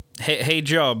Hey,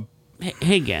 Job.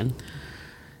 Hey, again.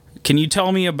 Can you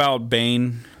tell me about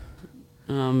Bane?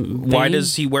 Why Bane?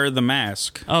 does he wear the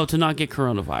mask? Oh, to not get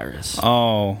coronavirus.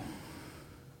 Oh.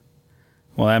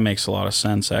 Well, that makes a lot of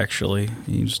sense, actually.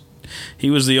 He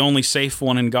was the only safe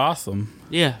one in Gotham.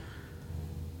 Yeah.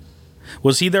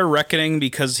 Was he their reckoning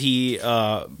because he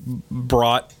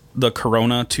brought the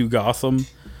corona to Gotham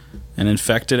and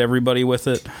infected everybody with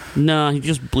it? No, he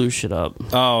just blew shit up.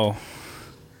 Oh.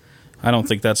 I don't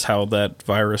think that's how that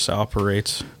virus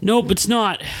operates. Nope, it's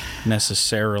not.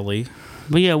 Necessarily.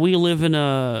 But yeah, we live in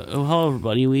a... Oh, hello,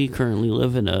 everybody. We currently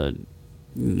live in a...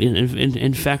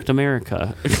 Infect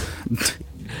America.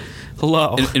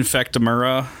 Hello.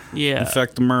 Infectamura? Yeah.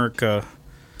 Infect America.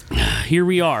 Here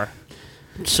we are.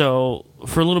 So,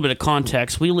 for a little bit of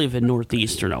context, we live in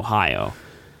northeastern Ohio,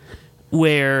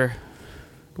 where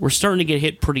we're starting to get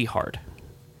hit pretty hard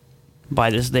by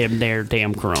this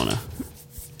damn corona.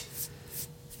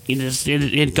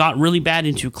 It got really bad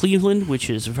into Cleveland, which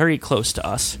is very close to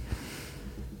us.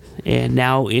 And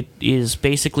now it is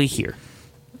basically here.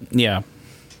 Yeah.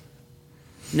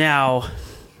 Now,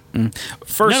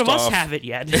 First none of us off, have it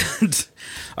yet.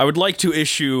 I would like to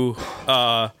issue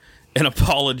an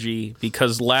apology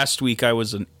because last week I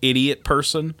was an idiot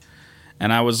person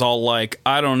and I was all like,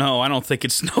 I don't know, I don't think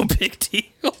it's no big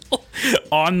deal.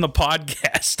 On the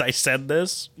podcast, I said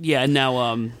this. Yeah,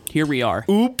 now, here we are.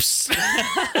 Oops.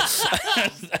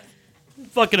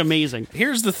 Fucking amazing.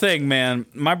 Here's the thing, man.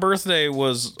 My birthday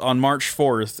was on March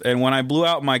 4th, and when I blew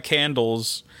out my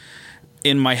candles,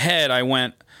 in my head, I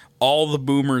went, all the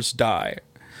boomers die.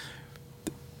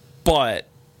 But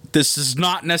this is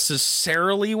not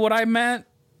necessarily what I meant.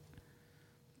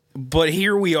 But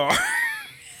here we are.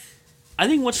 I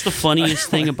think what's the funniest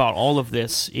thing about all of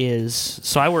this is,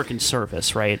 so I work in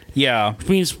service, right? Yeah. Which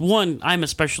means, one, I'm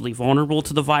especially vulnerable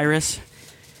to the virus,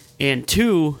 and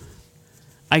two,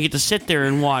 I get to sit there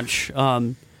and watch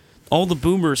all the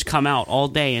boomers come out all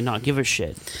day and not give a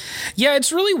shit. Yeah,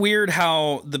 it's really weird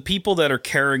how the people that are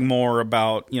caring more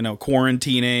about,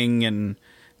 quarantining and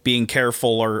being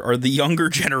careful are the younger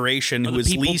generation who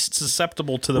is least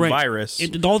susceptible to the virus.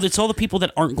 It's all the people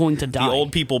that aren't going to die. The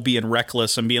old people being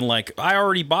reckless and being like, I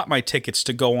already bought my tickets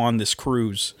to go on this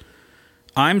cruise.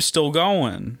 I'm still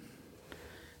going.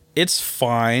 It's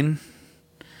fine.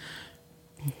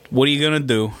 What are you going to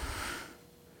do?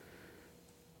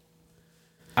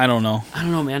 I don't know. I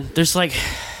don't know, man. There's like...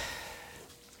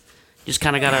 Just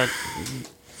kind of got to...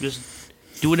 Just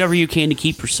do whatever you can to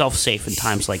keep yourself safe in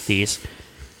times like these.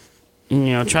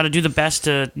 Try to do the best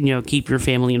to, keep your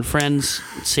family and friends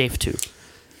safe, too.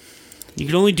 You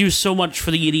can only do so much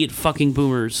for the idiot fucking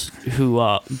boomers who,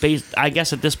 I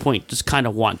guess at this point, just kind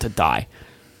of want to die.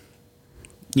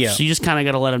 Yeah. So you just kind of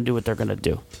got to let them do what they're going to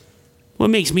do. What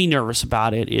makes me nervous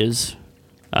about it is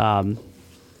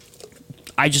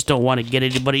I just don't want to get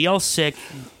anybody else sick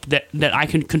that I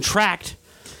can contract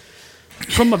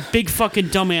from a big fucking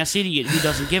dumbass idiot who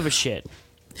doesn't give a shit.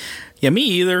 Yeah, me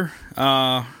either.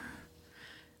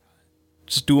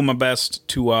 Just doing my best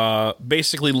to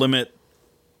basically limit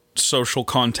social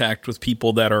contact with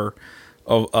people that are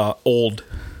old.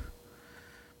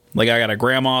 Like, I got a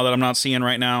grandma that I'm not seeing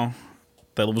right now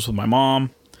that lives with my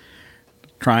mom.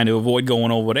 Trying to avoid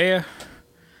going over there.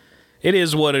 It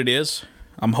is what it is.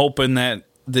 I'm hoping that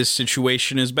this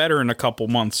situation is better in a couple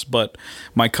months, but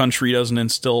my country doesn't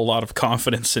instill a lot of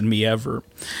confidence in me ever.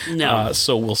 No.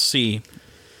 So we'll see.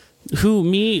 Who,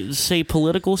 me? Say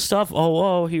political stuff?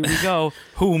 Oh, here we go.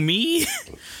 Who, me?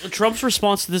 Trump's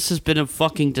response to this has been a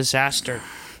fucking disaster.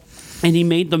 And he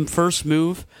made the first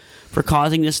move for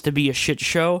causing this to be a shit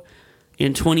show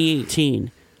in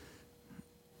 2018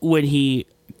 when he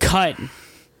cut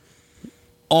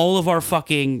all of our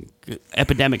fucking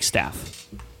epidemic staff.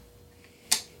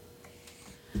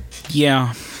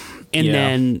 Yeah. And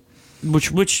then,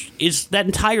 which is, that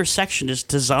entire section is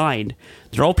designed,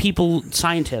 they're all people,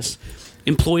 scientists,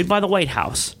 employed by the White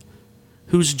House,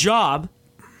 whose job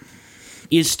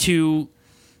is to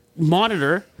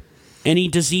monitor any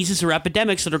diseases or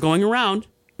epidemics that are going around,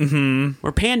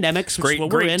 or pandemics, which is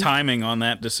what we're in. Great timing on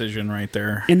that decision right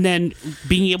there. And then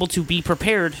being able to be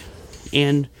prepared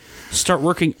and start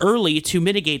working early to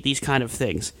mitigate these kind of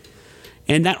things.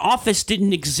 And that office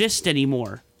didn't exist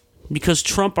anymore because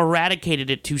Trump eradicated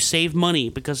it to save money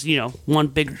because, one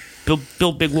big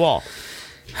build big wall.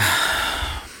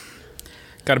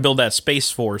 Got to build that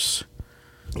Space Force.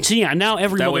 So yeah, now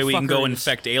every that motherfucker way we can go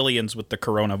infect aliens with the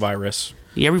coronavirus.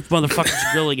 Yeah, every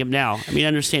motherfucker's grilling him now. I mean, I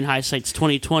understand hindsight's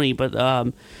 20/20, but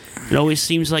it always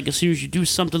seems like as soon as you do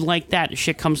something like that,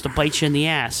 shit comes to bite you in the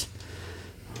ass.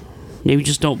 Maybe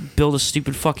just don't build a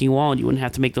stupid fucking wall and you wouldn't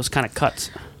have to make those kind of cuts.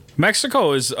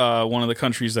 Mexico is one of the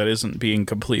countries that isn't being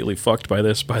completely fucked by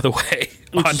this, by the way,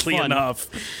 Which is oddly fun. enough.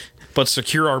 But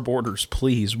secure our borders,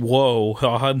 please. Whoa.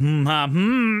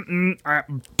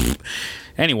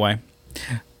 Anyway,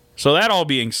 so that all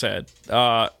being said,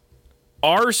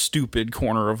 our stupid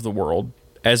corner of the world,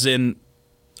 as in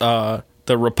the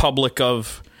Republic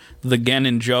of the Gen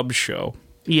and Jub show,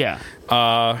 Yeah.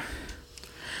 I'm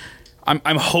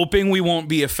hoping we won't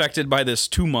be affected by this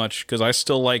too much, because I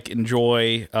still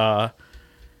enjoy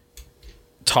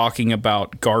talking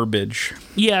about garbage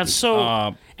Yeah,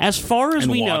 so as far as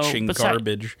and we know, watching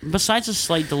garbage, besides a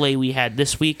slight delay we had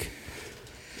this week,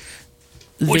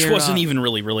 which there, wasn't even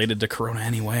really related to Corona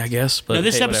anyway, I guess. But now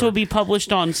this hey, episode will be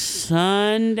published on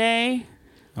Sunday.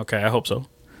 okay. I hope so.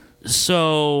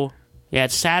 So, yeah,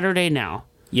 it's Saturday now.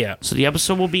 Yeah. So the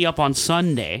episode will be up on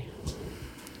Sunday,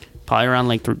 probably around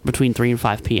between 3 and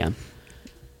 5 p.m.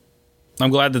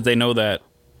 I'm glad that they know that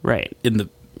Right. in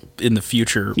the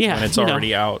future Yeah, when it's you know.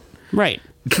 already out. Right.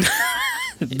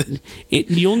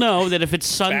 You'll know that if it's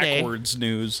Sunday, Backwards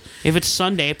news. if it's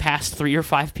Sunday past 3 or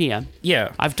 5 p.m.,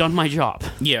 Yeah. I've done my job.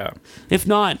 Yeah. If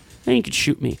not, then you could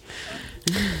shoot me.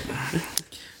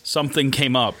 Something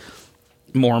came up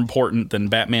more important than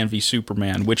Batman v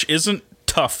Superman, which isn't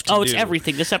tough to do. Oh, it's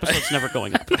everything. This episode's never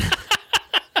going up.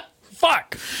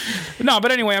 Fuck. No,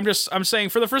 but anyway, I'm saying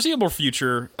for the foreseeable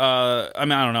future, I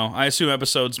don't know. I assume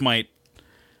episodes might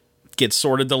get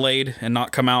sort of delayed and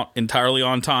not come out entirely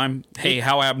on time. Hey,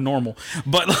 how abnormal.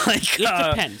 But It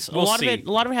depends. we'll a lot see. of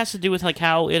it has to do with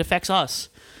how it affects us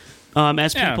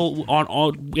as Yeah. people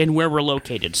on and where we're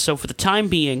located. So for the time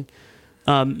being,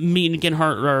 me and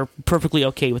Genhart are perfectly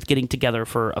okay with getting together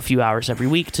for a few hours every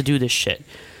week to do this shit.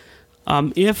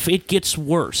 If it gets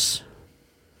worse,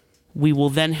 we will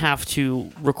then have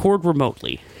to record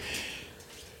remotely,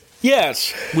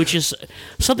 Yes. which is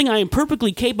something I am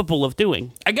perfectly capable of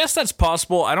doing. I guess that's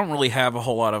possible. I don't really have a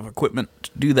whole lot of equipment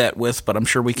to do that with, but I'm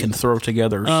sure we can throw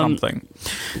together something.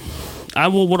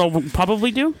 What I'll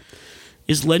probably do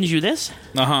is lend you this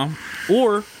Uh-huh.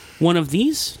 or one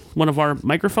of our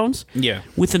microphones. Yeah.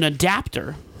 With an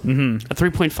adapter, a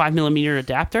 3.5 millimeter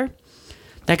adapter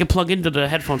that can plug into the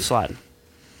headphone slot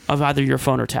of either your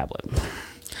phone or tablet.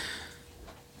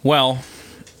 Well,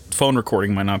 phone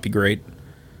recording might not be great.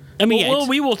 I mean, Well,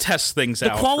 we will test things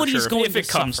out. the quality for is sure, going if to it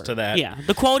comes suffer. to that. Yeah,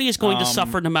 the quality is going to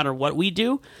suffer no matter what we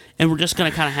do, and we're just going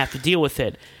to kind of have to deal with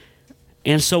it.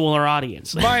 And so will our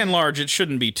audience. By and large, it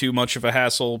shouldn't be too much of a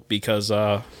hassle because,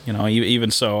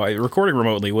 even so, recording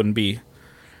remotely wouldn't be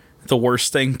the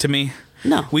worst thing to me.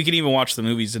 No, We can even watch the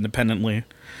movies independently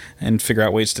and figure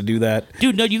out ways to do that.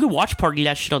 dude, no, you can watch party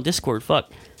that shit on Discord.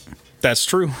 Fuck, That's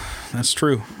true. That's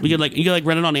true. you could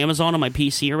rent it on Amazon on my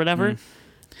PC or whatever.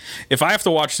 If I have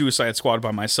to watch Suicide Squad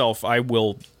by myself, I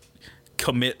will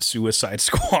commit Suicide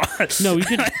Squad. No, you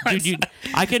can, dude.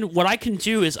 What I can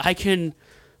do is I can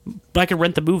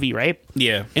rent the movie, right?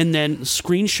 Yeah. And then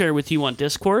screen share with you on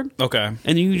Discord, Okay. and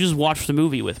then you can just watch the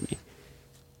movie with me.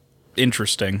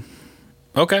 Interesting.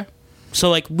 Okay.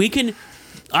 So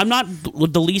I'm not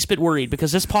the least bit worried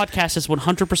because this podcast is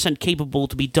 100% capable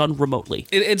to be done remotely.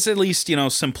 It's at least,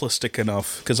 simplistic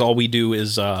enough because all we do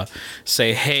is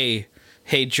say, hey,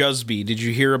 Jusby, did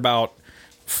you hear about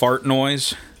fart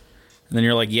noise? And then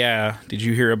you're like, yeah. Did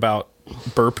you hear about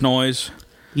burp noise?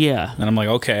 Yeah, And I'm like,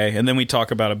 okay. And then we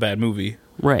talk about a bad movie.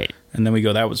 right. And then we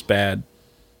go, that was bad.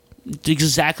 It's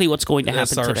exactly what's going to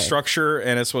That's happen our today. structure,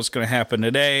 and it's what's going to happen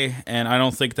today. And I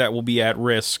don't think that will be at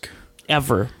risk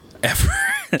Ever. ever.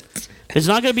 It's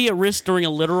not going to be at risk during a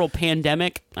literal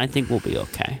pandemic. I think we'll be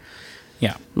okay.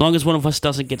 Yeah. As long as one of us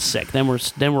doesn't get sick, then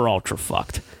we're ultra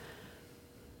fucked.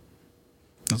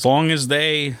 As long as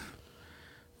they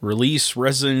release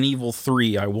Resident Evil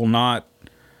 3, I will not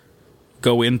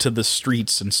go into the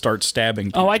streets and start stabbing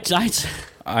people. Oh,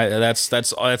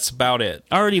 That's about it.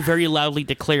 I already very loudly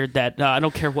declared that I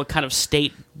don't care what kind of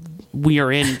state we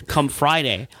are in come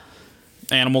Friday.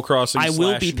 Animal Crossing. I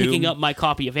will be Doom. picking up my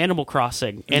copy of Animal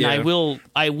Crossing, and Yeah.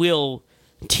 I will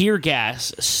tear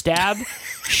gas, stab,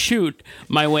 shoot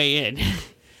my way in.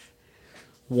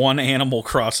 one Animal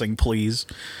Crossing, please.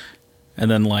 And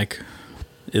then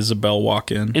Isabel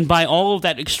walk in. And by all of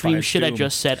that extreme Five shit I Doom.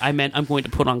 just said, I meant I'm going to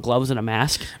put on gloves and a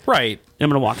mask, Right. and I'm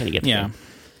going to walk in and get Yeah. Doom.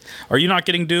 Are you not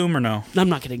getting Doom or no? I'm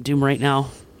not getting Doom right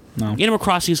now. No. Animal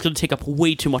Crossing is going to take up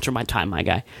way too much of my time, my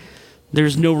guy.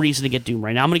 There's no reason to get Doom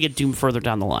right now. I'm going to get Doom further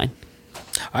down the line.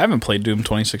 I haven't played Doom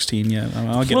 2016 yet.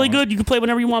 I'll It's get really on it. good. You can play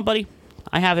whenever you want, buddy.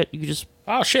 I have it. You can just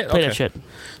Oh, shit. play Okay. that shit.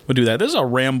 We'll do that. This is a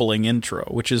rambling intro,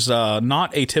 which is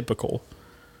not atypical.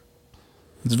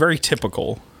 It's very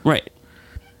typical. Right.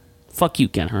 Fuck you,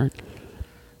 Genhart.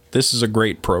 This is a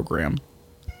great program.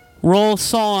 Roll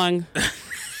song.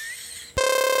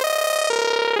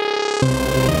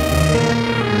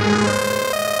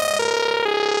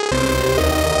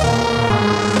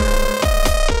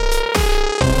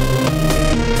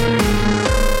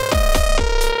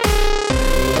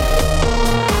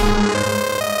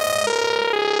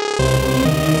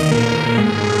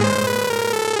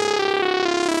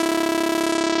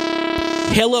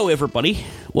 Hello, everybody.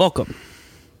 Welcome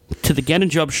to the Gen and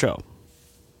Jub Show.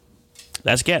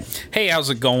 That's Gen. Hey, how's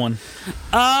it going?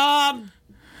 Jub!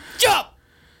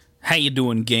 How you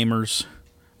doing, gamers?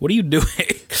 What are you doing?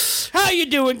 How you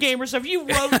doing, gamers? Have you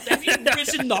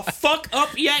risen the fuck up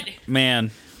yet?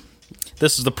 Man,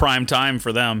 this is the prime time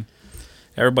for them.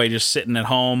 Everybody just sitting at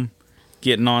home,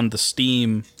 getting on the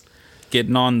Steam,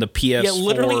 getting on the PS4. Yeah,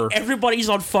 literally everybody's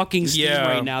on fucking Steam Yeah.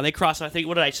 right now. They crossed, I think,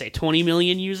 what did I say, 20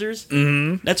 million users?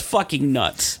 Mm-hmm. That's fucking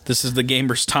nuts. This is the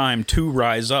gamers' time to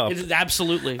rise up.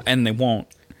 Absolutely. And they won't.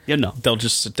 You know. They'll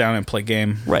just sit down and play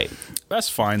game. Right. That's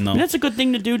fine, though. And that's a good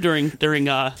thing to do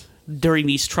during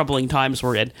these troubling times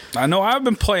we're in. I know I've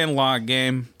been playing a lot of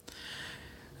game.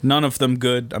 None of them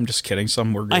good. I'm just kidding.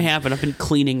 Some were good. I haven't. I've been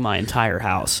cleaning my entire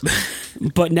house.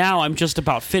 But now I'm just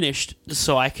about finished,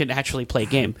 so I can actually play a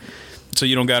game. So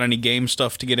you don't got any game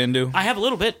stuff to get into? I have a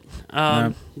little bit.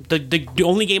 The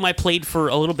only game I played for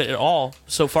a little bit at all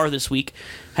so far this week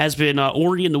has been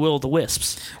Ori and the Will of the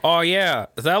Wisps. Oh, yeah.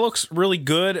 That looks really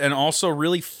good and also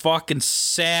really fucking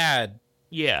sad,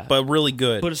 Yeah. but really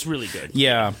good. But it's really good.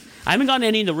 Yeah. I haven't gotten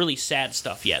any of the really sad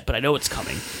stuff yet, but I know it's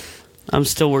coming. I'm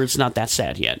still where it's not that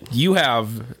sad yet. You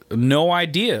have no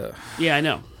idea. Yeah, I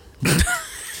know.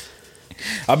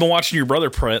 I've been watching your brother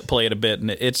play it a bit, and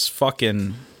it's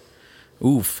fucking...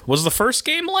 Oof. Was the first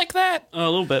game like that? A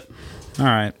little bit. All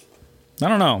right. I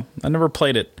don't know. I never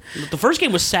played it. The first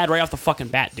game was sad right off the fucking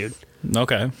bat, dude.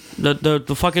 Okay.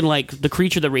 The fucking, like, the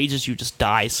creature that raises you just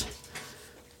dies.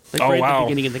 Like, Oh, right at wow. the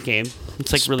beginning of the game.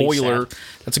 It's, like, really Spoiler. sad.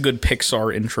 That's a good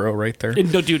Pixar intro right there.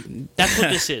 No, dude, that's what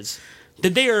this is.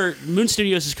 Moon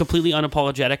Studios is completely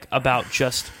unapologetic about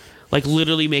just, like,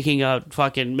 literally making a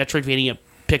fucking Metroidvania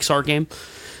Pixar game.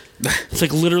 It's,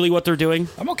 like, literally what they're doing.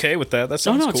 I'm okay with that. That No,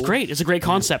 sounds cool. it's great. It's a great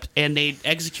concept, and they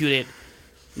execute it.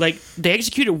 Like, they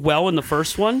execute it well in the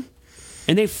first one,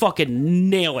 and they fucking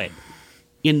nail it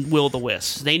in Will of the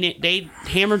Wisps. They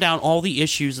hammer down all the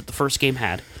issues that the first game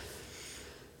had.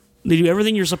 They do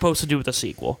everything you're supposed to do with a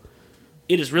sequel.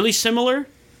 It is really similar,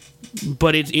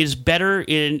 but it is better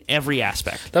in every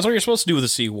aspect. That's what you're supposed to do with a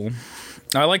sequel.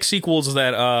 I like sequels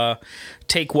that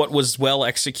take what was well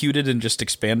executed and just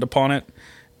expand upon it,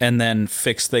 and then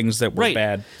fix things that were Right.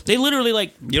 bad. They literally,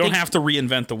 like... You don't have to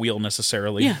reinvent the wheel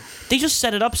necessarily. Yeah. They just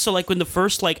set it up so, like, when the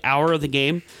first, like, hour of the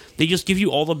game, they just give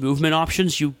you all the movement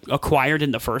options you acquired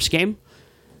in the first game,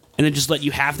 and then just let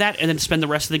you have that, and then spend the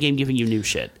rest of the game giving you new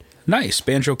shit. Nice.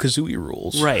 Banjo-Kazooie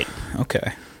rules. Right.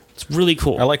 Okay. It's really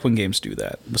cool. I like when games do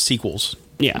that. The sequels.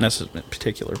 Yeah. In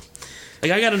particular.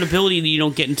 Like, I got an ability that you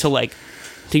don't get until, like,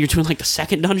 I think you're doing, like, the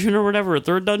second dungeon or whatever, or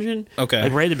third dungeon. Okay.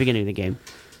 Like, right at the beginning of the game.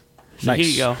 So Nice. here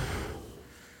you go.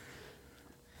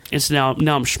 It's now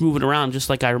I'm schmoving around just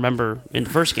like I remember in the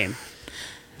first game.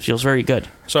 Feels very good.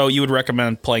 So you would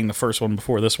recommend playing the first one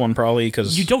before this one, probably?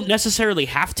 Because You don't necessarily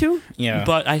have to, Yeah.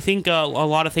 but I think a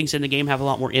lot of things in the game have a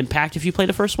lot more impact if you play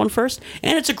the first one first,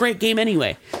 and it's a great game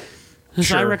anyway. So I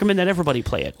Sure. recommend that everybody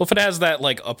play it. Well, if it has that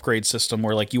like upgrade system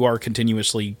where like you are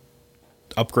continuously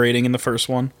upgrading in the first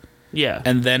one, Yeah.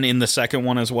 and then in the second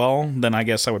one as well, then I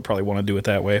guess I would probably want to do it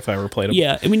that way if I ever played them.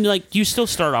 Yeah, I mean, like, you still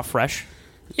start off fresh.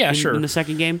 Yeah, sure. In the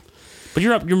second game, but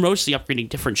you're mostly upgrading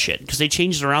different shit because they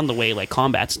changed around the way like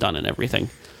combat's done and everything.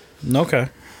 Okay.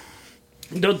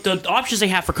 The options they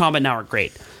have for combat now are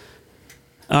great.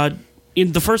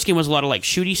 In the first game was a lot of like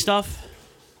shooty stuff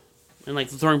and like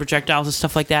throwing projectiles and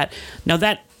stuff like that. Now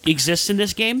that exists in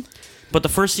this game, but the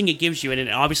first thing it gives you, and it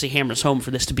obviously hammers home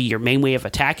for this to be your main way of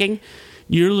attacking,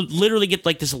 you literally get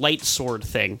like this light sword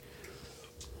thing.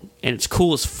 And it's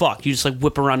cool as fuck. You just like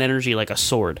whip around energy like a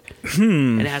sword.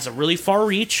 And it has a really far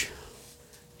reach,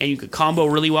 and you could combo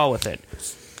really well with it.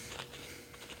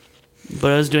 But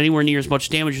it doesn't do anywhere near as much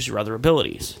damage as your other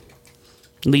abilities.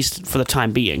 At least for the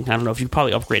time being. I don't know if you could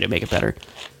probably upgrade it and make it better.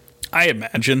 I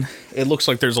imagine. It looks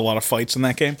like there's a lot of fights in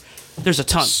that game. There's a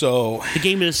ton. So, The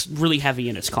game is really heavy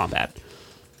in its combat.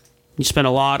 You spend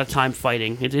a lot of time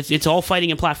fighting. It's all fighting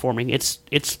and platforming. It's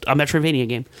a Metroidvania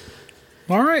game.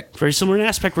 all right. Very similar in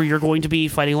aspect where you're going to be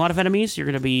fighting a lot of enemies. You're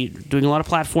going to be doing a lot of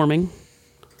platforming.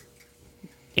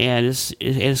 And it's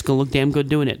going to look damn good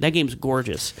doing it. That game's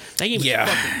gorgeous. That game Yeah. is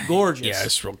fucking gorgeous. Yeah,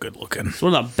 it's real good looking. It's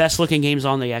one of the best looking games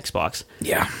on the Xbox.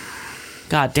 Yeah.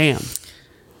 God damn.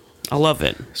 I love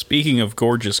it. Speaking of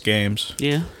gorgeous games,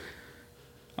 Yeah.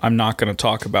 I'm not going to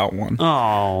talk about one.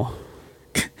 Oh.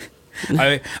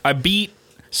 I beat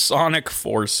Sonic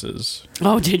Forces.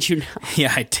 Oh, did you?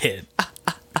 Yeah, I did.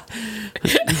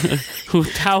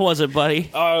 How was it, buddy?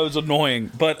 Oh, it was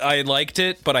annoying, but I liked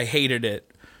it, but I hated it.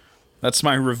 That's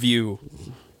my review.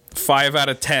 5 out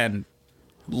of 10.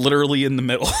 Literally in the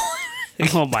middle.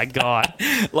 Oh my god.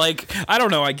 Like, I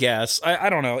don't know, I guess. I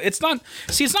don't know. It's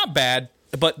not bad,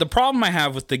 but the problem I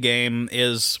have with the game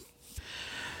is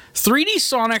 3D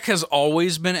Sonic has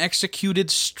always been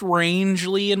executed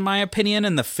strangely, in my opinion,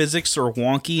 and the physics are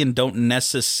wonky and don't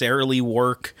necessarily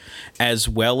work as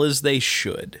well as they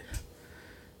should.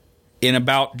 In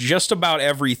just about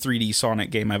every 3D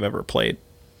Sonic game I've ever played.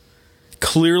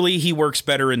 Clearly, he works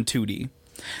better in 2D.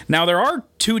 Now, there are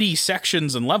 2D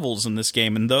sections and levels in this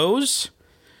game, and those,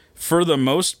 for the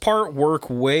most part,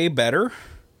 work way better.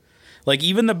 Like,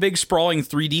 even the big sprawling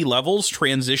 3D levels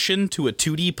transition to a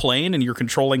 2D plane, and you're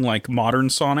controlling, like, modern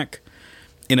Sonic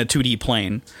in a 2D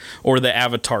plane. Or the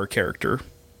Avatar character.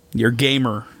 Your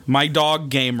Gamer. My dog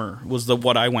Gamer was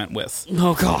what I went with.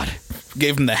 Oh, God.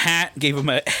 Gave him the hat, gave him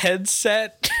a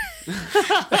headset.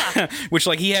 Which,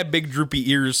 like, he had big droopy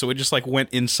ears, so it just, like, went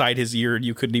inside his ear, and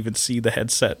you couldn't even see the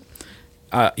headset.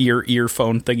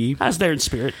 Earphone thingy. I was there in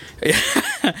spirit.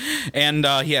 And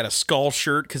he had a skull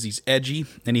shirt because he's edgy,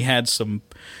 and he had some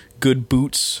good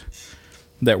boots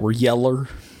that were yeller.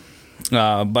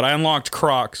 But I unlocked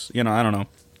Crocs. I don't know.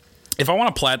 If I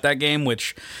want to plat that game,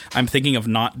 which I'm thinking of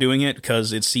not doing it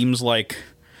because it seems like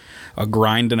a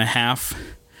grind and a half,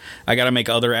 I got to make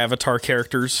other Avatar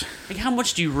characters. Like, how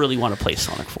much do you really want to play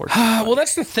Sonic Forces? Well,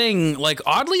 that's the thing. Like,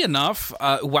 oddly enough,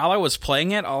 while I was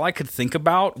playing it, all I could think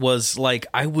about was, like,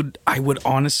 I would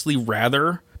honestly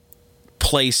rather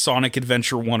play Sonic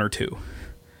Adventure 1 or 2.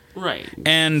 Right.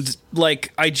 And,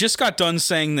 like, I just got done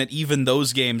saying that even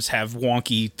those games have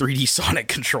wonky 3D Sonic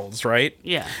controls, right?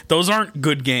 Yeah. Those aren't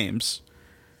good games.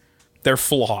 They're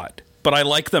flawed. But I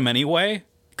like them anyway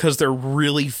because they're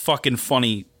really fucking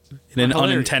funny in an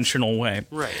unintentional way.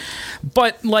 Right.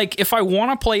 But, like, if I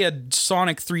want to play a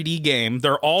Sonic 3D game,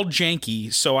 they're all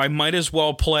janky, so I might as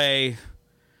well play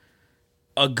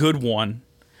a good one.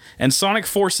 And Sonic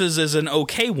Forces is an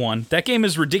okay one. That game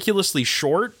is ridiculously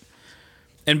short,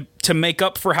 and to make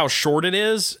up for how short it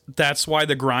is, that's why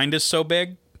the grind is so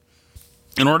big.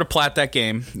 In order to plat that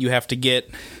game, you have to get...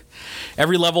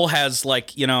 Every level has,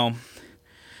 like, kind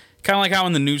of like how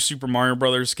in the new Super Mario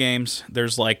Brothers games,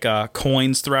 there's, like,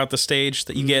 coins throughout the stage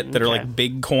that you get that are, like,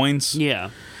 big coins. Yeah.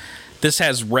 This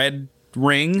has red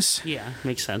rings. Yeah,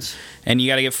 makes sense. And you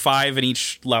got to get 5 in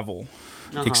each level,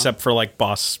 except for, like,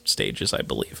 boss stages, I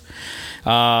believe.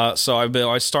 So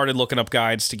I started looking up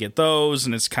guides to get those,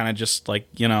 and it's kind of just, like,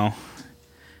 you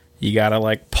got to,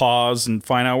 like, pause and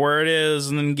find out where it is,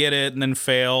 and then get it, and then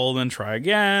fail, and then try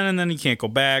again, and then you can't go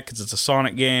back because it's a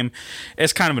Sonic game.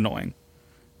 It's kind of annoying.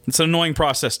 It's an annoying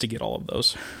process to get all of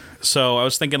those. So I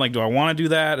was thinking, like, do I want to do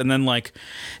that? And then, like,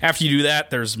 after you do that,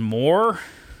 there's more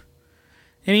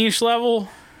in each level.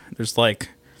 There's, like,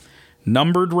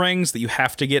 numbered rings that you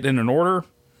have to get in an order.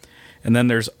 And then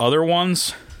there's other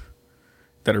ones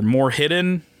that are more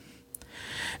hidden.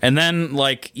 And then,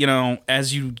 like,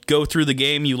 as you go through the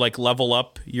game, you, like, level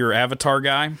up your avatar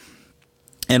guy.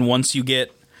 And once you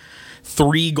get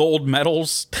 3 gold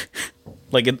medals...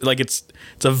 it's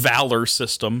a valor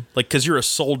system. Like, because you're a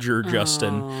soldier,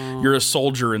 Justin. Oh. You're a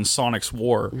soldier in Sonic's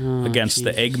war against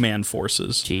the Eggman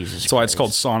forces. Jesus That's why it's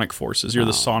called Sonic Forces. You're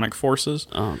the Sonic Forces.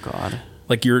 Oh, God.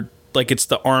 Like, it's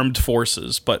the armed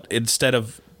forces, but instead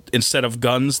of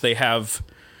guns, they have,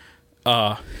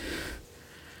 like,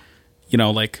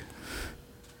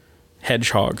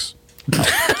 hedgehogs.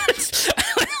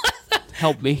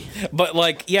 Help me. But,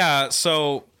 like, yeah,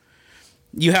 so...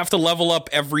 You have to level up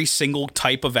every single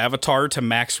type of avatar to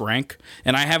max rank.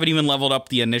 And I haven't even leveled up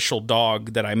the initial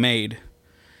dog that I made.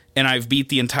 And I've beat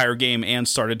the entire game and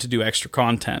started to do extra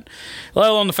content. Let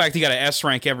alone the fact you got to S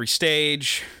rank every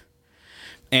stage.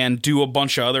 And do a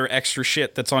bunch of other extra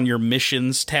shit that's on your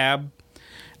missions tab.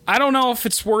 I don't know if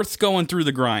it's worth going through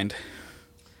the grind.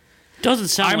 Doesn't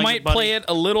sound like I might play it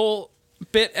a little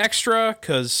bit extra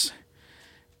because...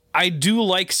 I do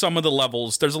like some of the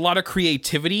levels. There's a lot of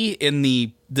creativity in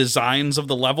the designs of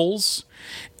the levels.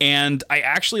 And I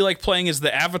actually like playing as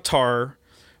the Avatar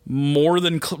more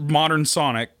than modern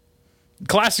Sonic.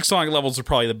 Classic Sonic levels are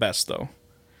probably the best, though.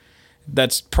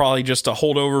 That's probably just a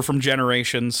holdover from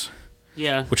Generations.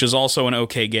 Yeah. Which is also an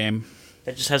okay game.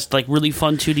 That just has, like, really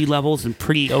fun 2D levels and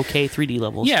pretty okay 3D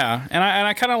levels. Yeah, and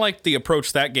I kind of like the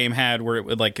approach that game had where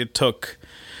it took...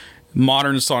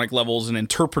 modern Sonic levels and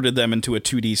interpreted them into a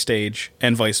 2D stage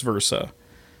and vice versa.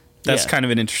 That's kind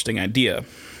of an interesting idea.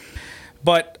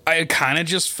 But I kind of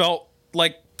just felt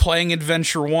like playing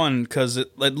Adventure 1 because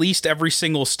at least every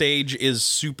single stage is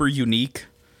super unique.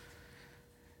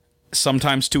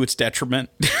 Sometimes to its detriment.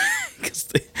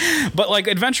 But like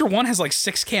Adventure 1 has like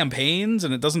 6 campaigns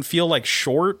and it doesn't feel like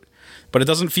short, but it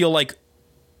doesn't feel like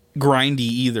grindy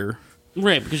either.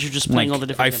 Right, because you're just playing Like, all the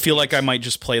different I feel like I might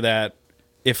just play that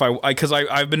if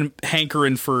I've been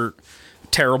hankering for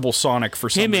terrible Sonic for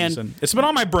some reason. It's been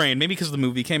on my brain, maybe because the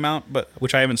movie came out, but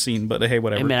which I haven't seen, but hey,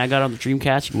 whatever. Hey man, I got on the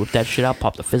Dreamcast, you whip that shit out,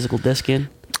 pop the physical disc in.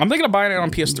 I'm thinking of buying it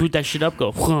on PS3. Boot that shit up,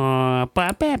 go.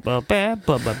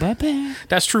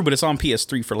 That's true, but it's on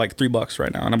PS3 for like $3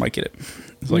 right now, and I might get it.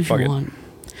 It's like, fuck it.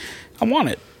 I want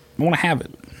it. I want to have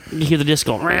it. You hear the disc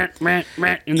go, in the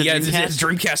Dreamcast.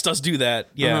 Dreamcast does do that.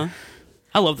 Yeah. Uh-huh.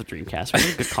 I love the Dreamcast.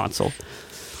 It's a good console.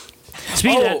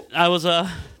 Speaking of that, I was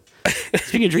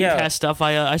speaking of Dreamcast stuff,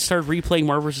 I started replaying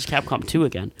Marvel vs. Capcom 2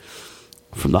 again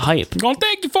from the hype. Gonna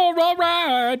take you for a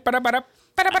ride.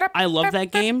 I love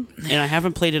that game, and I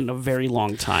haven't played it in a very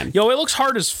long time. Yo, it looks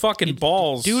hard as fucking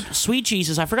balls. Dude, sweet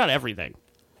Jesus, I forgot everything.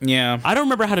 Yeah. I don't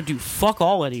remember how to do fuck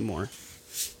all anymore.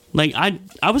 Like,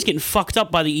 I was getting fucked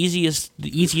up by the easiest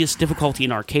difficulty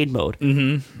in arcade mode.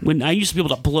 Mm-hmm. When I used to be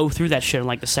able to blow through that shit in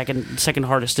like the second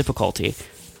hardest difficulty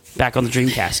back on the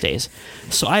Dreamcast days.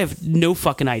 So I have no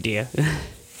fucking idea.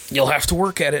 You'll have to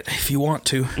work at it if you want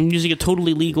to. I'm using a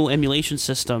totally legal emulation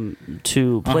system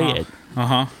to play it.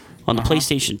 On the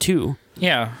PlayStation 2.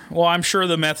 Yeah. Well, I'm sure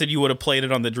the method you would have played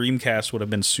it on the Dreamcast would have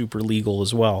been super legal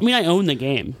as well. I mean, I own the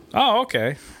game. Oh,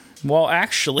 okay. Well,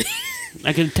 actually...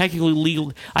 I can technically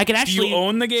Do you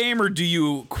own the game, or do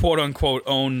you, quote-unquote,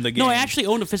 own the game? No, I actually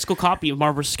own a physical copy of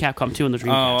Marvel vs. Capcom 2 on the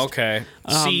Dreamcast. Oh, okay.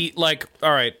 See, like,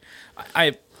 all right.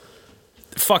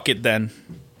 Fuck it, then.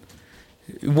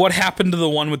 What happened to the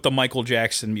one with the Michael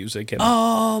Jackson music in it?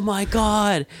 Oh, my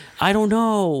God. I don't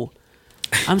know.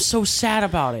 I'm so sad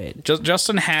about it.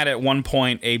 Justin had at one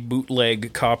point a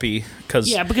bootleg copy because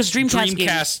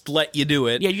Dreamcast let you do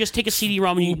it. Yeah, you just take a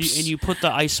CD-ROM and you put the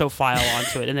ISO file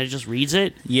onto it, and it just reads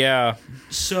it. Yeah.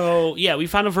 So yeah, we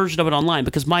found a version of it online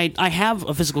because I have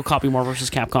a physical copy of Marvel vs.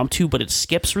 Capcom 2, but it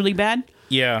skips really bad.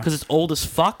 Yeah. Because it's old as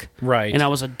fuck. Right. And I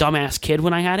was a dumbass kid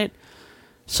when I had it,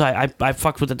 so I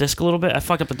fucked with the disc a little bit. I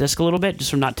fucked up the disc a little bit just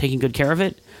from not taking good care of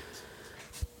it.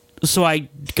 So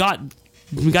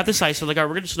we got this ISO, like, all right,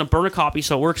 we're just going to burn a copy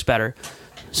so it works better.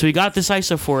 So we got this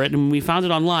ISO for it, and when we found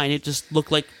it online, it just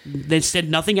looked like, they said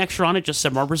nothing extra on it, just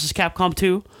said Marvel vs. Capcom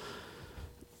 2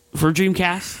 for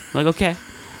Dreamcast. Like, okay.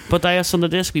 Put the ISO on the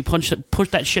disc, we pushed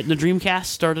that shit in the Dreamcast,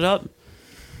 started up.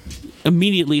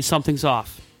 Immediately, something's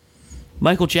off.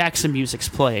 Michael Jackson music's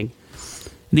playing.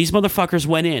 These motherfuckers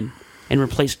went in and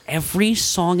replaced every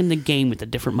song in the game with a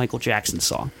different Michael Jackson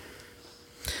song.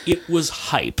 It was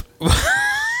hype.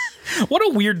 What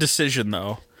a weird decision,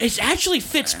 though. It actually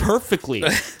fits perfectly.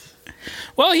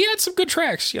 Well, he had some good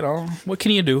tracks, you know. What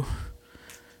can you do?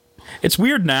 It's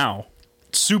weird now.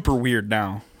 It's super weird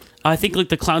now. I think like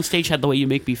the clown stage had The Way You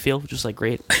Make Me Feel, which was like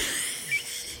great.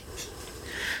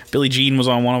 Billie Jean was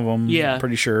on one of them. Yeah. I'm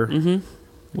pretty sure.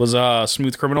 Mm-hmm. Was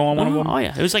Smooth Criminal on one of them? Oh,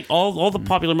 yeah. It was like all the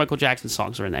popular Michael Jackson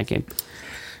songs were in that game.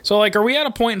 So, like, are we at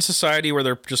a point in society where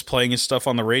they're just playing his stuff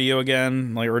on the radio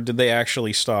again? Like, or did they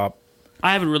actually stop?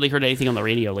 I haven't really heard anything on the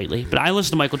radio lately, but I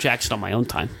listen to Michael Jackson on my own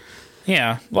time.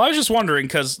 Yeah. Well, I was just wondering,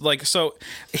 because, like, so,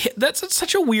 that's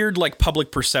such a weird, like,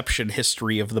 public perception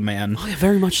history of the man. Oh, yeah,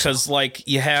 very much so. Because, like,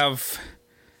 you have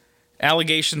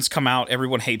allegations come out,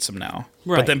 everyone hates him now.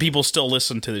 Right. But then people still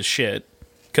listen to this shit,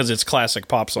 because it's classic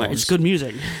pop songs. Right, it's good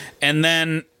music. And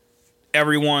then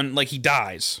everyone, like, he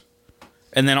dies.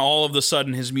 And then all of a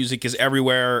sudden his music is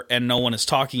everywhere, and no one is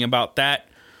talking about that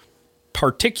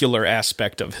particular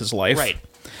aspect of his life. Right.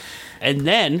 And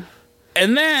then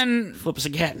flips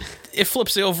again. It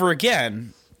flips over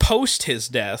again post his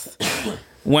death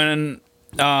when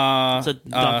the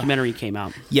documentary came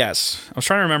out. Yes. I was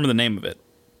trying to remember the name of it.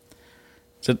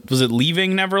 Was it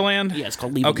Leaving Neverland? Yeah, it's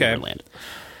called Leaving Neverland.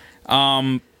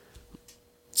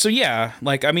 So yeah,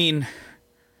 like, I mean,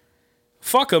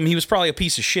 fuck him, he was probably a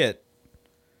piece of shit.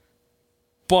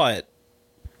 But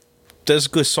there's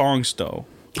good songs though.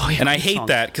 Oh, yeah, and I hate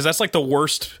that because that's like the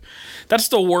worst. That's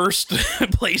the worst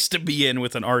place to be in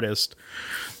with an artist.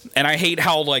 And I hate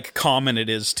how like common it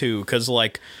is too, because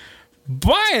like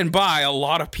by and by a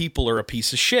lot of people are a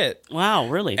piece of shit. Wow,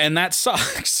 really? And that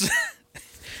sucks.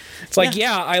 It's like,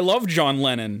 yeah, I love John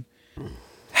Lennon.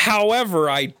 However,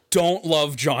 I don't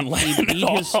love John Lennon. He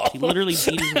literally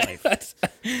beat his wife.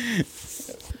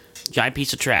 Giant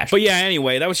piece of trash. But yeah,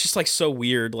 anyway, that was just like so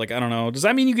weird. Like, I don't know. Does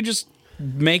that mean you could just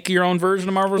make your own version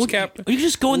of Marvel vs. Capcom. You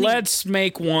just go in. Let's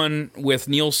make one with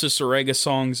Neil Cicerega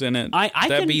songs in it.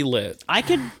 That'd be lit. I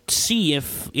could see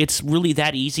if it's really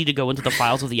that easy to go into the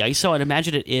files of the ISO. I'd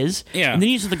imagine it is. Yeah. And then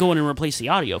you just have to go in and replace the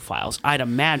audio files. I'd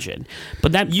imagine.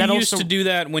 But that You that used also, to do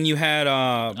that when you had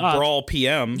Brawl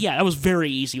PM. Yeah, that was very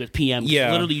easy with PM.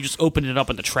 Yeah. Literally, you just opened it up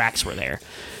and the tracks were there.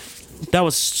 That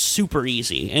was super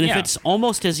easy. And if Yeah. it's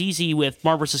almost as easy with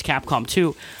Marvel vs. Capcom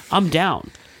 2, I'm down.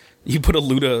 You put a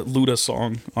Luda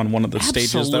song on one of the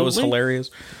stages. That was Absolutely. hilarious.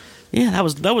 Yeah, that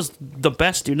was the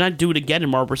best, dude. And I'd do it again in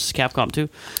Marvel vs. Capcom 2.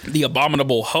 The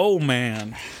Abominable Ho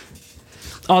Man.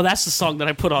 Oh, that's the song that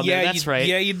I put on there. Yeah, That's right.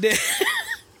 Yeah, you did.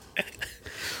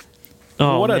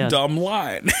 Oh, What a man. dumb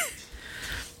line.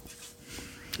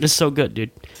 It's so good,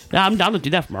 dude. Nah, I'm down to do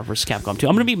that for Marvel vs. Capcom 2.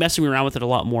 I'm going to be messing around with it a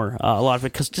lot more. A lot of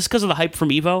it, just because of the hype from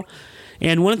EVO.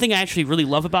 And one thing I actually really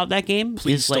love about that game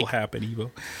Please is still like happen,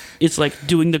 Evo. it's like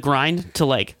doing the grind to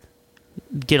like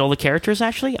get all the characters.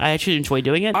 Actually, I actually enjoy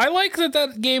doing it. I like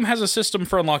that game has a system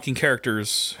for unlocking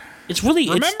characters. It's really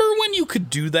Remember when you could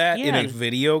do that in Yeah. a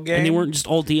video game? and they weren't just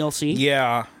all DLC.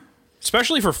 Yeah.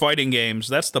 Especially for fighting games.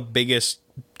 That's the biggest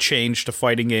change to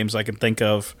fighting games I can think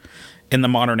of in the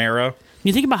modern era.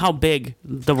 You think about how big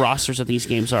the rosters of these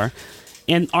games are,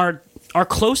 and our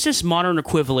closest modern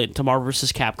equivalent to Marvel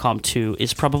vs. Capcom 2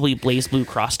 is probably BlazBlue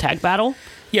Cross Tag Battle.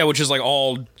 Yeah, which is like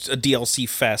all a DLC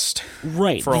fest.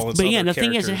 Right. For all its but yeah, other the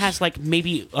thing is, it characters. has like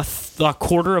maybe a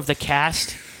quarter of the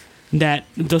cast that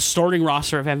the starting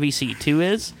roster of MVC2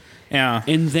 is. Yeah.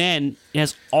 And then it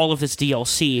has all of this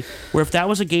DLC, where if that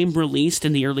was a game released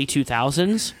in the early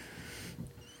 2000s,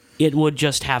 it would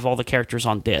just have all the characters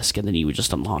on disc, and then you would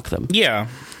just unlock them. Yeah.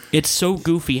 It's so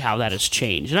goofy how that has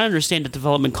changed. And I understand that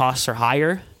development costs are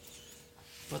higher,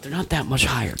 but they're not that much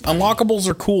higher. Unlockables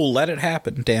are cool. Let it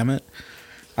happen, damn it.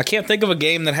 I can't think of a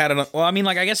game that had well, I mean,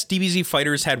 like, I guess DBZ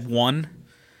Fighters had one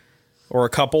or a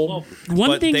couple, one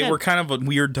but thing they that- were kind of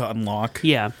weird to unlock.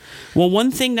 Yeah. Well, one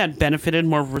thing that benefited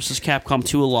Marvel vs. Capcom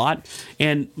 2 a lot,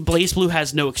 and BlazBlue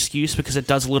has no excuse because it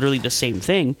does literally the same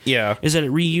thing, Yeah. is that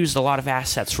it reused a lot of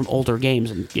assets from older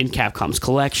games in Capcom's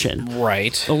collection.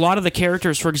 Right. A lot of the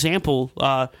characters, for example,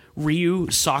 Ryu,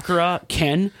 Sakura,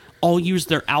 Ken, all use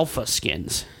their alpha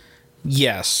skins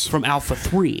Yes. from Alpha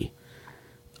 3.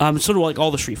 Sort of like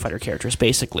all the Street Fighter characters,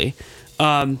 basically.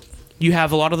 You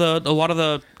have a lot of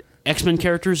the X-Men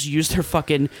characters use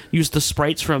the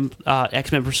sprites from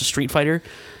X-Men versus Street Fighter.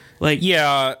 Like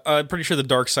Yeah, I'm pretty sure the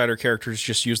Darksider characters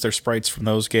just use their sprites from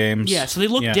those games. yeah, so they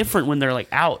look different when they're like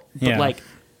out, but Yeah. like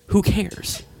who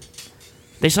cares?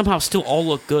 They somehow still all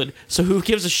look good, so who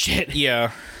gives a shit?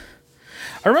 Yeah.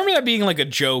 I remember that being like a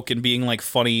joke and being like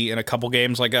funny in a couple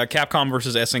games. Like Capcom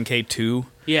versus SNK 2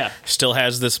 Yeah. still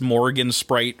has this Morrigan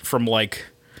sprite from like,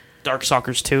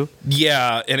 Darkstalkers 2.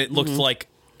 yeah, and it looked like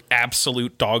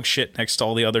absolute dog shit next to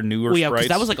all the other newer Well, yeah, sprites.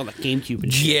 because that was like on the GameCube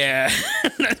and shit. yeah,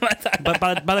 But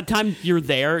by the time you're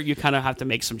there, you kind of have to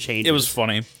make some changes. it was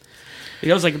funny.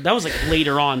 that was like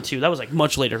later on too. That was like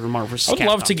much later than Marvel vs. I would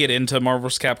love Capcom. to get into Marvel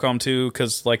vs. Capcom 2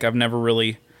 because like I've never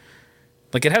really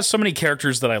like it has so many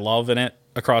characters that I love in it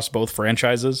across both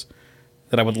franchises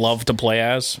that I would love to play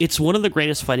as. It's one of the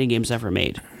greatest fighting games ever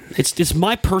made. It's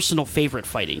my personal favorite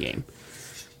fighting game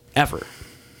ever.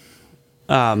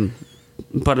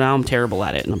 But now I'm terrible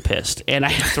at it and I'm pissed and I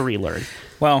have to relearn.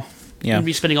 Well, I'm yeah, gonna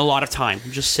be spending a lot of time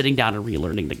just sitting down and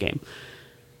relearning the game.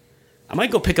 I might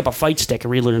go pick up a fight stick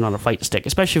and relearn it on a fight stick,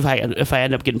 especially if I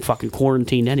end up getting fucking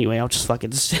quarantined anyway. I'll just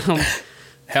fucking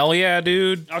hell yeah,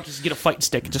 dude. I'll just get a fight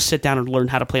stick and just sit down and learn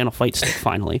how to play on a fight stick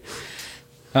finally.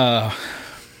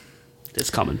 It's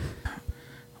coming.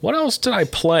 What else did I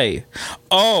play?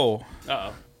 Oh,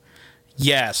 Uh-oh.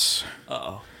 yes.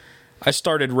 Uh-oh. I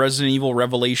started Resident Evil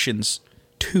Revelations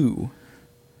 2,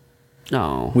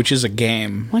 No. which is a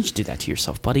game. Why'd you do that to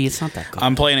yourself, buddy? It's not that good.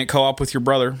 I'm playing it co-op with your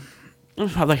brother.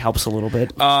 That helps a little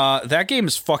bit. That game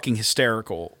is fucking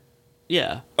hysterical.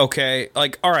 Yeah. Okay,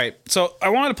 like, all right. So I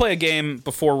wanted to play a game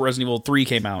before Resident Evil 3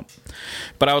 came out,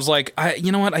 but I was like,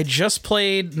 you know what? I just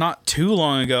played not too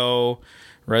long ago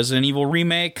Resident Evil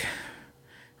Remake,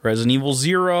 Resident Evil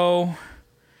 0.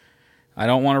 I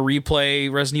don't want to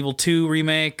replay Resident Evil 2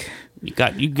 Remake. You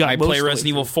got. I most play of the way Resident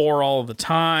Evil through. 4 all the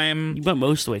time. You went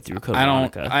most of the way through Code I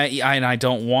don't. Veronica. I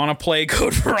don't want to play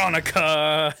Code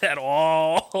Veronica at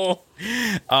all.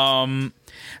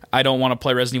 I don't want to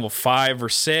play Resident Evil 5 or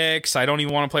 6. I don't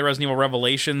even want to play Resident Evil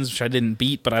Revelations, which I didn't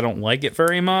beat, but I don't like it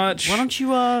very much. Why don't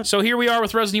you? So here we are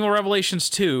with Resident Evil Revelations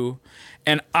 2,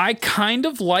 and I kind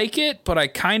of like it, but I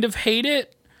kind of hate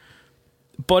it.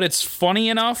 But it's funny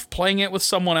enough playing it with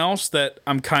someone else that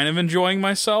I'm kind of enjoying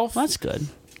myself. That's good.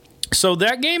 So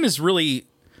that game is really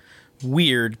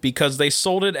weird because they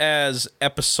sold it as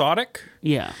episodic.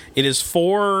 Yeah. It is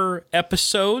 4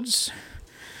 episodes.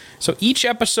 So each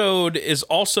episode is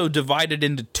also divided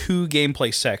into 2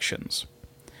 gameplay sections.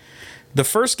 The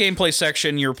first gameplay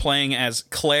section, you're playing as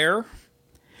Claire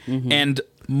and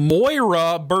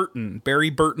Moira Burton, Barry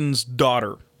Burton's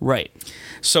daughter. Right.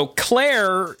 So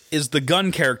Claire is the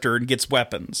gun character and gets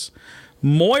weapons.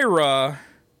 Moira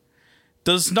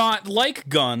does not like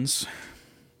guns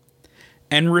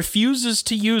and refuses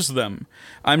to use them.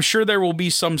 I'm sure there will be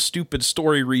some stupid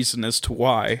story reason as to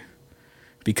why,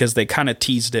 because they kind of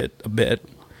teased it a bit.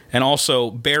 And also,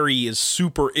 Barry is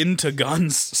super into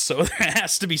guns, so there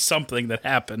has to be something that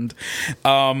happened.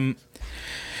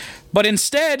 But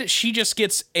instead, she just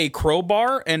gets a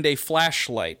crowbar and a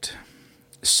flashlight.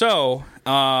 So,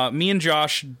 me and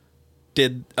Josh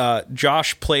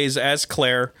Josh plays as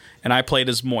Claire, and I played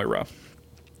as Moira.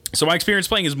 So my experience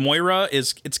playing as Moira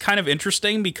it's kind of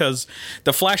interesting because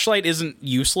the flashlight isn't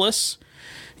useless.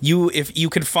 If you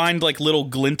can find like little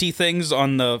glinty things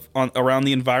on around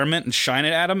the environment and shine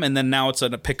it at them, and then now it's a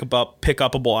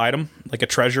pick-upable item, like a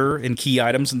treasure and key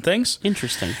items and things.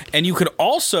 Interesting. And you could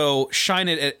also shine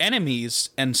it at enemies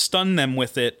and stun them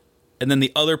with it, and then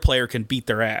the other player can beat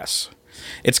their ass.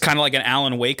 It's kind of like an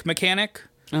Alan Wake mechanic,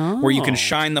 where you can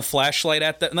shine the flashlight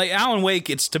at them. Like Alan Wake,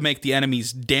 it's to make the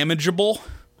enemies damageable.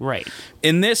 Right.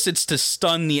 In this, it's to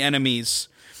stun the enemies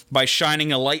by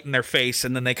shining a light in their face,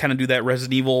 and then they kind of do that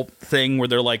Resident Evil thing where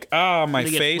they're like, my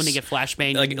face. When they get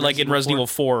flashbang. Like in Resident Evil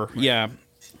 4, right. Yeah.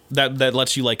 That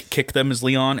lets you, like, kick them as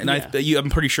Leon. And yeah. I'm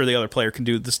pretty sure the other player can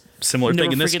do this similar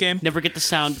thing in this game. Never get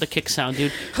the kick sound,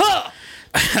 dude. Ha!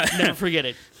 Never forget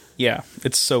it. Yeah,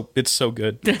 it's so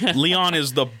good. Leon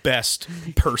is the best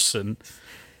person.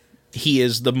 He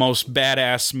is the most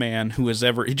badass man who has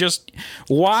ever...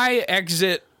 Why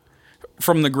exit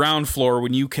from the ground floor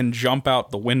when you can jump out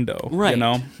the window? Right. You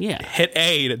know? Yeah. Hit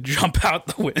A to jump out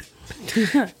the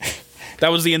window.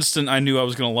 That was the instant I knew I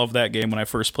was going to love that game when I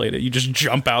first played it. You just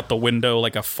jump out the window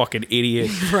like a fucking idiot.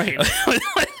 Right.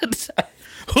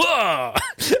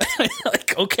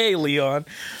 Like, okay, Leon.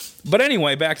 But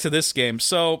anyway, back to this game.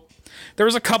 So there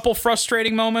was a couple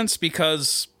frustrating moments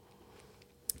because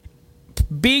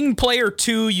being player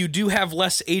 2, you do have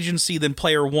less agency than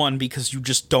player 1 because you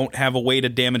just don't have a way to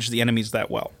damage the enemies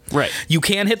that well. Right. You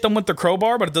can hit them with the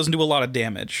crowbar, but it doesn't do a lot of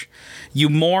damage. You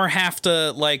more have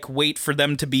to, like, wait for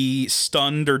them to be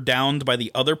stunned or downed by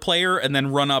the other player and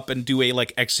then run up and do a,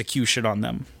 like, execution on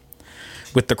them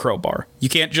with the crowbar. You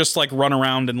can't just, like, run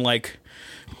around and, like,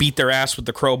 beat their ass with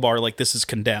the crowbar like this is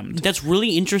Condemned. That's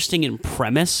really interesting in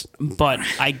premise, but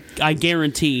I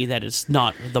guarantee that it's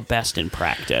not the best in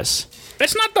practice.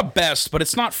 It's not the best, but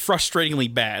it's not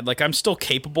frustratingly bad. Like, I'm still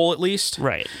capable, at least.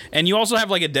 Right. And you also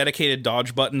have, like, a dedicated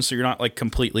dodge button, so you're not, like,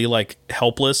 completely, like,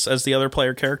 helpless as the other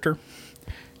player character.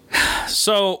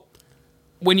 So,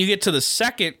 when you get to the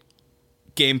second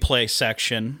gameplay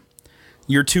section,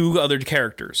 you're 2 other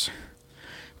characters.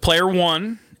 Player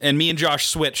 1, and me and Josh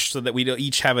switched so that we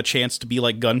each have a chance to be,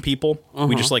 like, gun people.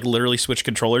 We just, like, literally switch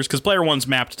controllers, because player 1's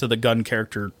mapped to the gun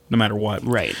character no matter what.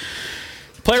 Right.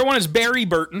 Player 1 is Barry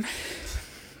Burton.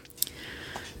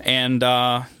 And,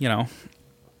 you know,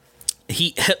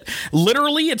 he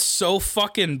literally, it's so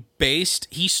fucking based.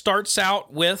 He starts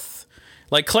out with,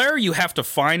 like, Claire, you have to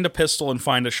find a pistol and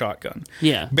find a shotgun.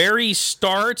 Yeah. Barry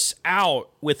starts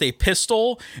out with a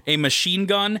pistol, a machine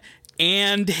gun,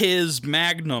 and his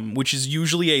Magnum, which is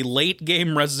usually a late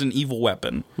game Resident Evil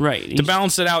weapon. Right. To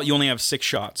balance it out, you only have 6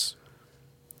 shots.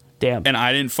 Damn. And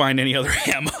I didn't find any other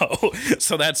ammo.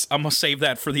 So I'm going to save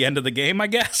that for the end of the game, I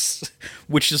guess,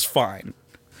 which is fine.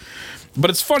 But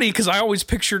it's funny because I always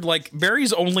pictured, like,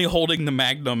 Barry's only holding the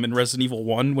Magnum in Resident Evil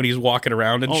 1 when he's walking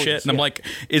around and shit. And I'm like,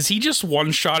 is he just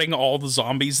one-shotting all the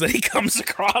zombies that he comes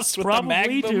across with the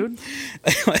Magnum? Dude.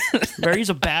 Barry's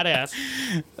a badass.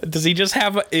 Does he just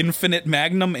have infinite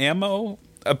Magnum ammo?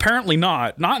 Apparently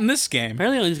not. Not in this game.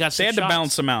 Apparently he's got 6 They had to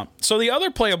balance him out. So the other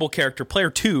playable character, player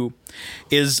 2,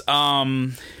 is,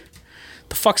 the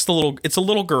fuck's the little... It's a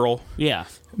little girl. Yeah.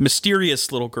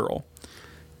 Mysterious little girl.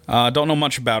 Don't know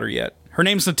much about her yet. Her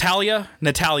name's Natalia,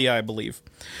 I believe.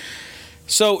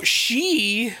 So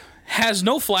she has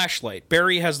no flashlight.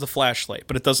 Barry has the flashlight,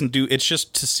 but it doesn't do... It's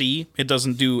just to see. It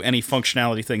doesn't do any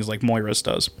functionality things like Moira's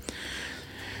does.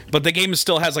 But the game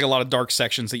still has, like, a lot of dark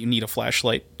sections that you need a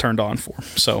flashlight turned on for.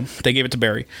 So they gave it to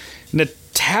Barry.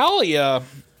 Natalia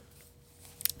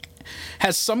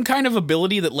has some kind of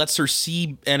ability that lets her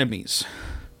see enemies.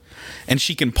 And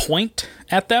she can point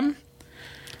at them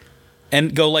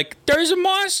and go like, there's a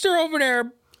monster over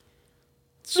there.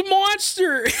 It's a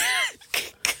monster.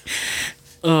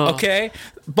 Okay?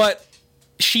 But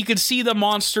she could see the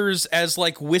monsters as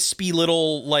like wispy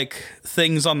little like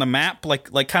things on the map,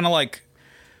 like kind of like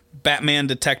Batman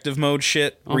detective mode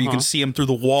shit, where you can see them through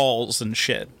the walls and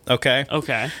shit. Okay.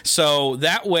 So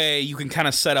that way you can kind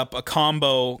of set up a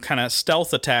combo kind of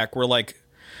stealth attack where, like,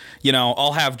 you know,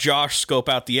 I'll have Josh scope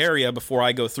out the area before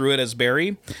I go through it as Barry,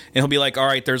 and he'll be like, all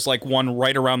right, there's like one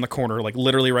right around the corner, like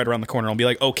literally right around the corner. I'll be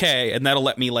like, okay, and that'll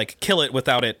let me like kill it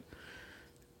without it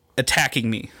attacking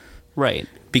me. Right.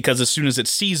 Because as soon as it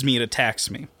sees me, it attacks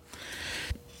me.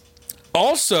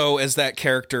 Also, as that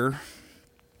character,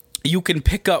 you can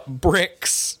pick up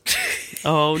bricks.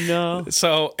 Oh, no.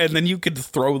 So, and then you could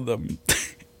throw them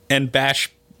and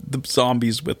bash the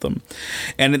zombies with them.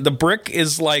 And the brick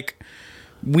is like,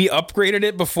 we upgraded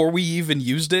it before we even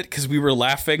used it because we were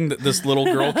laughing that this little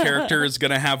girl character is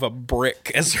going to have a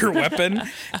brick as her weapon.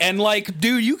 And like,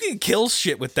 dude, you can kill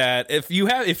shit with that. If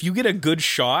you get a good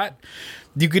shot,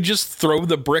 you could just throw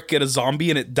the brick at a zombie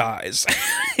and it dies.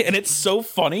 And it's so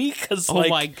funny because, oh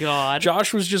my God,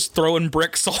 Josh was just throwing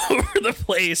bricks all over the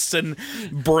place and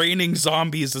braining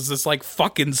zombies as this like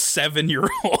fucking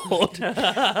 7-year-old.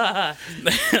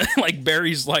 Like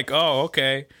Barry's like, oh,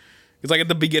 okay. It's like at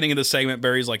the beginning of the segment,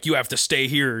 Barry's like, you have to stay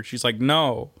here. She's like,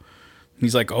 no. And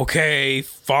he's like, okay,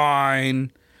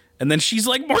 fine. And then she's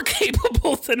like more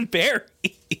capable than Barry.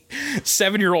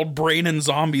 7-year-old braining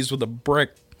zombies with a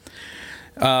brick.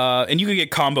 And you can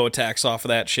get combo attacks off of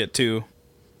that shit too.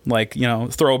 Like, you know,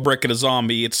 throw a brick at a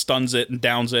zombie, it stuns it and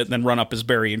downs it, and then run up as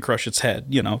Barry and crush its head.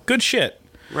 You know, good shit.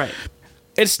 Right.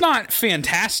 It's not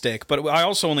fantastic, but I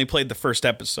also only played the first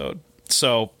episode.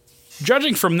 So,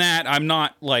 judging from that, I'm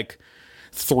not, like,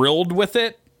 thrilled with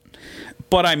it,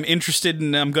 but I'm interested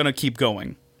and I'm going to keep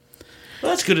going.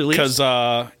 Well, that's good at least.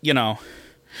 Because, you know,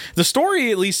 the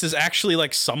story at least is actually,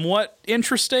 like, somewhat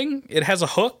interesting. It has a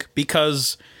hook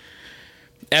because,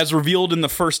 as revealed in the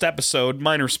first episode,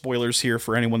 minor spoilers here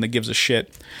for anyone that gives a shit,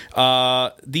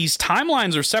 these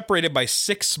timelines are separated by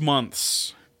 6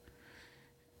 months.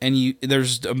 And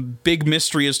there's a big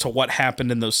mystery as to what happened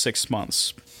in those 6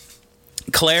 months.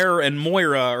 Claire and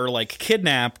Moira are, like,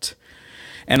 kidnapped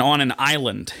and on an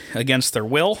island against their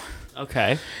will.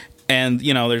 Okay. And,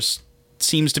 you know, there's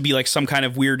seems to be, like, some kind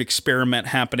of weird experiment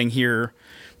happening here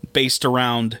based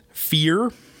around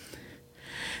fear.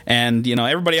 And, you know,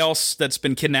 everybody else that's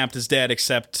been kidnapped is dead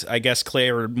except, I guess,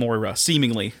 Claire or Moira,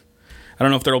 seemingly. I don't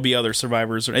know if there will be other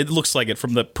survivors. It looks like it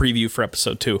from the preview for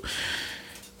episode 2.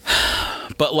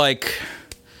 But, like,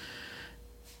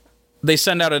 they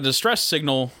send out a distress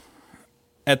signal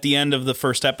at the end of the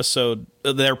first episode,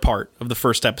 their part of the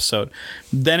first episode.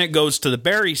 Then it goes to the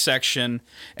Barry section,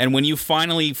 and when you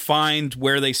finally find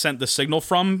where they sent the signal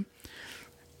from,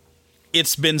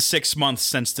 it's been 6 months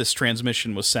since this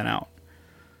transmission was sent out.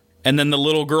 And then the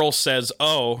little girl says,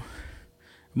 oh,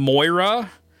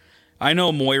 Moira? I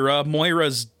know Moira.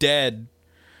 Moira's dead.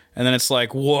 And then it's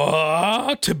like,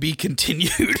 what? To be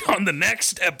continued on the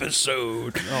next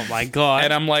episode. Oh, my God.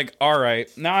 And I'm like, all right.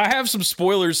 Now, I have some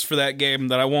spoilers for that game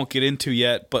that I won't get into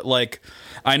yet. But, like,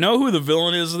 I know who the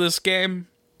villain is of this game.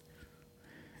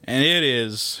 And it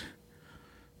is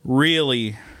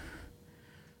really,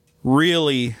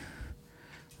 really,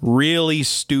 really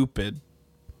stupid.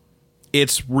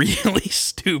 It's really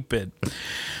stupid.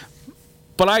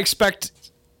 But I expect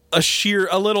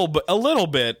a little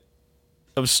bit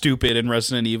of stupid in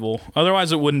Resident Evil.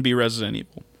 Otherwise, it wouldn't be Resident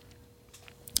Evil.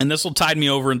 And this will tide me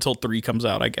over until 3 comes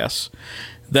out, I guess.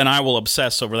 Then I will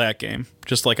obsess over that game,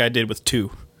 just like I did with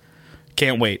 2.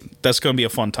 Can't wait. That's going to be a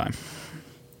fun time.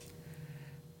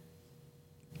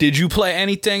 Did you play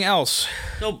anything else?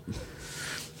 Nope.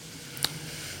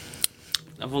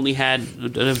 I've only had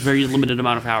a very limited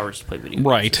amount of hours to play video games.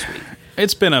 Right.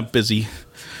 It's been a busy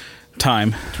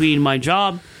time. Between my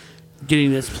job,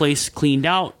 getting this place cleaned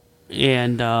out,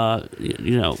 and,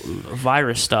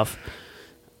 virus stuff,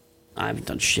 I haven't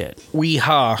done shit.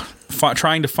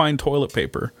 Trying to find toilet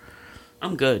paper.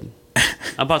 I'm good.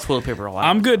 I bought toilet paper a lot.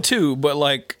 I'm good too, but,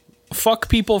 like, fuck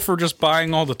people for just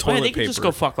buying all the toilet they paper. can just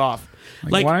go fuck off.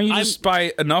 Like, why don't you just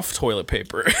buy enough toilet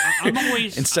paper I'm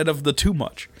always instead of the too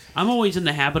much? I'm always in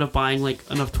the habit of buying, like,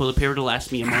 enough toilet paper to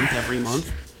last me a month every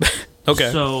month.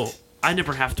 Okay. So I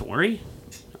never have to worry.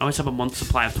 I always have a month's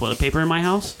supply of toilet paper in my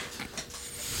house.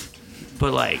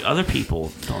 But, like, other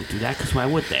people don't do that, because why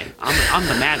would they? I'm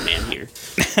the madman here.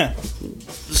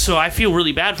 So I feel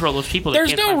really bad for all those people that There's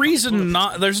can't no find reason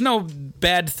not... There's no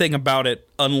bad thing about it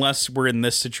unless we're in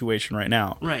this situation right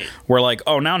now. Right. We're like,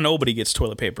 oh, now nobody gets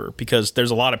toilet paper, because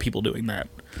there's a lot of people doing that.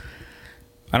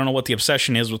 I don't know what the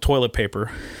obsession is with toilet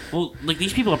paper. Well, like,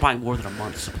 these people are buying more than a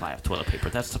month's supply of toilet paper.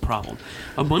 That's the problem.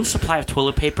 A month's supply of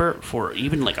toilet paper for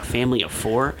even, like, a family of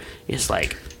 4 is,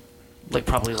 like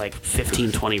probably, like,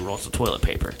 15, 20 rolls of toilet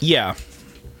paper. Yeah.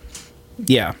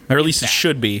 Yeah, or at least it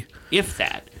should be. If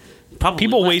that. Probably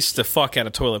People less. waste the fuck out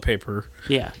of toilet paper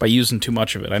Yeah. by using too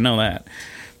much of it. I know that.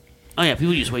 Oh, yeah,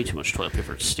 people use way too much toilet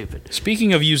paper. It's stupid.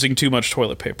 Speaking of using too much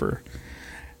toilet paper,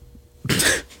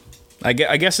 I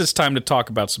guess it's time to talk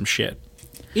about some shit.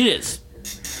 It is.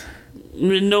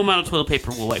 No amount of toilet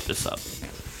paper will wipe this up.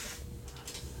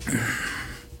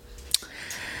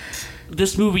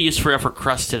 This movie is forever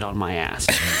crusted on my ass.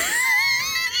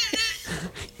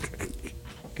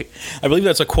 I believe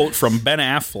that's a quote from Ben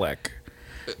Affleck.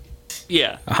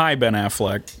 Yeah. Hi, Ben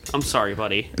Affleck. I'm sorry,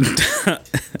 buddy.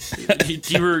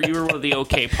 you were one of the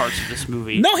okay parts of this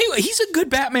movie. No, he's a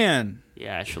good Batman.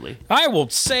 Yeah, actually. I will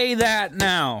say that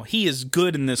now. He is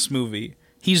good in this movie.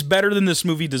 He's better than this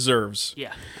movie deserves.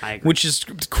 Yeah, I agree. Which is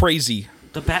crazy.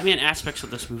 The Batman aspects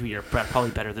of this movie are probably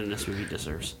better than this movie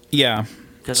deserves. Yeah.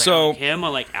 Because I So like him, I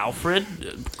like Alfred.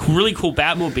 Really cool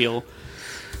Batmobile.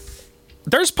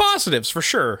 there's positives for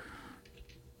sure.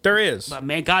 There is. But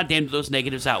man, goddamn, do those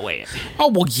negatives outweigh it. Oh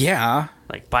well, yeah.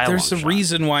 Like by a There's a long shot.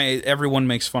 reason why everyone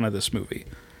makes fun of this movie.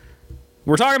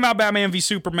 We're talking about Batman v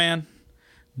Superman,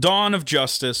 Dawn of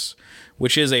Justice,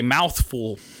 which is a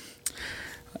mouthful.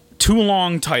 Too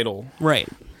long title. Right.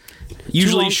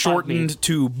 Usually long shortened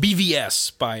to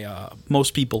BVS by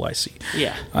most people I see.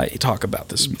 Yeah. I talk about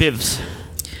this. Bivs.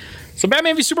 So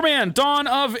Batman v Superman, Dawn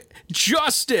of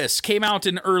Justice came out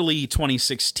in early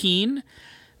 2016,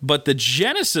 but the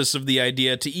genesis of the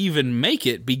idea to even make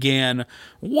it began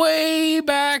way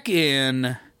back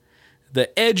in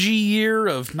the edgy year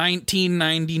of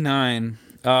 1999.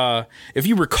 If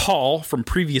you recall from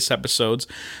previous episodes,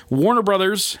 Warner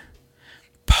Brothers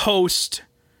post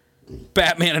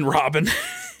Batman and Robin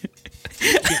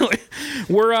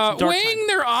were weighing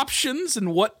their options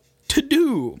and what to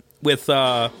do with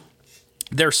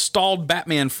their stalled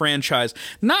Batman franchise,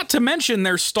 not to mention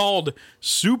their stalled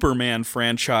Superman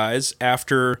franchise.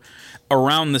 After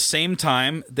around the same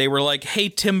time, they were like, hey,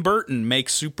 Tim Burton, make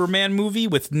Superman movie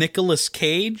with Nicolas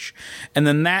Cage, and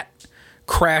then that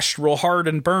crashed real hard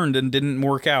and burned and didn't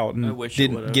work out. And I wish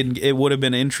it it would have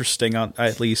been interesting,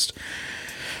 at least.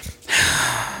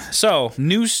 So,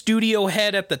 new studio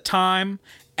head at the time,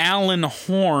 Alan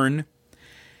Horn,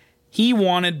 he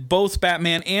wanted both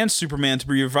Batman and Superman to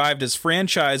be revived as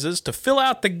franchises to fill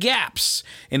out the gaps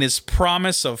in his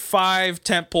promise of 5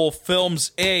 tentpole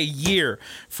films a year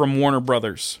from Warner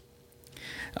Brothers.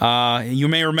 You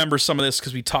may remember some of this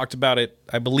because we talked about it,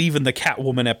 I believe, in the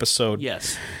Catwoman episode.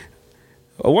 Yes.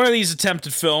 One of these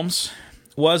attempted films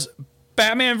was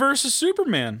Batman vs.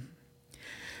 Superman.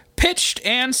 Pitched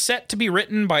and set to be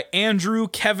written by Andrew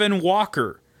Kevin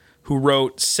Walker, who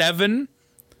wrote 7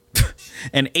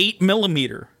 and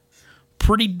 8mm.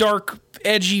 Pretty dark,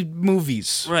 edgy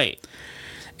movies. Right.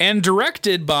 And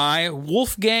directed by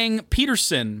Wolfgang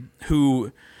Peterson,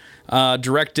 who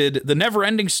directed The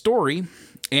Never-Ending Story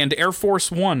and Air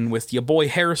Force One with your boy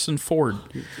Harrison Ford.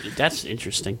 That's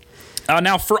interesting.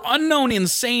 Now, for unknown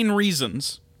insane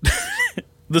reasons,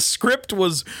 the script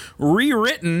was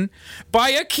rewritten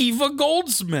by Akiva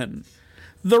Goldsman,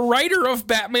 the writer of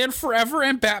Batman Forever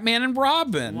and Batman and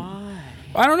Robin. Why?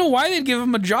 I don't know why they'd give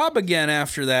him a job again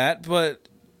after that, but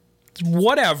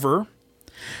whatever.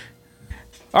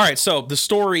 All right, so the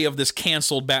story of this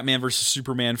canceled Batman vs.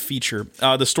 Superman feature.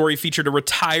 The story featured a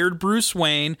retired Bruce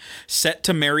Wayne set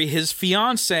to marry his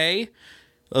fiancée,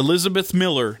 Elizabeth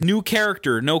Miller. New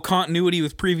character, no continuity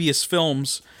with previous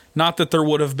films. Not that there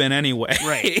would have been anyway.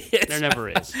 Right. There never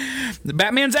is.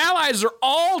 Batman's allies are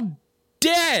all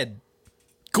dead.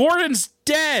 Gordon's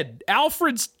dead.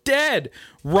 Alfred's dead.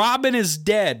 Robin is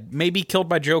dead. Maybe killed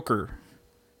by Joker.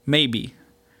 Maybe.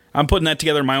 I'm putting that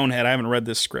together in my own head. I haven't read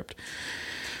this script.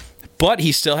 But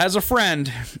he still has a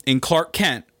friend in Clark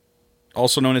Kent,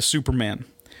 also known as Superman,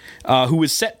 who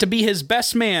is set to be his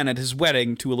best man at his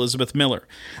wedding to Elizabeth Miller.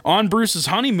 On Bruce's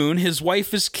honeymoon, his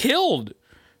wife is killed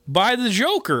by the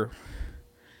Joker.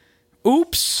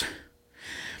 Oops.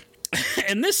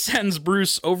 And this sends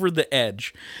Bruce over the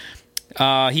edge.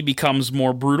 He becomes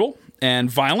more brutal and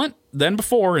violent than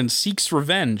before and seeks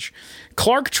revenge.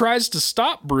 Clark tries to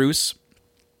stop Bruce,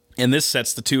 and this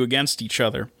sets the two against each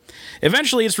other.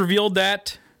 Eventually, it's revealed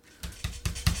that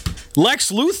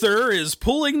Lex Luthor is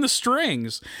pulling the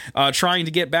strings, trying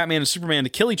to get Batman and Superman to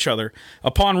kill each other.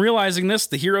 Upon realizing this,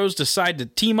 the heroes decide to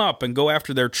team up and go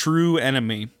after their true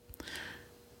enemy.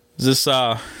 Does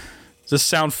this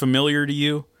sound familiar to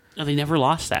you? No, they never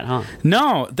lost that, huh?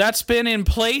 No, that's been in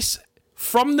place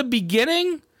from the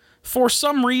beginning, for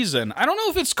some reason, I don't know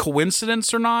if it's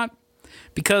coincidence or not,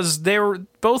 because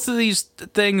both of these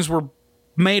things were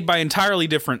made by entirely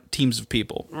different teams of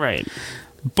people. Right.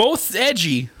 Both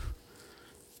edgy,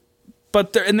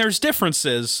 but there's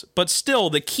differences, but still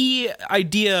the key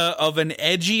idea of an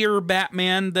edgier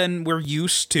Batman than we're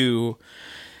used to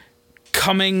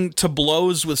coming to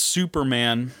blows with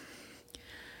Superman,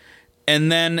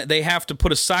 and then they have to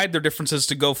put aside their differences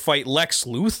to go fight Lex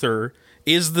Luthor,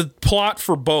 is the plot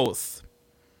for both,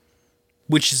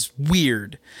 which is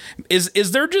weird.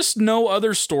 Is there just no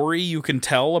other story you can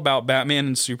tell about Batman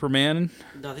and Superman?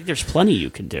 I think there's plenty you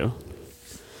can do.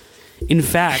 In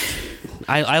fact,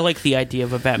 I like the idea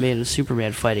of a Batman and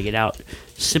Superman fighting it out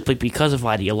simply because of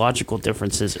ideological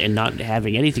differences and not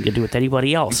having anything to do with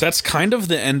anybody else. That's kind of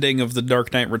the ending of The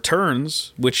Dark Knight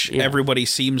Returns, which everybody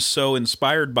seems so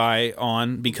inspired by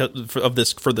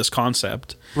for this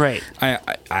concept. Right.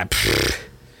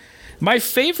 My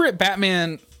favorite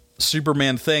Batman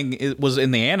Superman thing was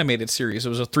in the animated series. It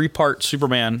was a 3-part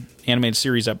Superman animated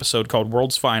series episode called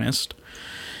World's Finest,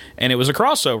 and it was a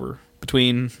crossover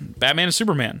between Batman and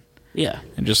Superman. Yeah.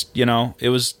 And just, it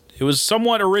was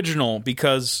somewhat original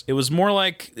because it was more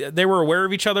like they were aware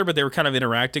of each other, but they were kind of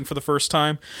interacting for the first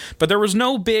time. But there was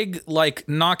no big,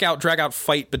 knockout, drag-out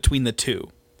fight between the two.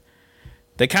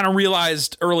 They kind of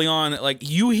realized early on that,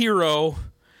 you hero,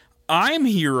 I'm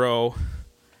hero,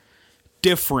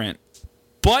 different,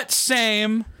 but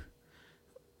same.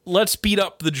 Let's beat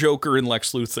up the Joker and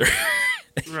Lex Luthor.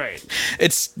 Right.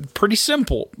 It's pretty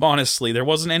simple, honestly. There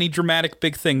wasn't any dramatic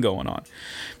big thing going on.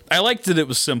 I liked that it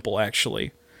was simple,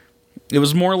 actually. It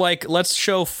was more like, let's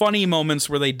show funny moments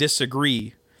where they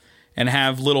disagree and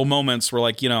have little moments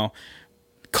where,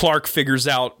 Clark figures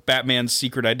out Batman's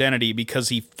secret identity because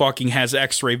he fucking has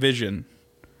X-ray vision.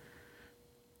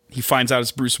 He finds out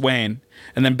it's Bruce Wayne,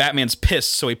 and then Batman's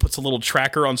pissed, so he puts a little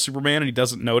tracker on Superman and he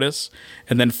doesn't notice,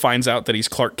 and then finds out that he's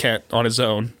Clark Kent on his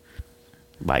own.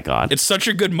 My God. It's such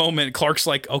a good moment. Clark's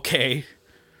like, okay,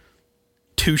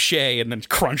 touche, and then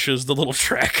crunches the little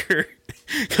tracker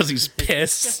because he's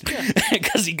pissed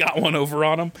because he got one over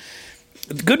on him.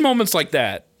 Good moments like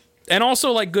that. And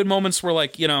also, good moments where,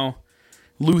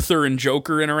 Luthor and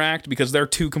Joker interact because they're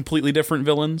two completely different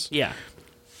villains. Yeah.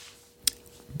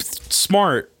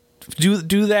 Smart.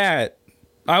 Do that.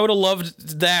 I would have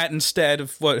loved that instead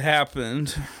of what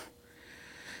happened.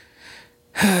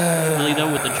 Really,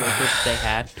 though, with the Joker that they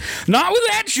had? Not with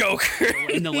that Joker!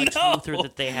 In the Lex Luthor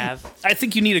that they have? I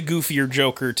think you need a goofier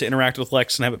Joker to interact with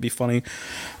Lex and have it be funny.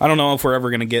 I don't know if we're ever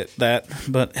going to get that,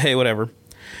 but hey, whatever.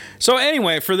 So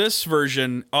anyway, for this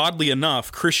version, oddly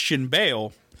enough, Christian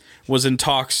Bale was in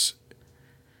talks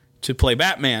to play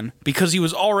Batman because he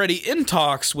was already in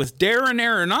talks with Darren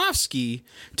Aronofsky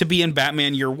to be in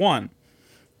Batman Year One.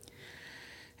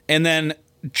 And then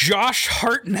Josh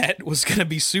Hartnett was going to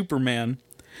be Superman,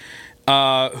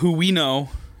 who we know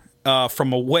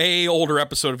from a way older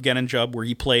episode of Gen and Jub where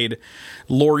he played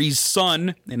Laurie's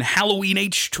son in Halloween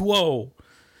H2O.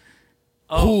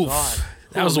 Oh, Oof. God.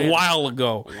 That was a while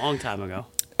ago. A long time ago.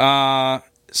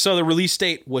 So the release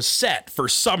date was set for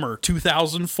summer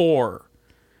 2004.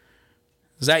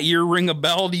 Does that year ring a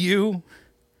bell to you?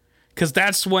 Because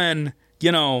that's when,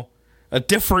 a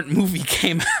different movie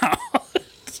came out.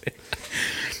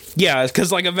 Yeah,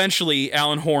 because eventually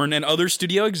Alan Horn and other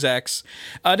studio execs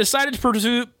decided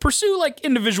to pursue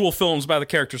individual films by the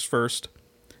characters first.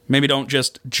 Maybe don't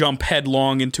just jump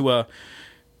headlong into a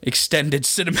extended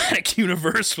cinematic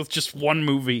universe with just one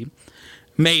movie.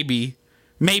 Maybe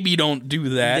don't do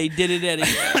that. They did it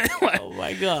anyway. Oh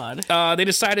my God. They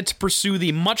decided to pursue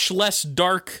the much less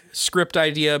dark script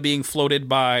idea being floated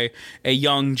by a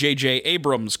young J.J.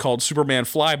 Abrams called Superman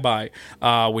Flyby,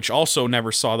 which also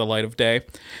never saw the light of day,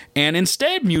 and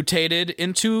instead mutated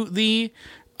into the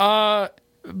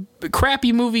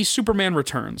crappy movie Superman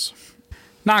Returns.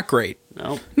 Not great.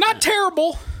 No. Not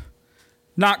terrible.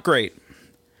 Not great.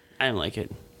 I didn't like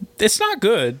it. It's not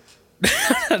good.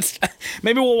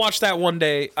 Maybe we'll watch that one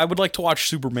day. I would like to watch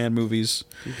Superman movies.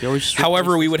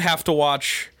 However, we would have to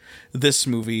watch this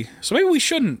movie. So maybe we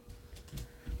shouldn't.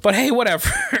 But hey, whatever.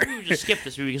 We would just skip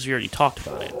this movie because we already talked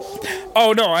about it.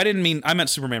 Oh, no, I meant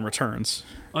Superman Returns.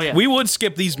 Oh, yeah. We would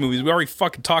skip these movies. We already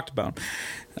fucking talked about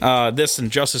them. This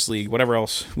and Justice League, whatever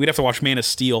else. We'd have to watch Man of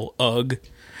Steel. Ugh.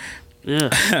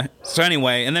 Yeah. So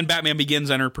anyway, and then Batman Begins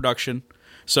entered production.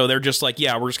 So they're just like,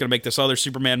 yeah, we're just going to make this other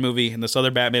Superman movie and this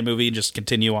other Batman movie and just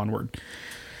continue onward.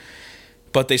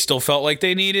 But they still felt like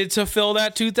they needed to fill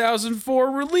that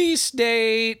 2004 release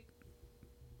date.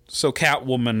 So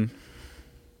Catwoman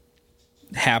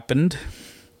happened.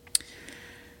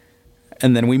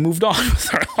 And then we moved on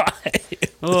with our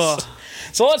Ugh.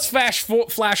 So let's flash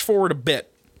forward a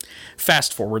bit.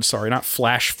 Fast forward, sorry, not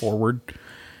flash forward.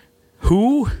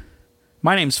 Who?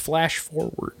 My name's Flash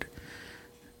Forward.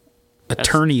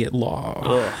 Attorney at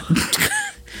law.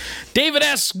 David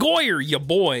S. Goyer, ya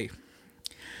boy.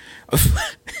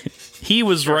 He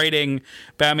was writing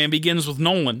Batman Begins with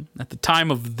Nolan at the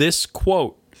time of this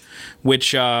quote,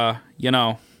 which, here's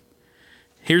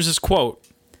his quote.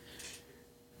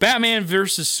 Batman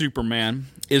versus Superman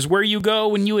is where you go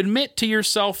when you admit to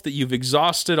yourself that you've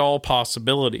exhausted all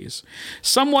possibilities.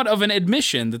 Somewhat of an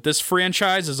admission that this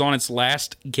franchise is on its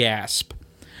last gasp.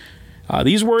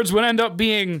 These words would end up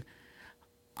being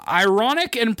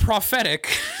ironic and prophetic.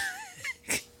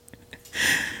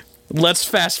 Let's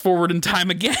fast forward in time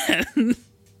again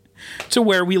to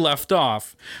where we left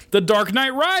off. The Dark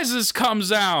Knight Rises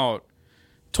comes out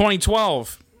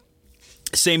 2012.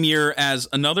 Same year as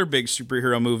another big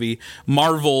superhero movie,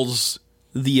 Marvel's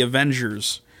The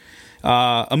Avengers.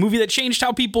 A movie that changed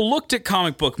how people looked at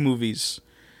comic book movies.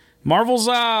 Marvel's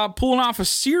pulling off a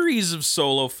series of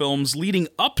solo films leading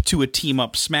up to a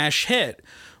team-up smash hit.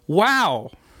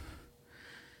 Wow.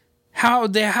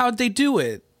 How'd they do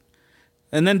it?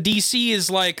 And then DC is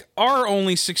like, our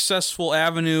only successful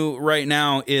avenue right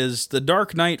now is the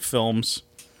Dark Knight films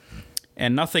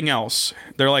and nothing else.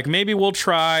 They're like, maybe we'll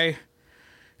try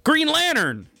Green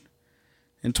Lantern.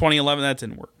 In 2011, that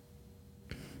didn't work.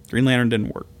 Green Lantern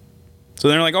didn't work. So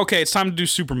they're like, okay, it's time to do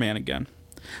Superman again.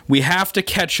 We have to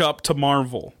catch up to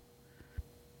Marvel.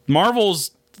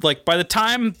 Marvel's, like, by the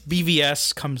time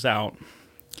BVS comes out,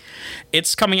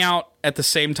 it's coming out at the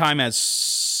same time as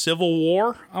Civil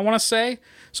War, I want to say.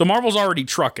 So Marvel's already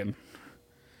trucking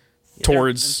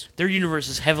towards... Their universe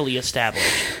is heavily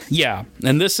established. Yeah,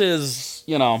 and this is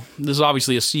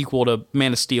obviously a sequel to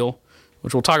Man of Steel,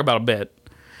 which we'll talk about a bit.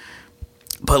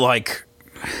 But, like,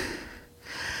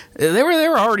 they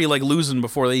were already, like, losing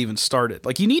before they even started.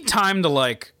 Like, you need time to,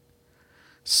 like,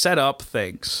 set up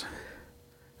things.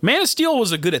 Man of Steel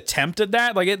was a good attempt at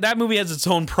that. Like, that movie has its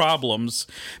own problems,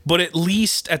 but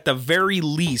at the very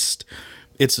least,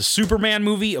 it's a Superman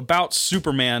movie about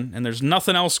Superman, and there's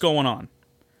nothing else going on.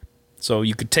 So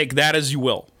you could take that as you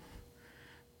will.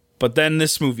 But then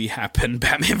this movie happened,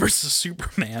 Batman vs.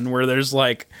 Superman, where there's,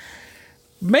 like,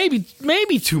 maybe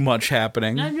too much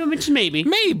happening. Just maybe.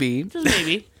 Maybe. Just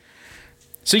maybe.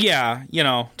 So yeah,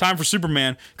 time for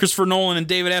Superman. Christopher Nolan and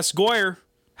David S. Goyer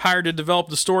hired to develop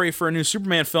the story for a new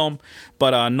Superman film,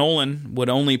 but Nolan would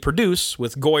only produce,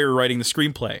 with Goyer writing the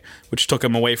screenplay, which took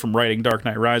him away from writing Dark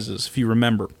Knight Rises, if you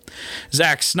remember.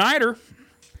 Zack Snyder,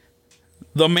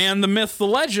 the man, the myth, the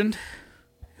legend,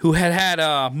 who had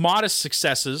modest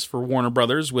successes for Warner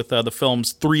Brothers with the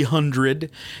films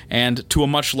 300 and, to a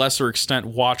much lesser extent,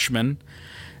 Watchmen,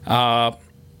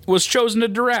 was chosen to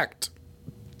direct.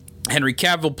 Henry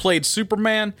Cavill played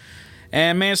Superman,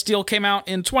 and Man of Steel came out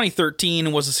in 2013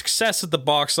 and was a success at the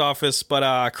box office,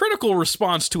 but critical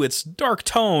response to its dark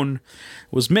tone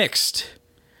was mixed.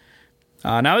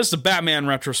 Now, this is a Batman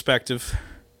retrospective,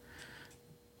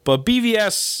 but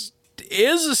BVS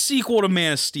is a sequel to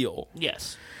Man of Steel.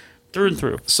 Yes. Through and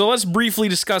through. So let's briefly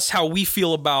discuss how we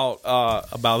feel about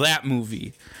that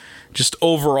movie, just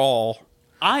overall.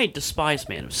 I despise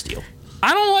Man of Steel.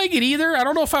 I don't like it either. I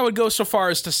don't know if I would go so far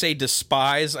as to say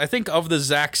despise. I think of the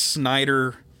Zack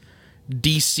Snyder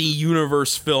DC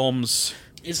Universe films,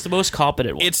 it's the most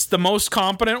competent one. It's the most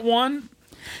competent one.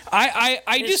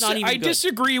 I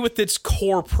disagree with its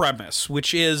core premise,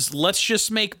 which is let's just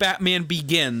make Batman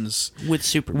Begins with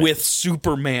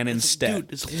Superman instead.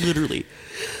 Dude, it's literally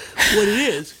what it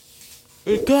is.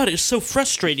 God, it's so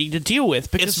frustrating to deal with.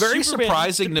 Because it's very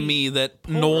surprising to me that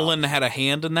Nolan had a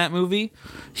hand in that movie.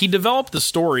 He developed the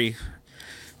story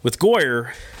with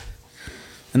Goyer,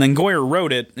 and then Goyer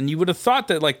wrote it, and you would have thought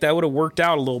that that would have worked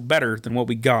out a little better than what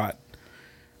we got.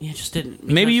 Yeah, it just didn't.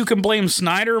 Maybe you can blame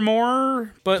Snyder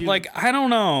more, but dude, I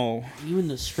don't know. Even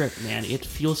the script, man, it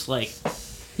feels like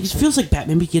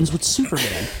Batman Begins with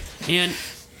Superman, and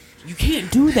you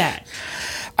can't do that.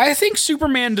 I think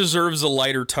Superman deserves a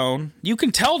lighter tone. You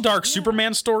can tell dark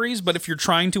Superman stories, but if you're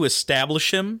trying to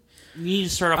establish him, you need to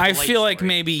start off. I feel like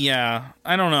maybe, I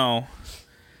don't know.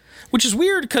 Which is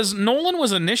weird because Nolan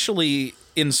was initially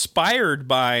inspired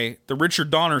by the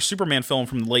Richard Donner Superman film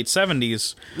from the late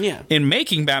 70s in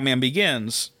making Batman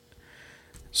Begins.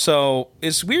 So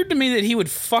it's weird to me that he would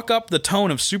fuck up the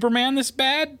tone of Superman this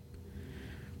bad.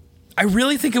 I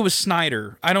really think it was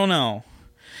Snyder. I don't know.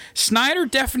 Snyder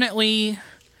definitely,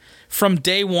 from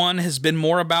day one, has been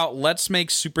more about let's make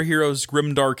superheroes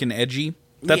grimdark and edgy.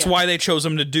 That's why they chose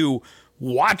him to do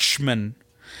Watchmen.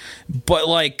 But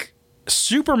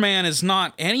Superman is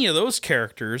not any of those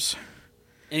characters.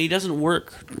 And he doesn't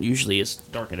work usually as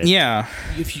Dark and edgy. Yeah.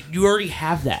 If you already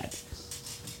have that.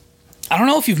 I don't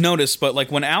know if you've noticed, but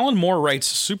like when Alan Moore writes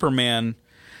Superman,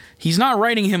 he's not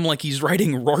writing him like he's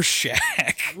writing Rorschach.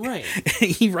 Right.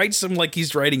 He writes him like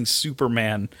he's writing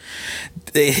Superman.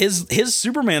 His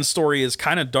Superman story is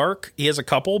kind of dark. He has a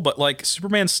couple, but like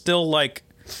Superman's still like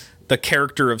the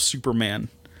character of Superman.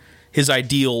 His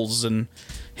ideals and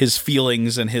his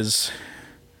feelings and his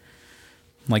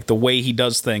like the way he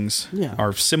does things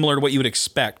are similar to what you would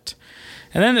expect.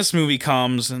 And then this movie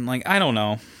comes and like I don't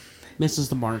know. Misses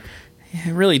the mark.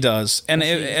 It really does. And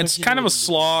it's kind of a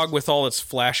slog with all its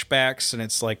flashbacks and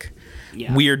its like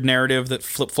weird narrative that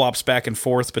flip-flops back and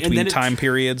forth between time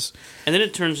periods. And then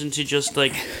it turns into just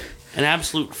like an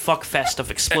absolute fuckfest of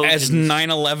explosions. As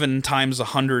 9/11 times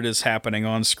 100 is happening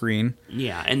on screen.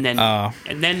 Yeah, and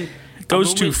then it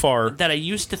goes too far. That I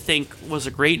used to think was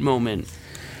a great moment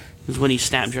was when he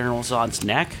snapped General Zod's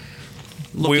neck.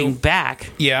 Looking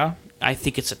back, I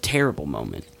think it's a terrible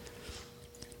moment.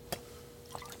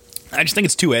 I just think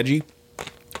it's too edgy.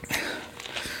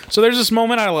 So there's this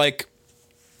moment I like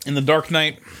in The Dark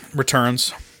Knight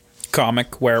Returns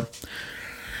comic where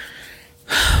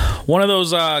one of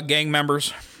those gang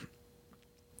members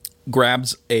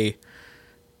grabs a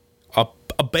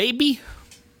baby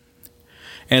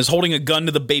and is holding a gun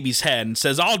to the baby's head and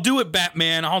says, "I'll do it,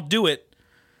 Batman, I'll do it."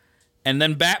 And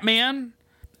then Batman,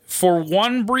 for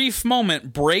one brief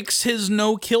moment, breaks his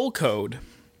no-kill code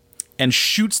and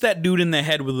shoots that dude in the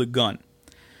head with a gun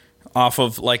off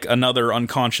of like another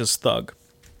unconscious thug.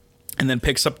 And then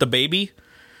picks up the baby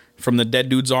from the dead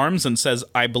dude's arms and says,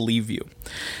 "I believe you."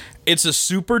 It's a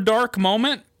super dark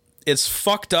moment. It's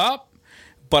fucked up,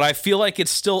 but I feel like it's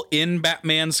still in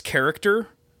Batman's character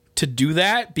to do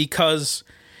that because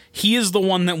he is the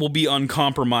one that will be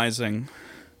uncompromising.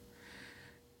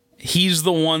 He's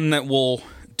the one that will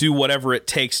do whatever it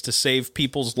takes to save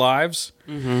people's lives.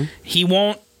 Mm-hmm. He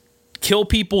won't kill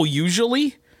people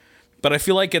usually, but I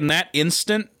feel like in that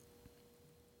instant,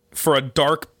 for a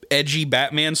dark, edgy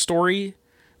Batman story,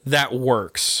 that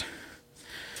works.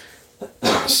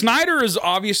 Snyder is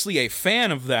obviously a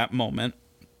fan of that moment.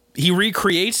 He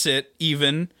recreates it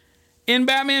even in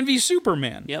Batman v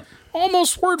Superman. Yep.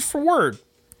 Almost word for word.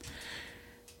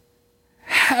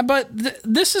 But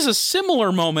this is a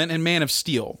similar moment in Man of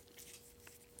Steel.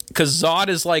 Because Zod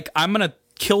is like, "I'm going to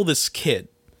kill this kid.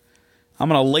 I'm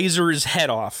going to laser his head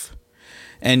off.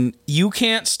 And you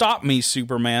can't stop me,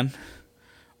 Superman.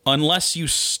 Unless you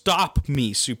stop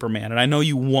me, Superman. And I know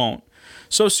you won't."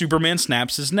 So Superman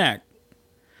snaps his neck.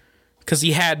 Because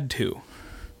he had to.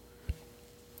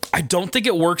 I don't think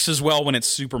it works as well when it's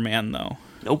Superman, though.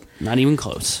 Nope, not even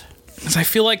close. Because I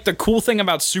feel like the cool thing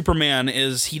about Superman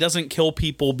is he doesn't kill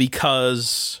people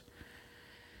because...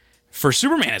 For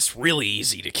Superman, it's really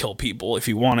easy to kill people if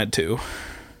he wanted to.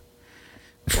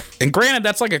 And granted,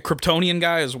 that's like a Kryptonian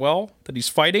guy as well that he's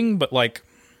fighting, but like...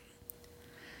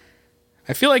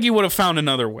 I feel like he would have found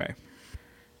another way.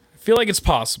 I feel like it's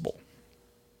possible.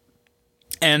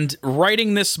 And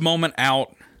writing this moment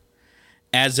out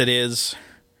as it is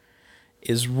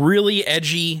really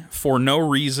edgy for no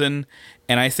reason,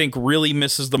 and I think really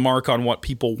misses the mark on what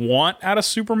people want out of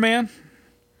Superman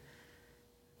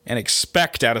and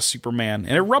expect out of Superman.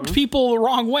 And it rubbed people the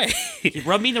wrong way. It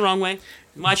rubbed me the wrong way.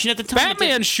 Watching at the time.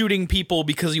 Batman shooting people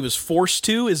because he was forced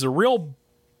to is a real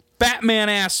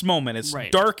Batman-ass moment. It's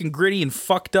dark and gritty and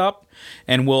fucked up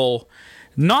and will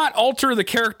not alter the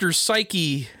character's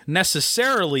psyche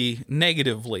necessarily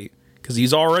negatively because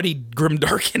he's already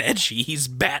grimdark and edgy. He's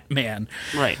Batman.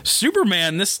 Right.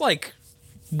 Superman, this like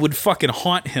would fucking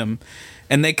haunt him.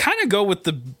 And they kind of go with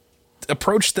the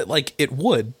approach that like it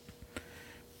would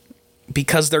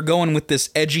because they're going with this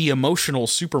edgy, emotional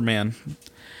Superman.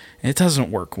 And it doesn't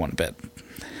work one bit.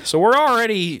 So we're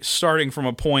already starting from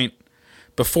a point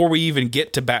before we even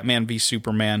get to Batman v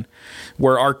Superman,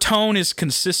 where our tone is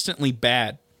consistently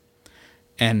bad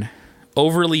and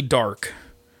overly dark.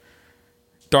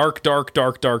 Dark.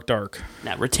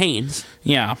 That retains.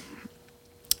 Yeah.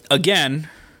 Again,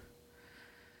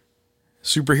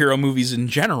 superhero movies in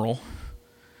general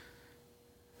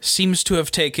seems to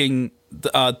have taken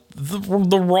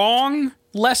the wrong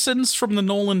lessons from the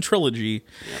Nolan trilogy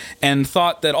and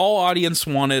thought that all audience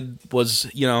wanted was,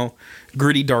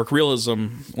 gritty dark realism,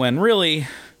 when really,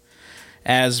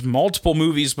 as multiple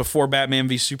movies before Batman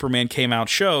v Superman came out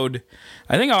showed,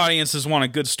 I think audiences want a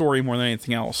good story more than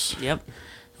anything else. Yep.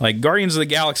 Like Guardians of the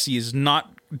Galaxy is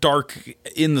not dark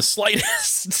in the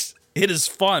slightest. It is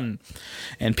fun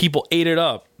and people ate it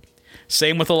up.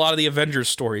 Same with a lot of the Avengers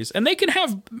stories, and they can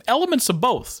have elements of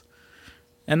both.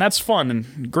 and that's fun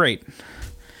and great.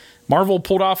 Marvel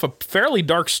pulled off a fairly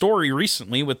dark story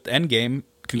recently with Endgame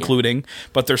concluding,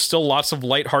 but there's still lots of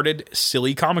lighthearted,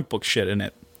 silly comic book shit in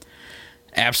it.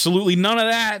 Absolutely none of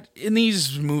that in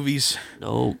these movies.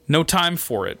 No time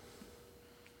for it.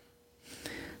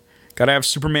 Gotta have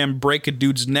Superman break a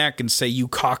dude's neck and say, "You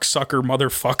cocksucker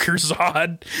motherfucker,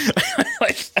 Zod."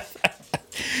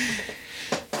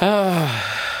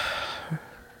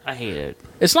 I hate it.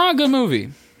 It's not a good movie.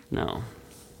 No.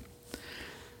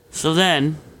 So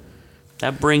then,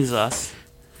 that brings us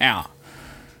Yeah.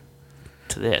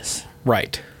 to this.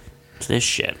 Right. To this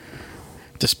shit.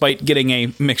 Despite getting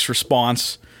a mixed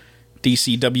response,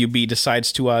 DCWB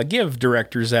decides to give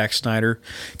director Zack Snyder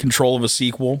control of a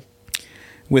sequel,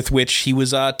 with which he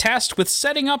was tasked with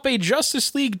setting up a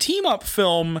Justice League team-up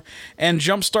film and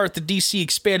jumpstart the DC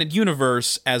Expanded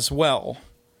Universe as well.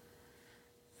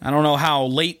 I don't know how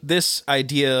late this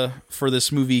idea for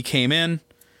this movie came in,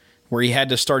 where he had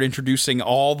to start introducing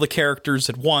all the characters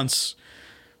at once,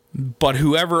 but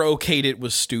whoever okayed it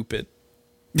was stupid.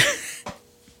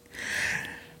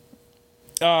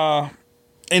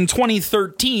 In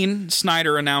 2013,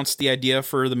 Snyder announced the idea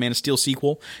for the Man of Steel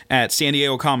sequel at San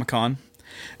Diego Comic-Con,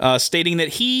 stating that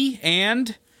he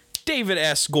and David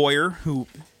S. Goyer, who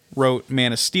wrote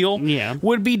Man of Steel,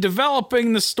 would be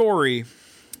developing the story.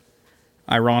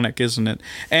 Ironic, isn't it?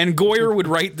 And Goyer would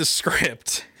write the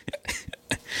script.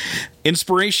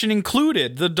 Inspiration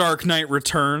included The Dark Knight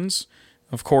Returns.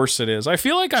 Of course it is. I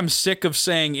feel like I'm sick of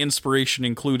saying inspiration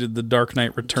included The Dark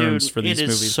Knight Returns for these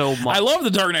movies. So much. I love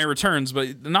The Dark Knight Returns,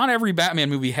 but not every Batman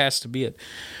movie has to be it.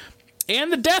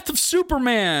 And The Death of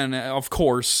Superman, of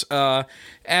course,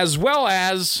 as well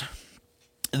as,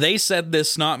 they said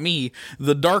this, not me,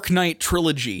 the Dark Knight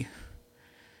trilogy.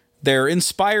 They're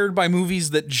inspired by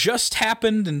movies that just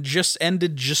happened and just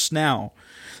ended just now.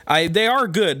 They are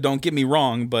good, don't get me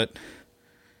wrong, but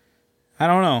I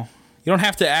don't know. You don't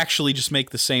have to actually just make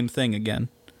the same thing again.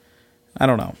 I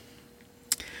don't know.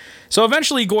 So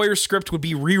eventually Goyer's script would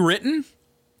be rewritten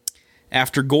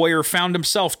after Goyer found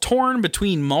himself torn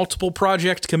between multiple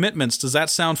project commitments. Does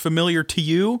that sound familiar to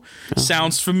you?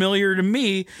 Sounds familiar to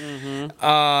me.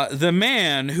 The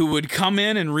man who would come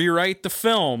in and rewrite the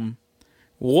film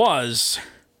was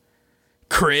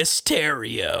Chris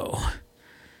Terrio,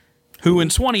 who in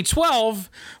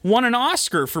 2012 won an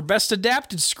Oscar for Best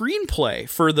Adapted Screenplay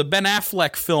for the Ben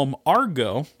Affleck film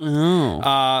Argo.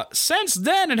 Since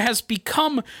then, it has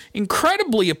become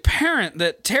incredibly apparent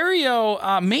that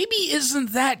Terrio maybe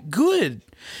isn't that good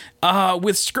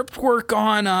with script work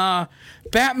on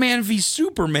Batman v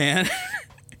Superman,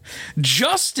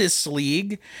 Justice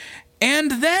League,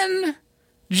 and then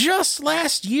just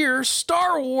last year,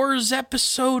 Star Wars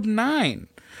Episode 9.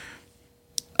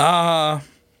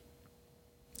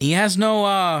 He has no,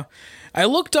 I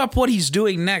looked up what he's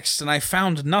doing next and I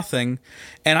found nothing,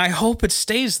 and I hope it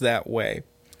stays that way.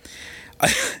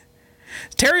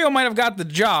 Terrio might have got the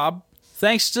job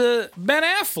thanks to Ben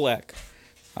Affleck,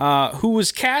 who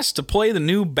was cast to play the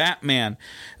new Batman.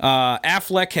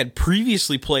 Affleck had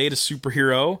previously played a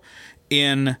superhero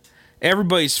in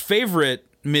everybody's favorite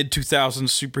mid-2000s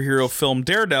superhero film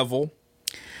Daredevil,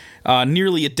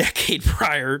 nearly a decade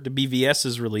prior to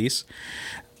BVS's release.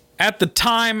 At the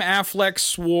time, Affleck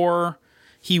swore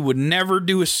he would never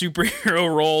do a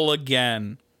superhero role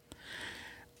again.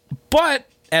 But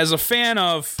as a fan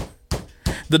of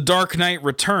The Dark Knight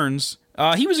Returns,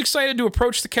 he was excited to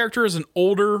approach the character as an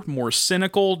older, more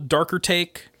cynical, darker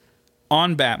take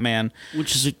on Batman.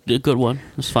 Which is a good one.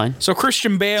 That's fine. So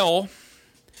Christian Bale,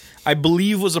 I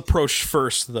believe, was approached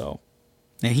first, though.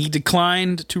 And he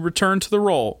declined to return to the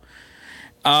role,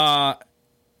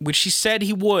 which he said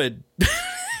he would.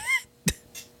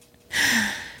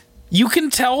 You can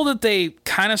tell that they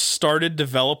kind of started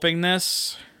developing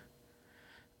this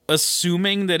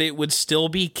assuming that it would still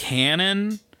be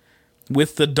canon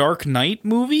with the Dark Knight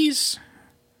movies.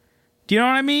 Do you know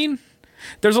what I mean?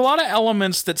 There's a lot of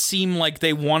elements that seem like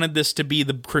they wanted this to be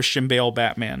the Christian Bale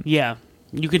Batman. Yeah,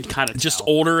 you could kind of just tell.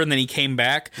 older and then he came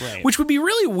back, right. Which would be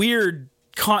really weird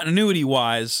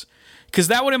continuity-wise, because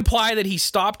that would imply that he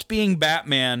stopped being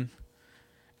Batman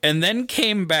and then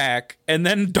came back, and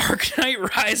then Dark Knight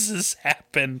Rises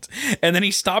happened, and then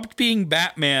he stopped being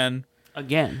Batman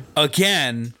again,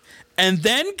 and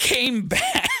then came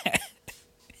back.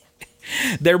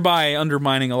 Thereby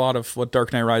undermining a lot of what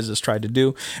Dark Knight Rises tried to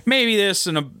do. Maybe this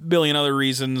and a billion other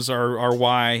reasons are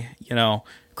why, you know,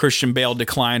 Christian Bale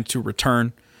declined to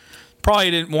return. Probably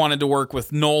didn't wanted to work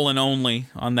with Nolan only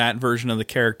on that version of the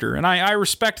character, and I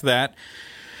respect that.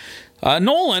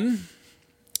 Nolan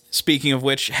speaking of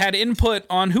which, had input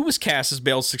on who was cast as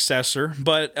Bale's successor,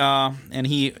 but and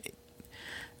he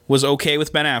was okay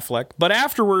with Ben Affleck. But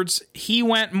afterwards, he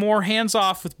went more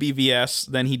hands-off with BVS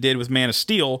than he did with Man of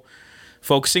Steel,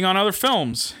 focusing on other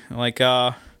films, like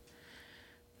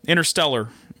Interstellar,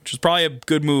 which is probably a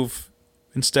good move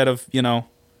instead of,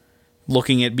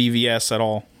 looking at BVS at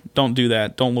all. Don't do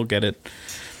that. Don't look at it.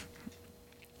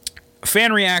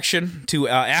 Fan reaction to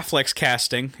Affleck's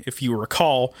casting, if you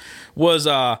recall, was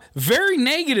very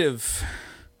negative.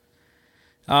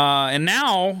 And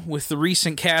now, with the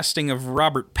recent casting of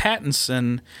Robert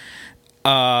Pattinson,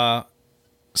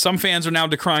 some fans are now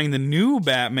decrying the new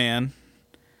Batman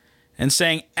and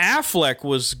saying Affleck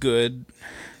was good.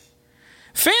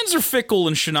 Fans are fickle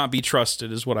and should not be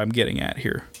trusted, is what I'm getting at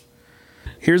here.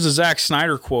 Here's a Zack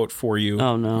Snyder quote for you.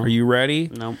 Oh, no. Are you ready?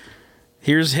 No.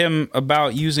 Here's him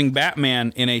about using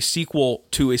Batman in a sequel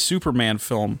to a Superman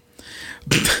film.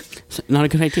 Not a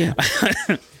good idea.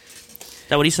 Is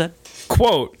that what he said?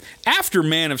 Quote, after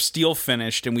Man of Steel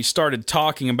finished and we started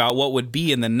talking about what would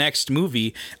be in the next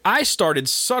movie, I started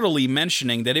subtly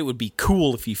mentioning that it would be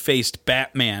cool if he faced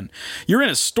Batman. You're in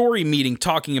a story meeting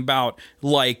talking about,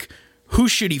 like, who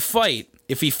should he fight?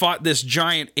 If he fought this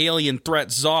giant alien threat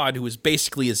Zod, who is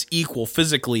basically his equal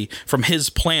physically from his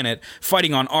planet,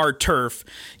 fighting on our turf,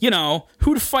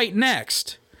 who to fight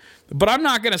next? But I'm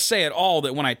not going to say at all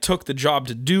that when I took the job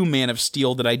to do Man of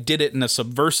Steel that I did it in a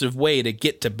subversive way to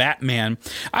get to Batman.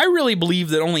 I really believe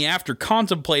that only after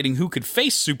contemplating who could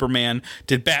face Superman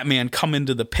did Batman come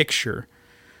into the picture.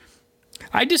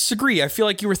 I disagree. I feel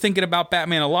like you were thinking about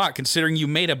Batman a lot, considering you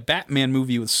made a Batman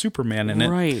movie with Superman in it.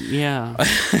 Right, yeah.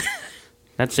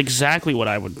 That's exactly what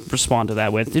I would respond to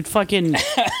that with.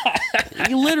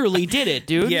 He literally did it,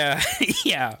 dude. Yeah,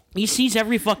 yeah. He sees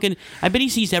every fucking... I bet he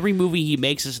sees every movie he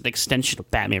makes as an extension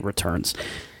of Batman Returns.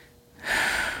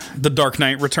 The Dark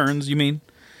Knight Returns, you mean?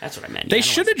 That's what I meant. They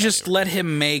should have just let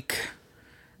him make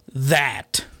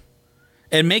that.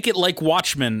 And make it like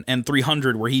Watchmen and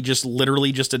 300, where he just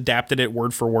literally just adapted it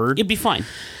word for word. It'd be fine.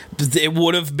 It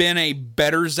would have been a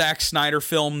better Zack Snyder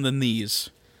film than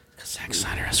these. Zack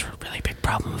Snyder has a really big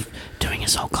problem of doing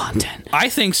his own content. I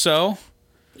think so.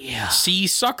 Yeah. See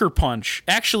Sucker Punch.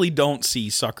 Actually, don't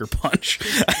see Sucker Punch.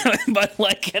 But,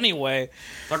 anyway.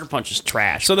 Sucker Punch is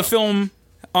trash. So the film,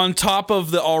 on top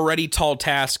of the already tall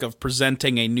task of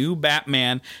presenting a new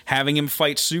Batman, having him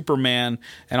fight Superman,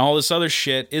 and all this other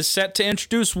shit, is set to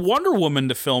introduce Wonder Woman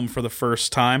to film for the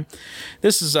first time.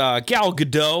 This is Gal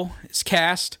Gadot is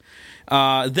cast.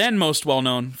 Then most well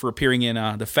known for appearing in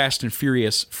the Fast and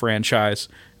Furious franchise.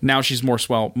 Now she's most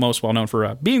well known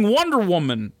for being Wonder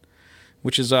Woman,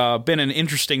 which has been an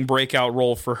interesting breakout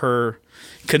role for her,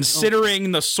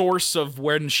 considering the source of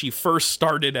when she first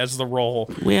started as the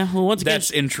role. Yeah, well, once again, that's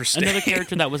interesting. Another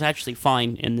character that was actually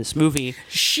fine in this movie.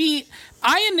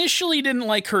 I initially didn't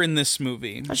like her in this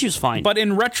movie. She was fine. But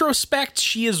in retrospect,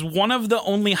 she is one of the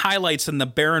only highlights in the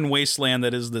barren wasteland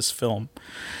that is this film.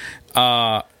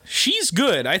 She's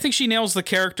good. I think she nails the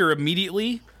character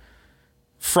immediately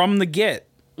from the get.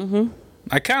 Mm-hmm.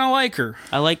 I kind of like her.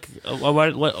 I like...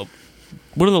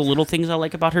 One of the little things I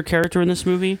like about her character in this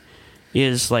movie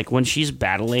is, when she's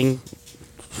battling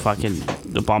fucking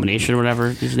Abomination or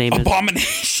whatever his name is.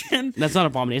 Abomination? That's not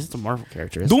Abomination. It's a Marvel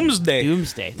character. Doomsday.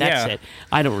 Doomsday. That's it.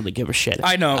 I don't really give a shit.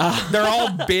 I know. They're all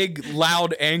big,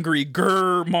 loud, angry,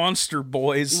 monster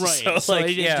boys. Right. So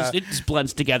it just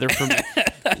blends together for me.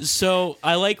 So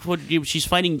I like when she's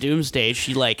fighting Doomsday.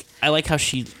 I like how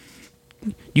she...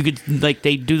 You could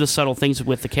they do the subtle things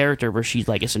with the character where she's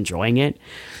is enjoying it.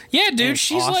 Yeah, dude,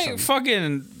 she's awesome.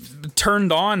 Fucking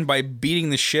turned on by beating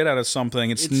the shit out of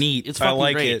something. It's neat. It's I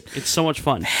like great. it. It's so much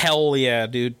fun. Hell yeah,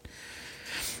 dude.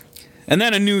 And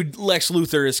then a new Lex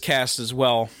Luthor is cast as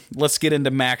well. Let's get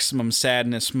into maximum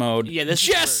sadness mode. Yeah, this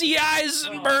Jesse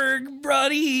Eisenberg,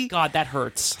 buddy. God, that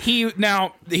hurts.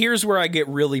 Now here's where I get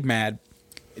really mad.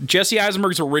 Jesse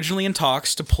Eisenberg's originally in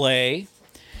talks to play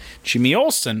Jimmy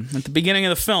Olsen at the beginning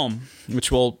of the film,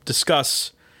 which we'll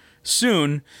discuss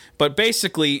soon. But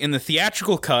basically, in the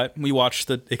theatrical cut, we watched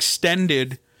the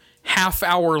extended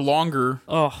half-hour longer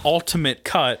ultimate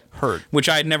cut, which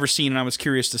I had never seen and I was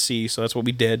curious to see, so that's what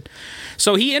we did.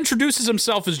 So he introduces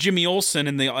himself as Jimmy Olsen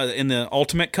in the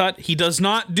ultimate cut. He does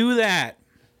not do that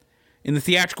in the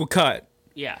theatrical cut.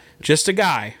 Yeah. Just a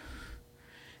guy.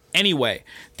 Anyway,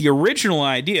 the original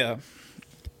idea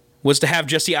was to have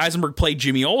Jesse Eisenberg play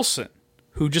Jimmy Olsen,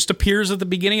 who just appears at the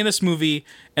beginning of this movie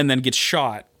and then gets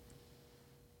shot.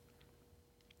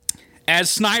 As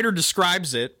Snyder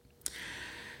describes it,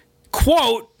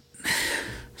 quote,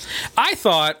 I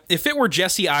thought if it were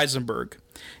Jesse Eisenberg,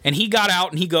 and he got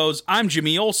out and he goes, "I'm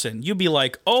Jimmy Olsen," you'd be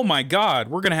like, "Oh my God,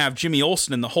 we're going to have Jimmy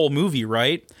Olsen in the whole movie,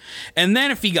 right?" And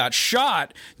then if he got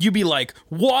shot, you'd be like,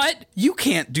 "What? You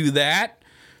can't do that."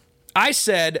 I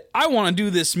said, "I want to do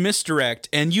this misdirect,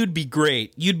 and you'd be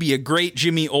great. You'd be a great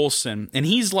Jimmy Olsen." And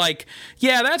he's like,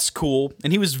 "Yeah, that's cool."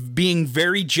 And he was being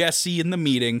very Jesse in the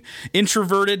meeting,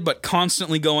 introverted, but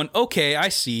constantly going, "Okay, I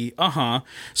see.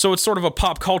 So it's sort of a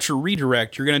pop culture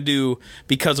redirect you're going to do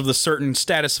because of the certain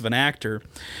status of an actor."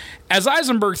 As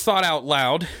Eisenberg thought out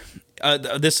loud,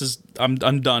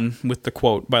 I'm done with the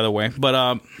quote, by the way,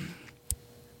 but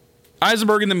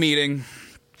Eisenberg in the meeting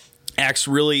acts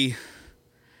really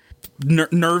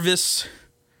nervous.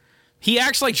 He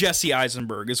acts like Jesse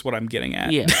Eisenberg is what I'm getting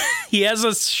at. Yeah. He has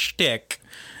a shtick,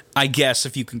 I guess,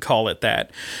 if you can call it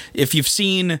that. If you've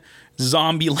seen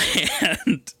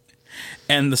Zombieland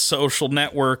and The Social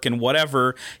Network and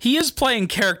whatever, he is playing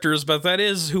characters, but that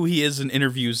is who he is in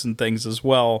interviews and things as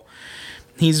well.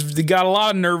 He's got a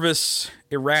lot of nervous,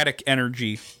 erratic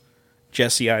energy,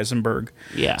 Jesse Eisenberg.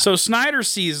 Yeah. So Snyder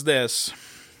sees this,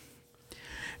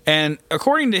 and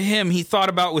according to him, he thought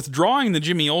about withdrawing the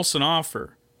Jimmy Olsen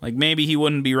offer. Like, maybe he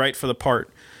wouldn't be right for the part.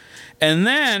 And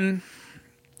then,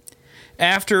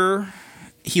 after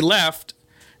he left,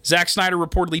 Zack Snyder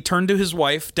reportedly turned to his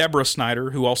wife, Deborah Snyder,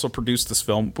 who also produced this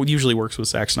film, who usually works with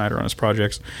Zack Snyder on his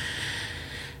projects.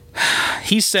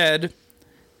 He said,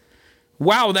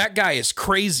 "Wow, that guy is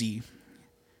crazy.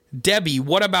 Debbie,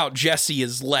 what about Jesse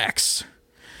as Lex?"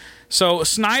 So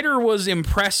Snyder was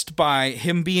impressed by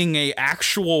him being a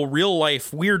actual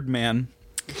real-life weird man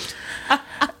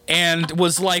and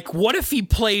was like, what if he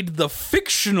played the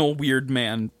fictional weird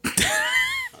man?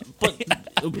 But,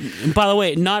 by the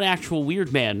way, not actual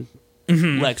weird man,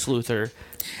 Lex Luthor.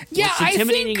 Yeah, What's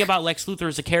intimidating about Lex Luthor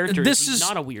as a character this is he's is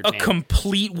not a weird a man.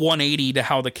 complete 180 to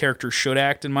how the character should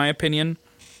act, in my opinion.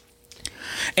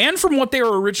 And from what they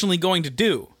were originally going to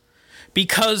do.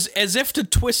 Because as if to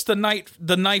twist the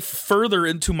knife further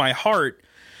into my heart,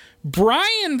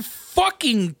 Bryan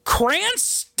fucking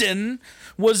Cranston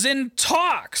was in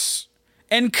talks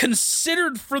and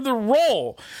considered for the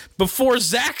role before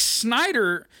Zack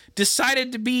Snyder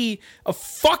decided to be a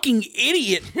fucking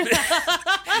idiot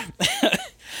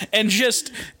and just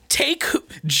take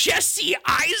Jesse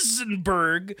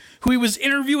Eisenberg, who he was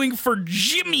interviewing for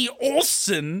Jimmy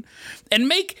Olsen, and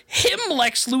make him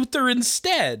Lex Luthor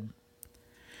instead.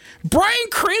 Bryan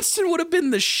Cranston would have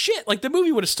been the shit. Like, the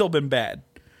movie would have still been bad.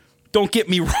 Don't get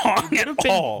me wrong at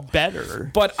all. Better.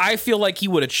 But I feel like he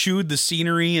would have chewed the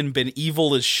scenery and been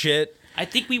evil as shit. I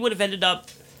think we would have ended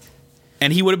up...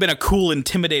 And he would have been a cool,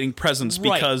 intimidating presence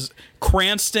because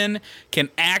Cranston can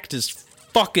act his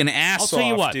fucking ass off, I'll tell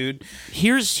you what, dude.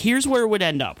 Here's where it would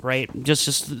end up, right?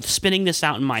 Just spinning this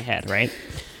out in my head, right?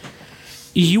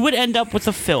 You would end up with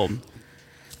a film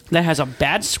that has a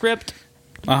bad script,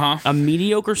 a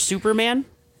mediocre Superman,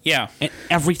 Yeah. and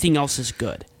everything else is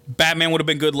good. Batman would have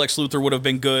been good. Lex Luthor would have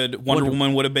been good. Wonder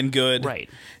Woman would have been good. Right.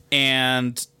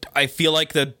 And I feel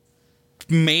like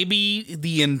maybe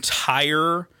the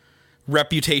entire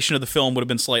reputation of the film would have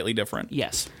been slightly different.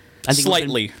 Yes. I think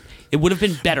Slightly. It would have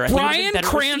been better. I think it would have Bryan been better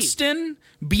Cranston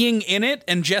being in it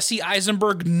and Jesse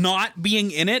Eisenberg not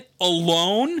being in it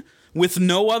alone with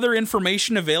no other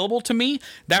information available to me,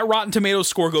 that Rotten Tomatoes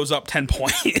score goes up 10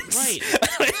 points. Right.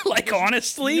 Like,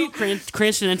 honestly. You know,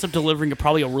 Cranston ends up delivering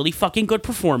probably a really fucking good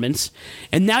performance,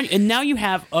 and now you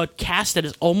have a cast that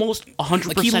is almost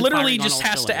 100%. Like, he literally firing on just all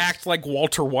has to cylinders. act like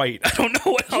Walter White. I don't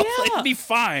know what else. Yeah. It'd be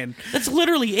fine. That's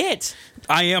literally it.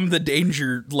 I Am the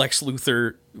Danger Lex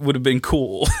Luthor would have been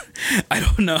cool. I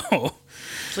don't know.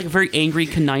 It's like a very angry,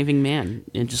 conniving man,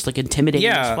 and just like intimidating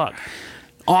Yeah. as fuck.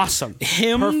 Awesome.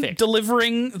 Him Perfect.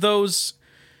 delivering those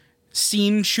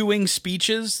scene-chewing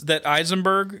speeches that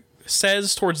Eisenberg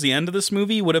says towards the end of this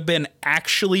movie would have been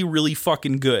actually really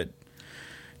fucking good.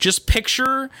 Just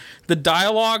picture the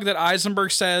dialogue that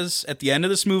Eisenberg says at the end of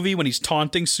this movie when he's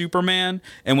taunting Superman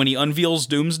and when he unveils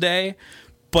Doomsday,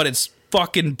 but it's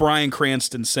fucking Bryan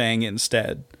Cranston saying it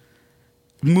instead.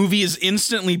 Movie is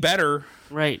instantly better.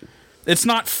 Right. It's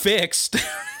not fixed,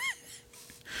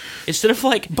 Instead of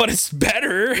like but it's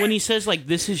better. when he says like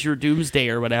this is your doomsday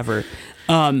or whatever,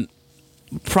 I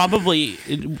probably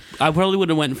would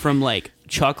have went from like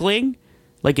chuckling,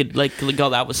 like oh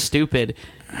that was stupid,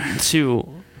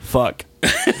 to fuck.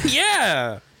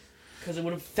 Yeah. Because it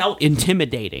would have felt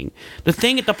intimidating.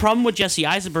 The problem with Jesse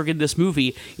Eisenberg in this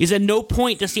movie is at no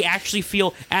point does he actually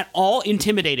feel at all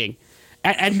intimidating.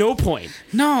 At no point.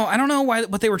 No, I don't know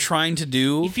what they were trying to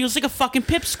do. He feels like a fucking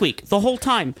pipsqueak the whole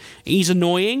time. He's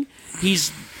annoying.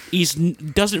 He's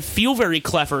doesn't feel very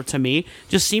clever to me.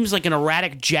 Just seems like an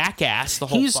erratic jackass the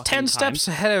whole He's fucking 10 time. steps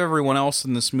ahead of everyone else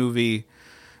in this movie,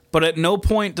 but at no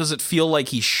point does it feel like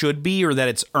he should be or that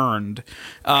it's earned.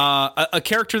 A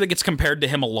character that gets compared to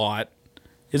him a lot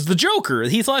is the Joker,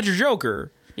 Heath Ledger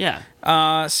Joker. Yeah.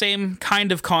 Same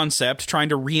kind of concept, trying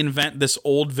to reinvent this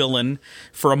old villain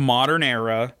for a modern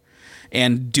era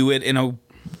and do it in a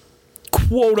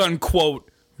quote-unquote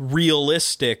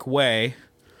realistic way.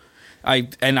 I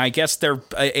guess their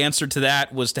answer to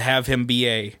that was to have him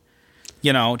be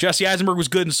Jesse Eisenberg was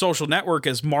good in Social Network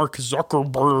as Mark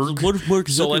Zuckerberg. What if Mark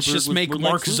So let's Zuckerberg just was make Lex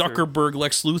Mark Luthor? Zuckerberg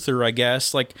Lex Luthor, I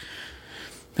guess.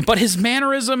 But his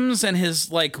mannerisms and his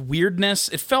weirdness,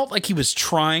 it felt like he was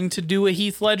trying to do a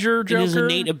Heath Ledger Joker. And his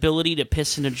innate ability to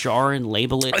piss in a jar and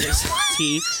label it as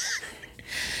tea.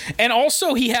 And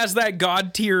also he has that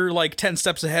god tier 10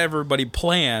 steps ahead of everybody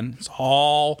plan. It's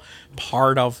all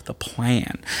part of the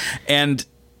plan. And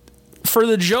for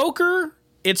the Joker,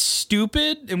 it's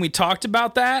stupid, and we talked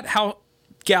about that, how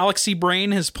galaxy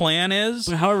brain his plan is.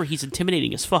 However, he's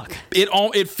intimidating as fuck.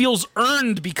 It feels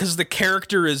earned because the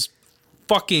character is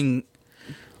fucking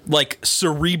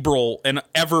cerebral and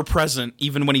ever present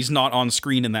even when he's not on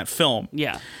screen in that film.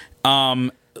 Yeah.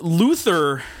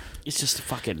 Luthor It's just a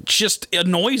fucking... just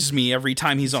annoys me every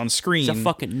time he's on screen. He's a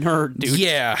fucking nerd, dude.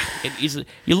 Yeah.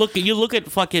 You look at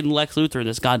fucking Lex Luthor in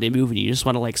this goddamn movie, and you just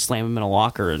want to slam him in a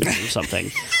locker or something.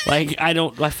 I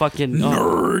fucking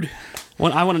Nerd.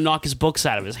 I want to knock his books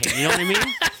out of his hand. You know what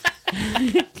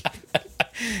I mean?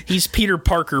 He's Peter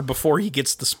Parker before he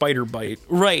gets the spider bite.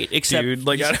 Right. Except Dude,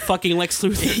 he's fucking Lex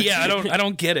Luthor. Yeah, I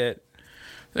don't get it.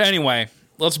 Anyway,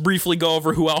 let's briefly go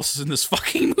over who else is in this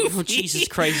fucking movie. Oh, Jesus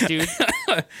Christ, dude.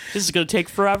 This is gonna take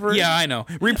forever. Yeah, I know.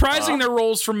 Reprising their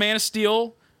roles from Man of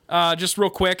Steel, just real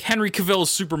quick. Henry Cavill is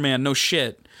Superman, no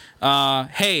shit.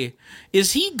 Hey,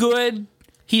 is he good?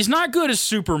 He's not good as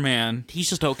Superman, He's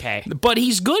just okay. but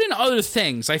he's good in other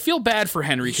things. I feel bad for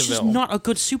Henry He's Cavill. just not a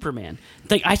good Superman.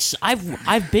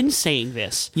 I've been saying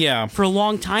this Yeah. for a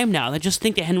long time now. I just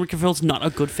think that Henry Cavill's not a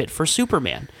good fit for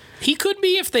Superman. He could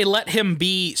be if they let him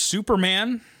be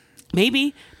Superman.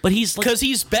 Maybe, but he's Because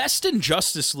he's best in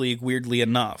Justice League, weirdly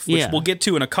enough, which Yeah. we'll get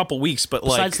to in a couple weeks. But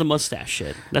besides the mustache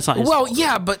shit. That's not his well, fault.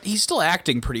 yeah, but he's still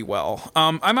acting pretty well.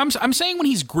 I'm saying when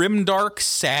he's grim, dark,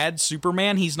 sad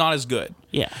Superman, he's not as good.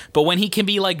 Yeah. But when he can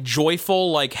be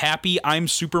joyful, happy, I'm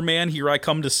Superman, here I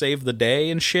come to save the day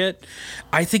and shit,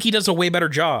 I think he does a way better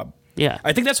job. Yeah.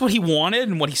 I think that's what he wanted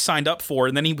and what he signed up for.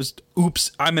 And then he was, oops,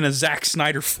 I'm in a Zack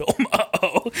Snyder film.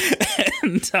 Uh-oh.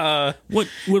 And What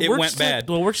it works went bad.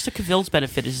 What works to Cavill's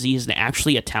benefit is he is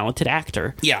actually a talented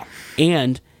actor. Yeah.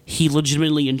 And he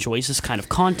legitimately enjoys this kind of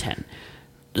content.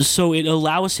 So it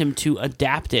allows him to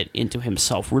adapt it into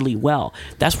himself really well.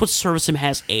 That's what serves him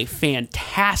as a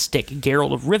fantastic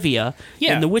Geralt of Rivia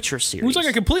in the Witcher series. Who's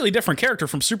a completely different character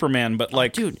from Superman, but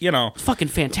dude, you fucking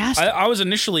fantastic. I was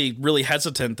initially really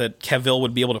hesitant that Cavill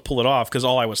would be able to pull it off because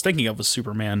all I was thinking of was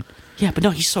Superman. Yeah, but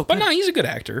no, he's so good. But no, he's a good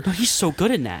actor. No, he's so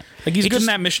good in that. He's It good in just-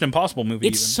 that Mission Impossible movie.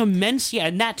 It cements, yeah,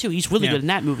 and that too. He's really Yeah. good in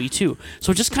that movie too.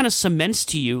 So it just kind of cements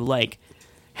to you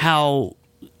how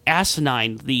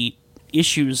asinine the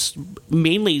issues,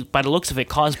 mainly by the looks of it,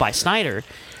 caused by Snyder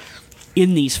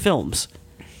in these films.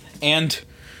 And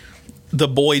the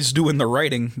boys doing the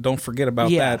writing. Don't forget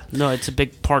about that. No, it's a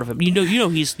big part of it.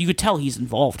 You could tell he's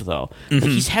involved though.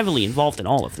 He's heavily involved in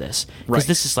all of this because Right.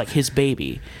 this is his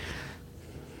baby.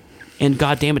 And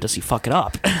god damn it, does he fuck it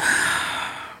up?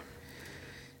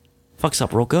 Fucks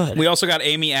up real good. We also got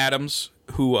Amy Adams,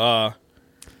 who I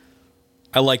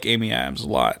like Amy Adams a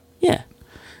lot. Yeah,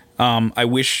 I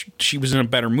wish she was in a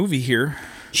better movie here.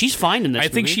 she's fine in this. I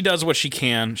think movie. she does what she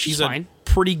can. She's a fine.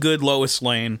 pretty good Lois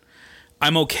Lane.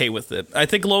 I'm okay with it. I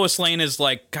think Lois Lane is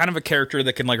kind of a character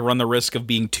that can run the risk of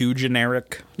being too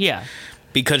generic Yeah,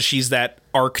 because she's that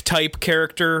archetype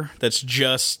character that's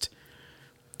just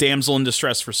damsel in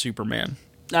distress for Superman.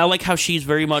 I like how she's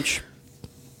very much.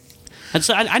 And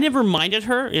so I never minded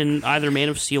her in either Man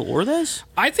of Steel or this.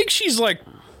 I think she's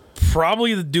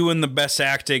probably doing the best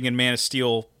acting in Man of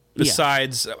Steel.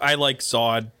 Besides, I like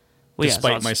Zod, Well, yeah,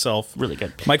 despite Zod's myself. really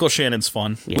good. Michael Shannon's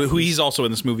fun. Yeah. Who he's also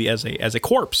in this movie as a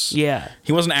corpse. Yeah,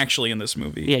 He wasn't actually in this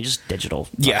movie. yeah, just digital.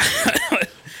 Yeah.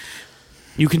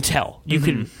 You can tell. You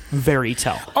can very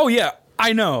tell. Oh yeah,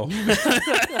 I know.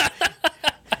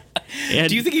 And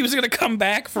Do you think he was going to come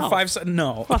back for 5 seconds?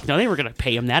 No. fuck no, they were gonna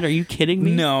pay him that. Are you kidding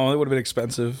me? No, it would have been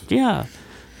expensive. Yeah.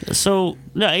 So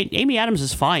no, Amy Adams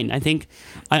is fine. I think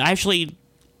I actually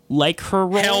like her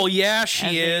role. Hell yeah, she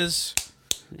As a- is.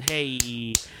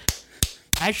 Hey,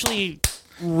 actually,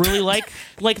 really like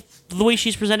the way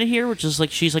she's presented here, which is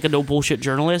like she's like a no bullshit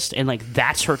journalist, and like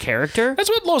that's her character. That's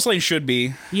what Lois Lane should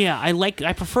be. Yeah,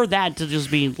 I prefer that to just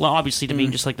being, well, obviously to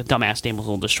being just like the dumbass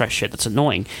damsel in distress shit that's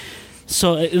annoying.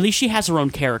 So at least she has her own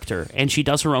character, and she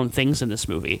does her own things in this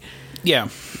movie. Yeah.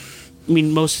 I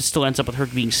mean, most it still ends up with her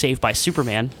being saved by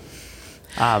Superman.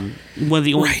 One of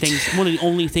the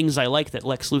only things I like that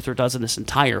Lex Luthor does in this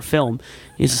entire film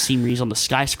is the scene where he's on the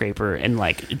skyscraper, and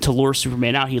like to lure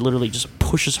Superman out, he literally just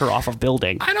pushes her off a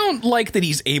building. I don't like that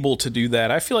he's able to do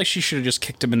that. I feel like she should have just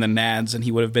kicked him in the nads, and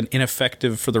he would have been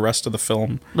ineffective for the rest of the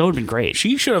film. That would have been great.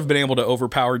 She should have been able to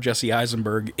overpower Jesse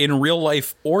Eisenberg in real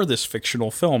life or this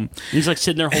fictional film. He's like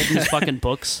sitting there holding his fucking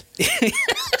books.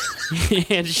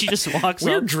 And she just walks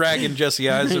We're up. dragging Jesse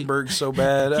Eisenberg so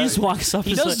bad. He just walks up.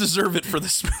 He does deserve it for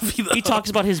this movie, though. He talks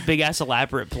about his big ass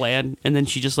elaborate plan, and then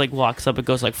she just like walks up and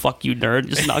goes like "fuck you, nerd,"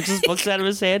 just knocks his books out of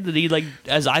his hand, and he like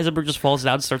as Eisenberg just falls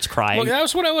down and starts crying. Look, that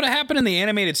was what would have happened in the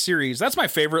animated series. That's my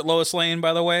favorite Lois Lane,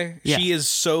 by the way. Yeah. She is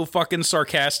so fucking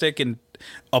sarcastic and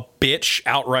a bitch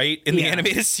outright in the Yeah.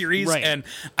 animated series, Right. and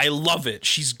I love it.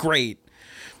 She's great.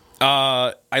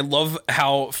 I love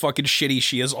how fucking shitty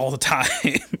she is all the time.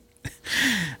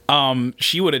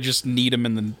 She would have just kneed him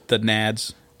in the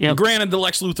nads. Yep. Granted, the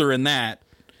Lex Luthor in that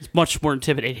It's much more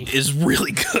intimidating. is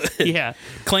really good. Yeah.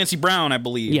 Clancy Brown, I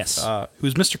believe. Yes.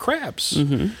 Who's Mr. Krabs.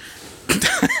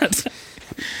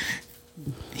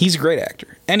 He's a great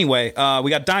actor. Anyway, we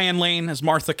got Diane Lane as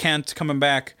Martha Kent coming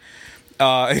back.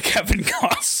 Kevin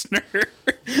Costner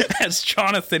as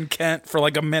Jonathan Kent for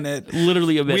like a minute.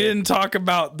 Literally a minute. We didn't talk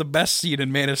about the best scene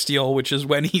in Man of Steel, which is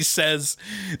when he says,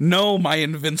 "No, my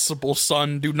invincible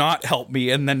son, do not help me,"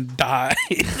 and then dies.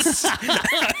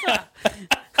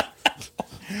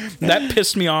 That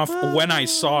pissed me off when I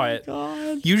saw it.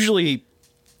 Usually,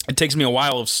 it takes me a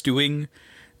while of stewing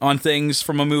on things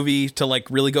from a movie to like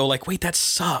really go like, wait, that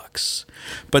sucks.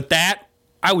 But that,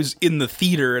 I was in the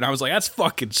theater and I was like, that's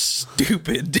fucking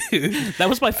stupid, dude. That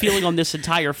was my feeling on this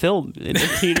entire film in the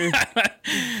theater.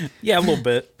 Yeah, a little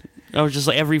bit. I was just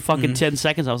like every fucking 10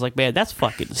 seconds, I was like, man, that's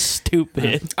fucking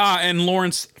stupid. And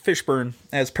Lawrence Fishburne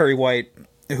as Perry White,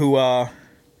 who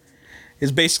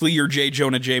is basically your J.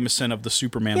 Jonah Jameson of the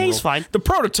Superman Yeah, world. he's fine. The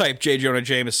prototype J. Jonah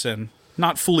Jameson,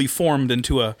 not fully formed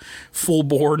into a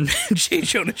full-born J.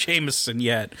 Jonah Jameson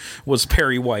yet, was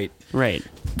Perry White. Right.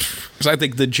 Because I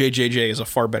think the JJJ is a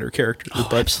far better character.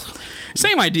 But Absolutely.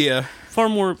 same idea, Far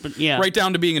more, but yeah. right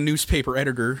down to being a newspaper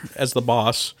editor as the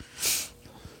boss.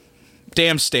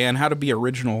 Damn, Stan, how to be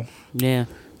original. Yeah.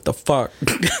 The fuck?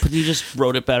 But he just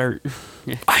wrote it better.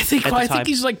 I think At the time.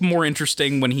 he's like more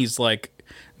interesting when he's like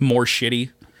more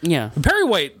shitty. Yeah. Perry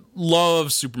White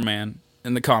loves Superman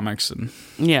in the comics, and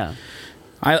Yeah.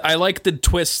 I like the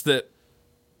twist that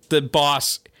the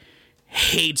boss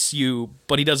hates you,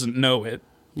 but he doesn't know it.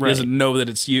 He Right. doesn't know that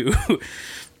it's you.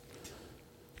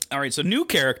 All right, so new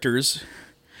characters.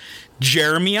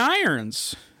 Jeremy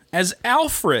Irons as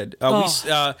Alfred.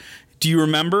 Do you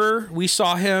remember we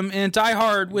saw him in Die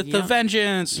Hard with The Yeah.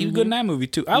 Vengeance? He was good in that movie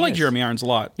too. I like is. Jeremy Irons a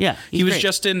lot. Yeah, he he's was great.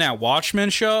 just in that Watchmen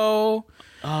show.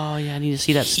 Oh, yeah, I need to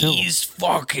see that still. He's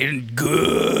fucking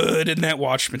good in that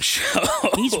Watchmen show.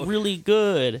 He's really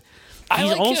good. I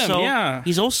He's like also, him, yeah.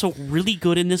 He's also really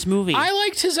good in this movie. I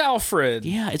liked his Alfred.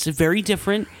 Yeah, it's very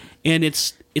different, and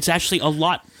it's actually a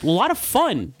lot of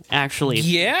fun, actually.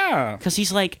 Yeah. Because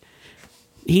he's like,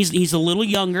 he's a little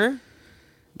younger,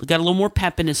 got a little more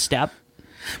pep in his step.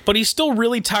 But he's still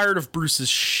really tired of Bruce's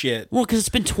shit. Well, because it's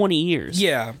been 20 years.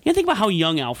 Yeah. You think about how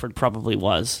young Alfred probably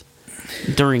was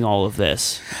during all of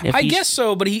this. If I he's- guess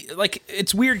so, but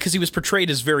it's weird because he was portrayed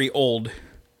as very old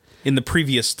in the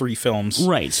previous 3 films.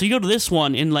 Right. So you go to this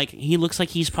one, and like he looks like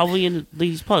he's probably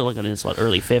like in his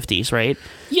early 50s, right?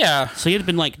 Yeah. So he'd have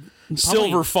been like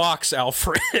Silver Fox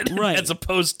Alfred, Right. as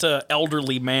opposed to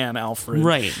elderly man Alfred.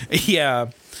 Right. Yeah.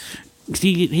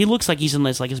 He looks like he's in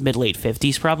his mid late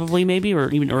 50s, probably, maybe, or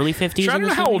even early 50s. Sure, I in don't know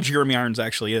this how movie. old Jeremy Irons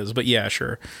actually is, but yeah,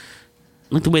 sure.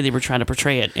 Like the way they were trying to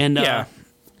portray it, and Yeah.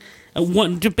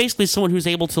 basically someone who's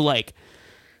able to like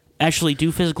actually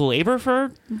do physical labor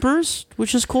for Bruce,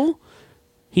 which is cool.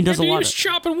 He does Dude, a lot he was of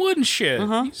chopping wood and shit.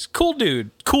 Uh-huh. He's a cool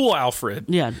dude. Cool Alfred.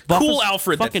 yeah, buff Cool as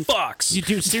Alfred fucking, that fucks. You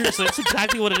do seriously. That's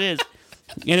exactly what it is.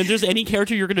 And if there's any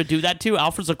character you're going to do that to,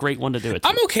 Alfred's a great one to do it to.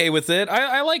 I'm okay with it.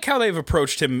 I like how they've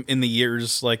approached him in the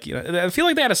years. Like, you know, I feel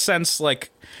like they had a sense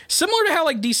like similar to how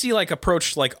like DC like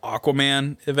approached like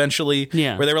Aquaman eventually.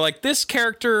 Yeah. Where they were like, this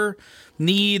character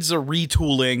needs a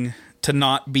retooling to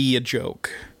not be a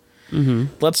joke.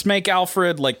 Mm-hmm. Let's make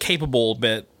Alfred like capable a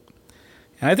bit.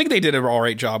 And I think they did an all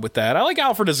right job with that. I like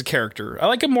Alfred as a character. I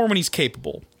like him more when he's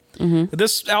capable. Mm-hmm.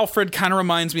 This Alfred kind of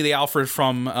reminds me of the Alfred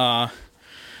from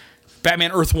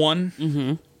Batman Earth 1.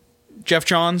 Mm-hmm. Jeff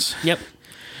Johns. Yep.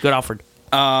 Good Alfred.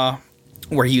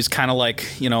 Where he's kind of like,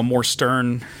 more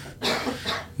stern,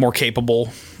 more capable.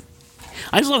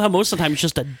 I just love how most of the time he's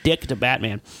just a dick to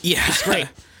Batman. Yeah. It's great.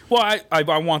 Well,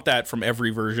 I want that from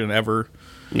every version ever.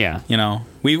 Yeah.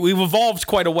 We've evolved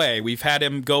quite a way. We've had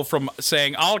him go from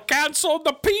saying, "I'll cancel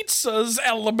the pizzas,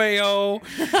 LMAO,"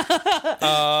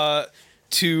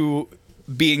 to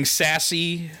being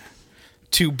sassy,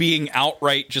 to being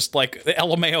outright just like,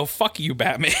 LMAO, fuck you,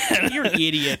 Batman. You're an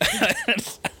idiot.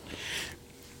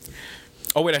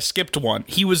 Oh wait, I skipped one.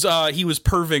 He was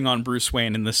perving on Bruce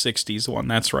Wayne in the '60s one.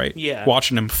 That's right. Yeah.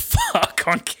 Watching him fuck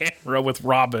on camera with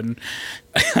Robin.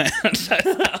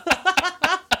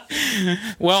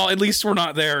 Well, at least we're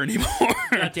not there anymore.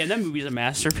 God damn, that movie's a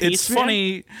masterpiece. It's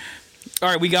funny. All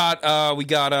right, we got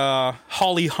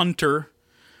Holly Hunter,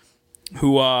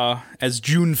 who as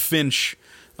June Finch,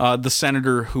 the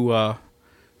senator who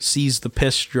sees the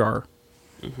piss jar.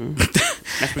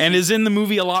 Mm-hmm. And is in the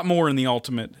movie a lot more in the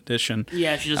Ultimate Edition.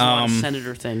 Yeah, she does a lot of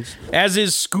senator things. As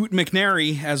is Scoot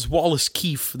McNairy as Wallace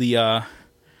Keefe, the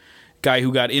guy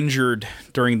who got injured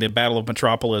during the Battle of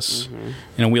Metropolis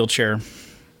in a wheelchair.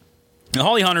 Now,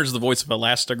 Holly Hunter's the voice of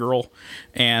Elastigirl,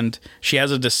 and she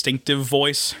has a distinctive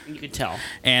voice. You can tell.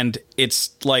 And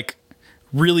it's, like,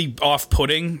 really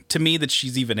off-putting to me that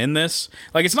she's even in this.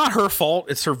 Like, it's not her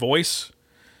fault, it's her voice.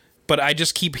 But I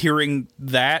just keep hearing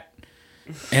that.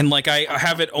 And, like, I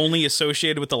have it only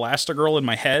associated with Elastigirl in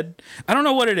my head. I don't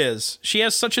know what it is. She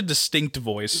has such a distinct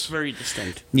voice. It's very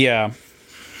distinct. Yeah.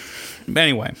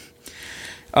 Anyway.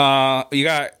 You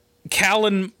got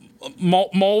Callan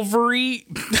Mulvery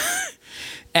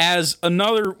as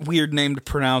another weird name to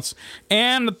pronounce.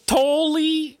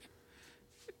 Anatoly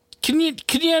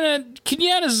Knyazev.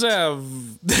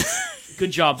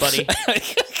 Good job, buddy.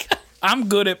 I'm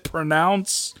good at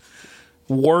pronounce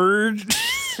word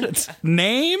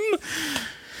name.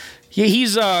 Yeah,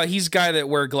 he's a guy that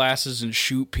wear glasses and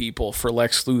shoot people for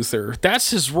Lex Luthor.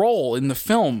 That's his role in the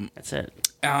film. That's it.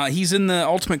 He's in the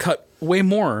Ultimate Cut way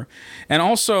more. And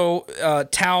also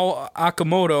Tao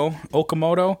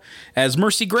Okamoto as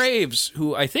Mercy Graves,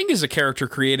 who I think is a character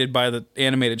created by the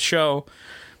animated show.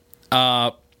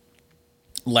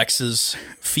 Lex's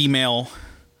female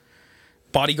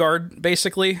bodyguard,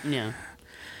 basically. Yeah.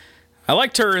 I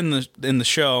liked her in the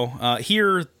show.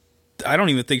 Here, I don't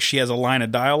even think she has a line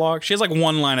of dialogue. She has like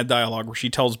one line of dialogue where she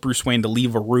tells Bruce Wayne to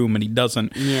leave a room and he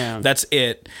doesn't. Yeah. That's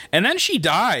it. And then she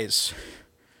dies.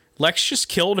 Lex just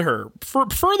killed her,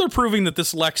 further proving that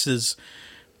this Lex is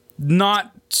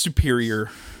not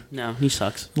superior. No, he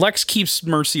sucks. Lex keeps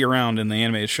Mercy around in the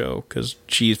animated show because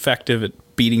she's effective at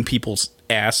beating people's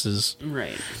asses.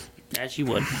 Right. As you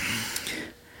would.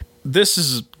 This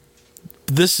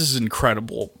is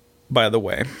incredible, by the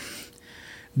way.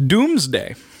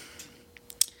 Doomsday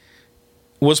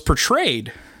was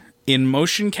portrayed in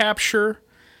motion capture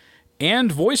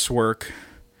and voice work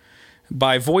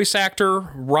by voice actor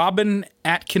Robin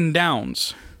Atkin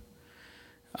Downes.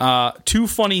 Two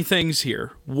funny things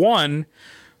here. One,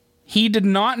 he did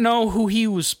not know who he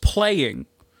was playing.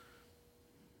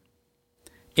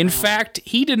 In fact,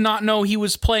 he did not know he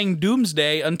was playing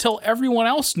Doomsday until everyone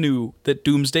else knew that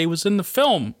Doomsday was in the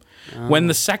film. When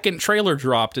the second trailer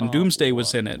dropped and Doomsday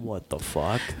was in it. What the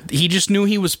fuck? He just knew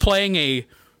he was playing a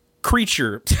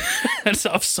creature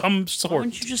of some sort. Why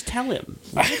wouldn't you just tell him?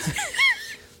 What?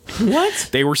 What?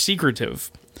 They were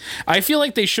secretive. I feel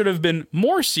like they should have been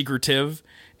more secretive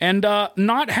and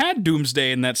not had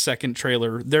Doomsday in that second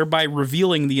trailer, thereby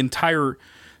revealing the entire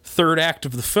third act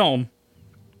of the film.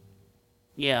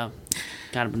 Yeah.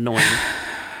 Kind of annoying.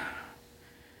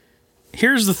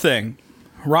 Here's the thing.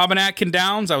 Robin Atkin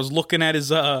Downes, I was looking at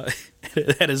his at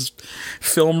his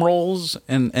film roles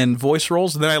and voice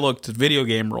roles, and then I looked at video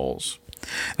game roles.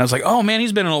 And I was like, oh man,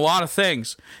 he's been in a lot of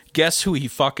things. Guess who he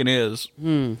fucking is?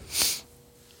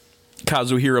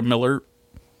 Kazuhira Miller.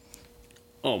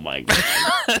 Oh my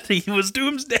god. He was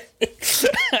Doomsday.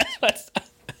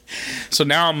 So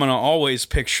now I'm going to always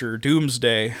picture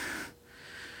Doomsday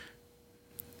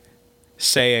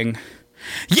saying,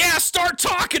 yeah, start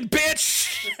talking, bitch!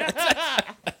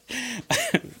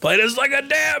 Play this like a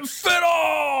damn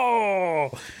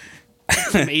fiddle!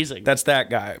 That's amazing. That's that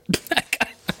guy.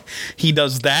 He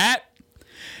does that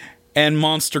and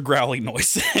monster growling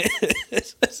noises.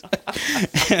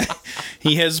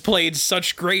 He has played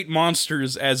such great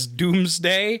monsters as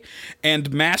Doomsday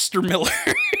and Master Miller.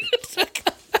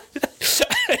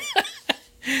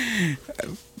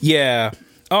 Yeah.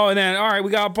 Oh, and then, all right,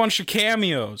 we got a bunch of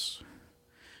cameos.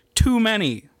 Too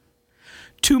many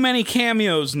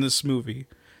cameos in this movie.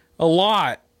 A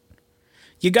lot.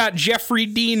 You got Jeffrey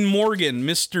Dean Morgan,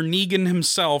 Mr. Negan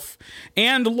himself,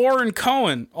 and Lauren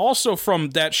Cohen, also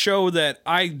from that show that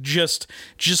I just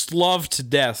love to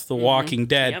death, The Walking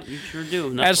Dead. Yep, you sure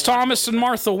do. As Thomas and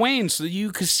Martha Wayne, so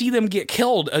you could see them get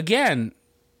killed again.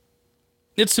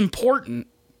 It's important.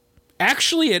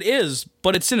 Actually, it is,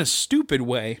 but it's in a stupid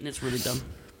way. And it's really dumb.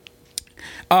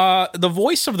 The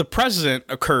voice of the president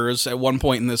occurs at one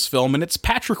point in this film, and it's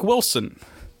Patrick Wilson,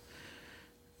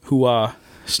 who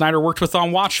Snyder worked with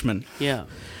on Watchmen. Yeah.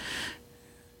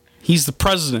 He's the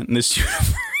president in this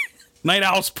universe. Night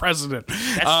Owl's president.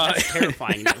 That's a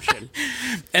terrifying notion.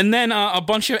 And then a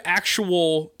bunch of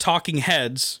actual talking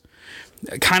heads,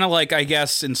 kind of like, I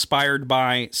guess, inspired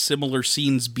by similar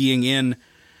scenes being in,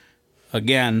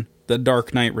 again, The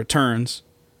Dark Knight Returns.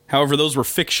 However, those were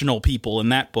fictional people in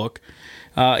that book.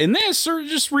 In this, they're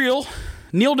just real.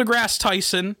 Neil deGrasse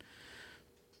Tyson,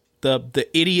 the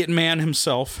idiot man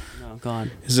himself, Oh,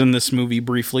 God. is in this movie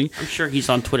briefly. I'm sure he's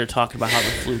on Twitter talking about how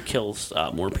the flu kills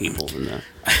more people than the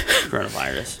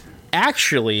coronavirus.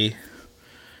 Actually,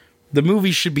 the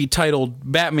movie should be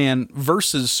titled Batman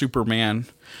versus Superman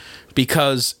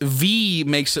because V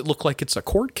makes it look like it's a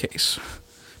court case.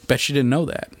 Bet you didn't know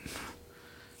that.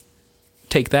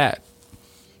 Take that.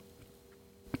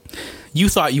 You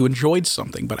thought you enjoyed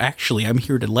something, but actually I'm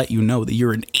here to let you know that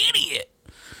you're an idiot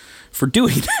for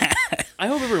doing that. I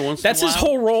hope every once That's in a while... his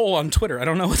whole role on Twitter. I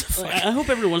don't know what the fuck. I hope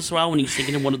every once in a while when he's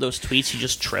thinking of one of those tweets, he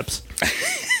just trips.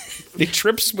 He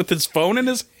trips with his phone in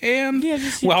his hand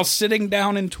just, while sitting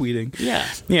down and tweeting. Yeah.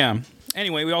 Yeah.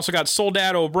 Anyway, we also got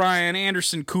Soldad O'Brien,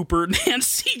 Anderson Cooper,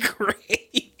 Nancy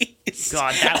Grace.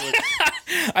 God, that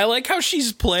was... I like how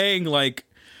she's playing, like,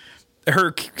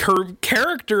 her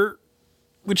character,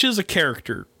 which is a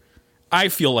character. I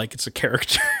feel like it's a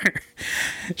character.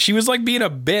 She was, like, being a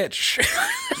bitch,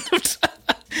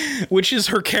 which is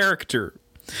her character.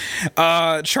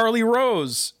 Charlie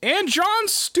Rose and Jon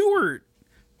Stewart.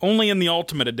 Only in the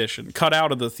Ultimate Edition, cut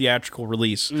out of the theatrical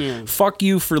release. Yeah. Fuck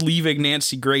you for leaving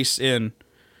Nancy Grace in,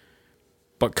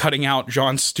 but cutting out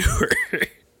Jon Stewart.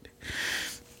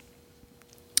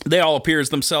 They all appear as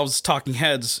themselves as talking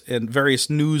heads in various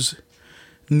news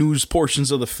portions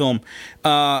of the film.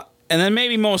 And then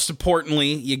maybe most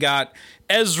importantly, you got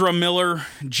Ezra Miller,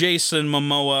 Jason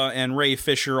Momoa, and Ray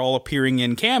Fisher all appearing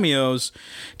in cameos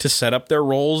to set up their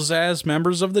roles as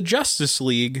members of the Justice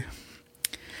League.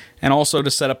 And also to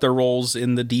set up their roles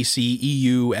in the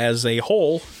DCEU as a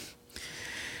whole.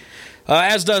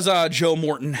 As does Joe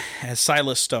Morton as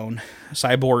Silas Stone,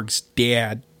 Cyborg's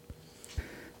dad.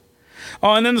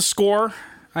 Oh, and then the score.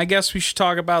 I guess we should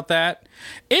talk about that.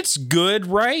 It's good,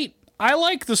 right? I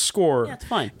like the score. Yeah, it's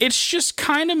fine. It's just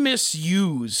kind of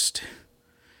misused.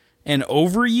 And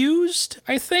overused,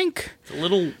 I think. It's a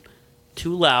little...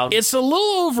 too loud. It's a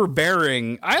little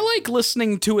overbearing. I like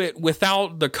listening to it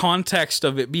without the context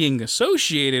of it being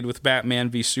associated with Batman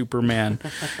v Superman.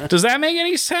 Does that make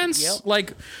any sense?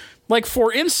 Yep. Like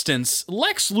for instance,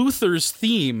 Lex Luthor's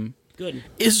theme Good.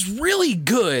 is really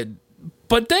good,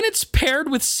 but then it's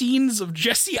paired with scenes of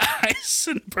Jesse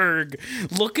Eisenberg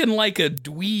looking like a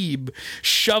dweeb,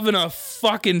 shoving a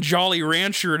fucking Jolly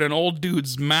Rancher in an old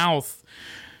dude's mouth.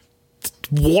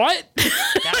 What?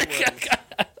 That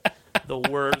was... the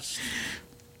worst.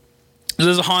 This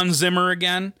is Hans Zimmer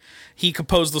again. He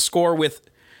composed the score with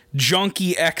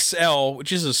Junkie XL,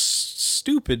 which is a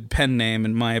stupid pen name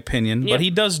in my opinion, but he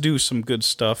does do some good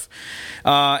stuff.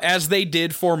 As they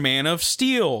did for Man of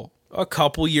Steel a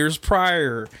couple years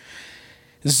prior.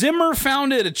 Zimmer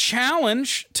found it a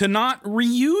challenge to not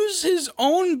reuse his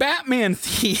own Batman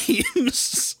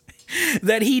themes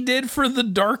that he did for the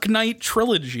Dark Knight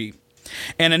trilogy.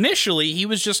 And initially, he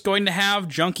was just going to have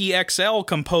Junkie XL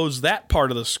compose that part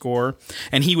of the score,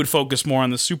 and he would focus more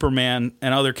on the Superman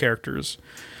and other characters.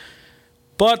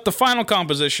 But the final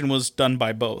composition was done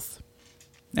by both.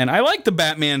 And I like the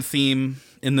Batman theme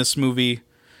in this movie.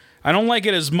 I don't like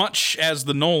it as much as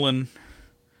the Nolan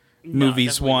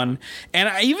movies one. And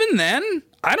even then,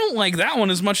 I don't like that one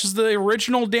as much as the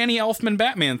original Danny Elfman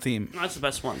Batman theme. That's the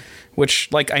best one. Which,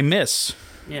 like, I miss,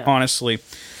 honestly.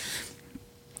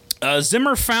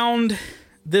 Zimmer found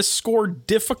this score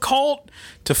difficult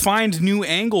to find new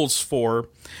angles for,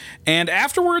 and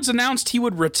afterwards announced he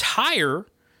would retire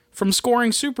from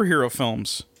scoring superhero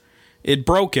films. It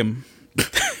broke him.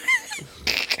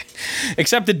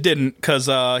 Except it didn't, because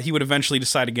he would eventually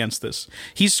decide against this.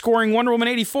 He's scoring Wonder Woman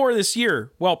 84 this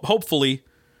year. Well, hopefully.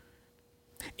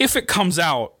 If it comes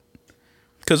out.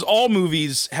 Because all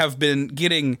movies have been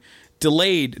getting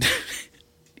delayed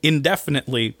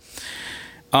indefinitely.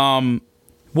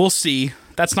 We'll see.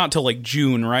 That's not till like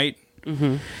June, right?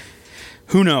 Mm-hmm.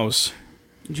 Who knows?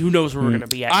 Who knows where we're going to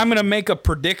be at? I'm going to make a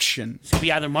prediction. It's going to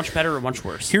be either much better or much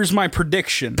worse. Here's my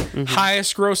prediction.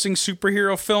 Highest grossing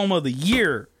superhero film of the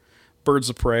year, Birds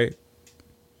of Prey.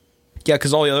 Yeah,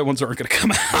 because all the other ones aren't going to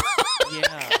come out.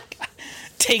 Yeah.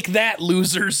 Take that,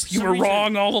 losers. You were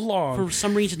wrong all along. For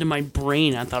some reason in my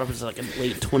brain, I thought it was like a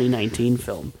late 2019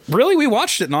 film. Really? We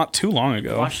watched it not too long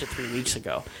ago. I watched it 3 weeks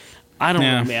ago. I don't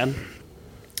know, man.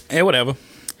 Hey, whatever.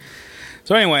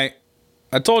 So anyway,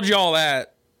 I told you all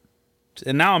that,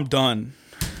 and now I'm done.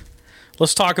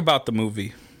 Let's talk about the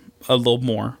movie a little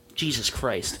more. Jesus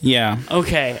Christ. Yeah.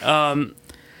 Okay,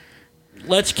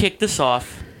 let's kick this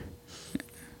off.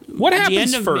 What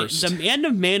happens first? The end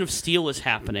of Man of Steel is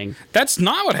happening. That's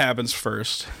not what happens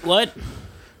first. What?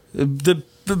 The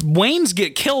Waynes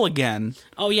get killed again.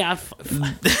 Oh, yeah.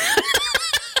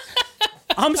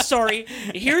 I'm sorry.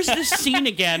 Here's the scene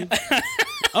again.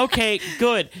 Okay,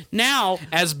 good. Now,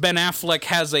 As Ben Affleck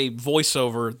has a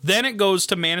voiceover, then it goes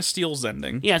to Man of Steel's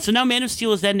ending. yeah, so now Man of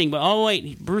Steel is ending, but oh,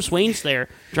 wait, Bruce Wayne's there,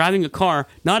 driving a car,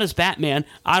 not as Batman.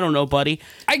 I don't know, buddy.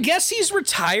 I guess he's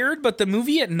retired, but the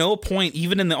movie at no point,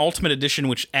 even in the Ultimate Edition,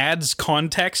 which adds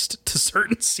context to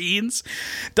certain scenes,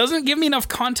 doesn't give me enough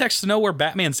context to know where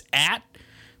Batman's at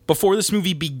before this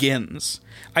movie begins.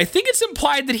 I think it's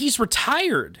implied that he's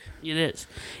retired. It is.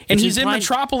 And It's he's in implied-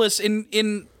 Metropolis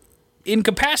in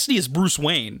capacity as Bruce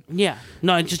Wayne. Yeah.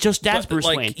 No, it's just that's But, Bruce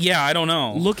like, Wayne. Yeah, I don't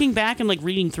know. Looking back and, like,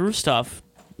 reading through stuff,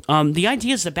 the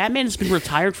idea is that Batman has been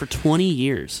retired for 20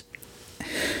 years.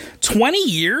 20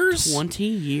 years? 20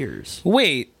 years.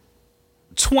 Wait.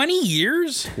 20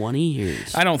 years? 20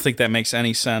 years. I don't think that makes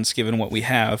any sense given what we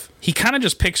have. He kind of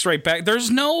just picks right back.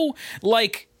 There's no,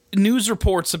 like, news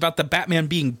reports about the Batman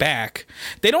being back.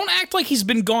 They don't act like he's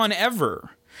been gone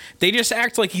ever. They just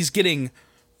act like he's getting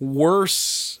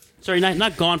worse. Sorry,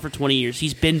 not gone for 20 years.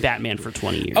 He's been Batman for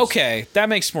 20 years. Okay, that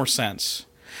makes more sense.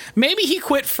 Maybe he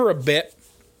quit for a bit.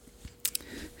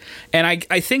 And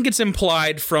I think it's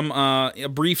implied from a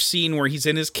brief scene where he's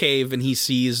in his cave and he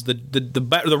sees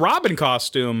the Robin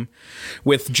costume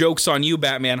with "Jokes on You,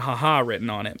 Batman, haha" written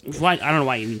on it. Why, I don't know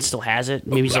why he still has it.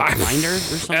 Maybe it's a reminder or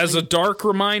something. As a dark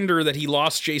reminder that he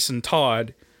lost Jason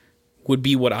Todd would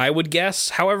be what I would guess.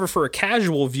 However, for a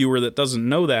casual viewer that doesn't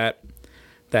know that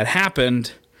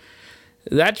happened,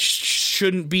 that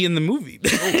shouldn't be in the movie.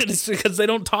 It's because they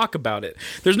don't talk about it.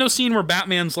 There's no scene where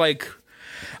Batman's like,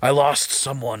 I lost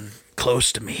someone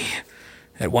close to me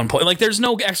at one point. Like, there's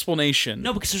no explanation.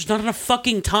 No, because there's not enough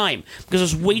fucking time. Because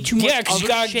there's way too much Yeah, because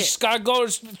other you just gotta go.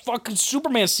 Fucking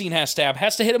Superman scene has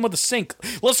to hit him with a sink.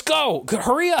 Let's go.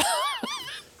 Hurry up.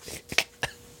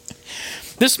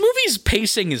 This movie's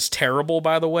pacing is terrible,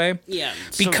 by the way. Yeah.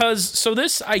 So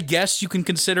this, I guess you can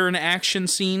consider an action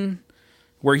scene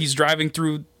where he's driving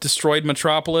through destroyed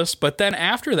Metropolis. But then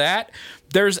after that,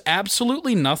 there's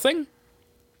absolutely nothing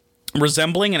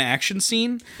resembling an action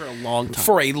scene for a long time.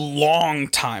 For a long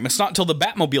time. It's not until the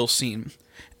Batmobile scene.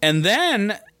 And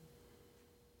then,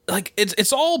 like,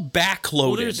 it's all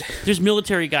backloaded. Well, there's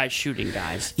military guys shooting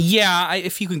guys. Yeah,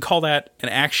 if you can call that an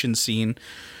action scene.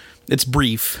 It's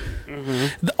brief.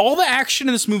 Mm-hmm. All the action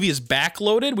in this movie is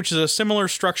backloaded, which is a similar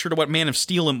structure to what Man of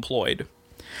Steel employed.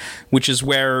 Which is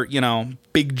where,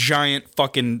 big, giant,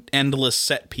 fucking endless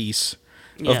set piece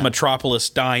of Metropolis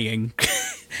dying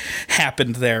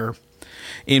happened there.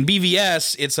 In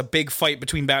BVS, it's a big fight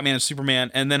between Batman and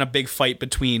Superman, and then a big fight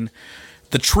between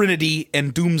the Trinity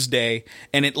and Doomsday,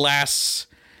 and it lasts,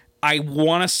 I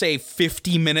want to say,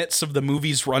 50 minutes of the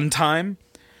movie's runtime.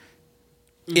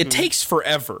 Mm-hmm. It takes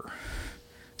forever,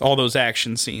 all those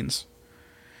action scenes.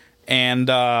 And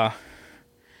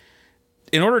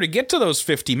in order to get to those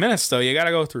 50 minutes, though, you got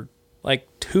to go through,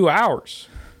 2 hours.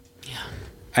 Yeah.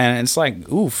 And it's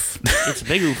like, oof. It's a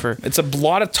big oofer. It's a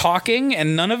lot of talking,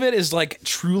 and none of it is,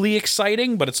 truly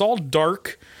exciting, but it's all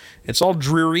dark. It's all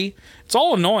dreary. It's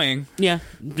all annoying. Yeah.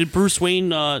 Did Bruce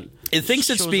Wayne... It thinks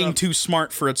it's being too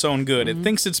smart for its own good. Mm-hmm. It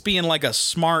thinks it's being a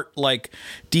smart,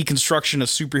 deconstruction of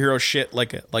superhero shit,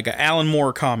 like a Alan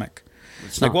Moore comic.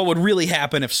 What would really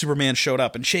happen if Superman showed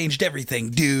up and changed everything,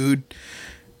 dude?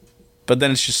 But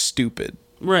then it's just stupid.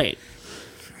 Right.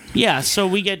 Yeah, so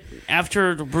we get,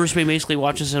 after Bruce Wayne basically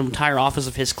watches an entire office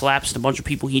of his collapse and a bunch of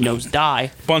people he knows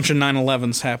die. Bunch of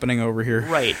 9/11s happening over here.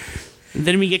 Right. And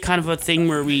then we get kind of a thing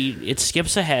where it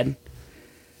skips ahead,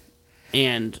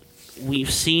 and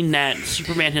we've seen that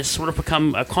Superman has sort of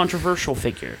become a controversial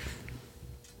figure.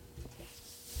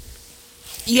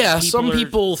 Yeah, some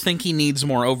people think he needs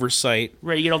more oversight.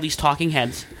 Right, you get all these talking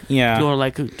heads. Yeah. People are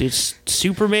like, is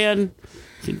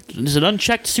an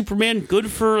unchecked Superman good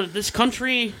for this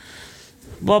country?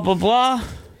 Blah, blah, blah.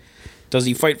 Does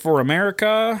he fight for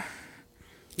America?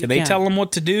 Can they tell him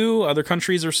what to do? Other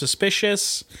countries are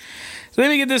suspicious. So then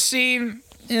we get this scene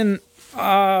in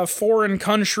foreign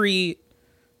country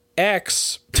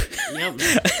X. Yep.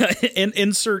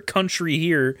 Insert country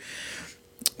here,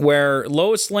 where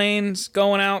Lois Lane's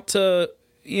going out to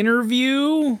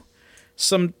interview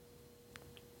some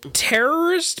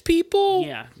terrorist people.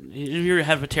 Yeah, you're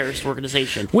head of a terrorist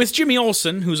organization. With Jimmy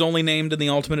Olsen, who's only named in the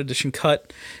Ultimate Edition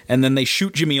cut, and then they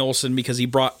shoot Jimmy Olsen because he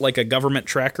brought like a government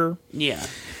tracker. Yeah.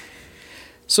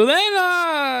 So then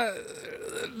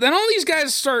all these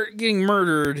guys start getting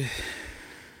murdered.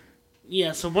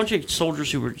 Yeah, so a bunch of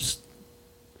soldiers who were just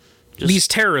these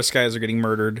terrorist guys are getting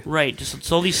murdered. Right,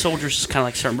 so all these soldiers just kind of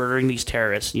like start murdering these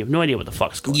terrorists, and you have no idea what the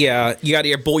fuck's going on. Yeah, you got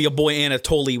your boy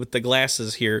Anatoly with the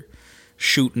glasses here,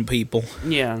 shooting people.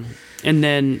 Yeah, and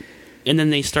then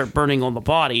they start burning all the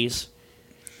bodies,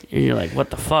 and you're like, what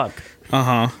the fuck?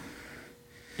 Uh-huh.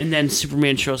 And then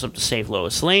Superman shows up to save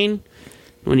Lois Lane.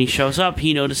 When he shows up,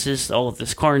 he notices all of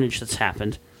this carnage that's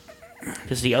happened,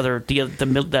 because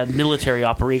the military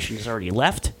operation has already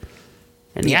left.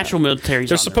 And the actual military.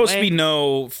 There's supposed to be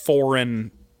no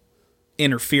foreign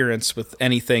interference with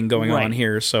anything going on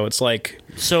here, so it's like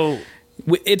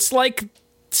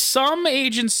some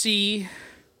agency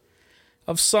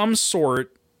of some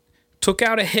sort took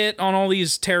out a hit on all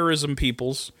these terrorism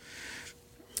peoples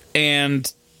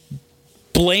and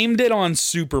blamed it on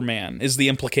Superman. Is the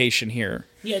implication here?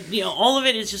 Yeah, all of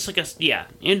it is just like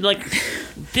and like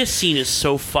this scene is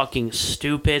so fucking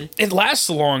stupid. It lasts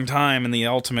a long time in the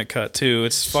Ultimate Cut too.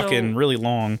 It's fucking really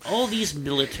long. All these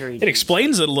military. It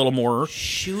explains it a little more.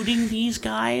 Shooting these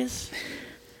guys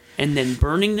and then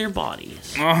burning their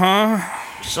bodies.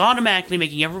 Uh-huh. Just automatically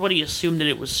making everybody assume that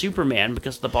it was Superman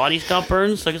because the bodies got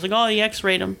burned. So it's like, oh, he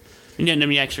X-rayed him. And then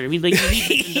he X-rayed him.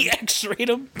 He X-rayed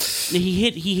him.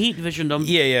 He heat visioned them.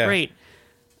 Yeah. Great.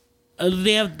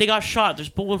 They got shot. There's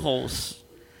bullet holes.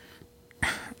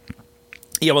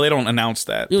 Yeah, well, they don't announce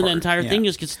that. The entire thing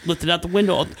just gets lifted out the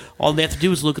window. All they have to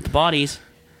do is look at the bodies.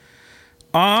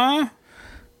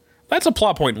 That's a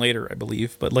plot point later, I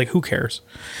believe. But, like, who cares?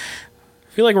 I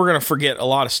feel like we're going to forget a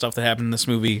lot of stuff that happened in this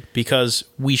movie because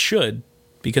we should.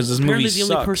 Because this movie sucks.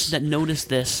 The only person that noticed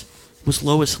this was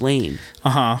Lois Lane.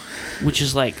 Uh-huh. Which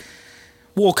is like...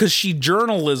 Well, because she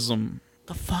journalism.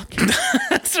 The fuck?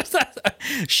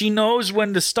 She knows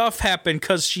when the stuff happened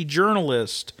because she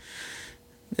journalist.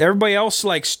 Everybody else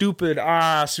like stupid.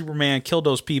 Superman killed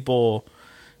those people.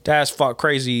 That's fuck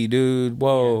crazy, dude.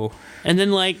 Whoa. And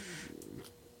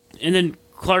then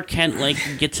Clark Kent like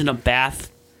gets in a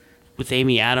bath with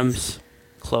Amy Adams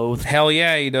clothed. Hell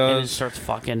yeah, he does. And starts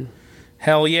fucking.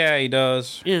 Hell yeah, he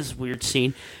does. It is a weird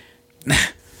scene.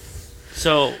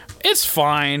 So it's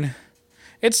fine.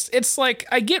 It's like,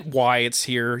 I get why it's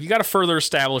here. You got to further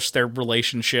establish their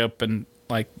relationship and,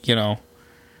 like, you know,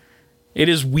 it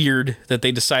is weird that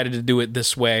they decided to do it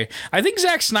this way. I think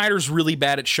Zack Snyder's really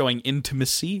bad at showing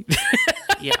intimacy.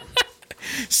 Yeah.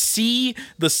 See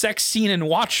the sex scene in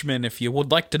Watchmen if you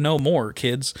would like to know more,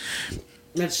 kids.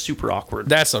 That's super awkward.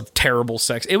 That's a terrible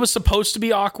sex. It was supposed to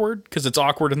be awkward because it's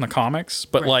awkward in the comics,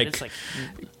 but like,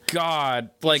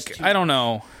 God, like, I don't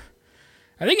know.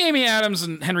 I think Amy Adams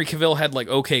and Henry Cavill had like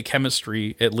okay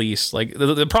chemistry at least. Like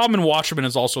the problem in Watchmen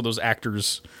is also those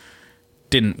actors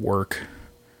didn't work.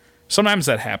 Sometimes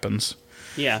that happens.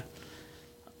 Yeah.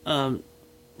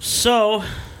 So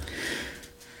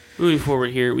moving forward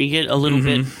here, we get a little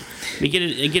bit. We get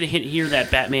a hint here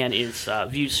that Batman is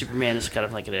views Superman as kind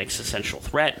of like an existential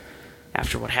threat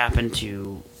after what happened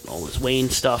to all this Wayne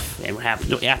stuff and what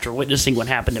happened after witnessing what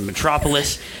happened in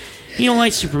Metropolis. He don't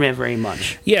like Superman very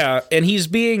much. Yeah, and he's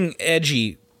being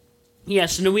edgy.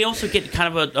 Yes, and then we also get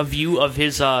kind of a view of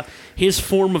his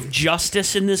form of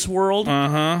justice in this world,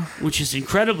 which is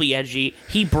incredibly edgy.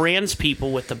 He brands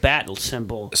people with the bat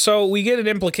symbol. So we get an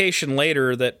implication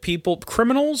later that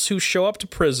criminals who show up to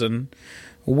prison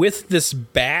with this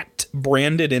bat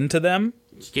branded into them,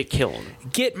 get killed,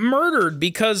 get murdered,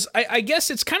 because I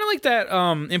guess it's kind of like that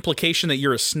implication that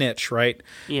you're a snitch, right?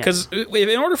 Yeah. Because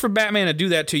in order for Batman to do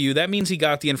that to you, that means he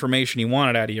got the information he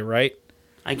wanted out of you, right?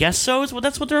 I guess so.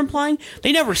 That's what they're implying.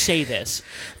 They never say this.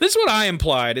 This is what I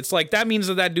implied. It's like that means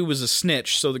that dude was a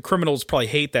snitch, so the criminals probably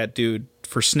hate that dude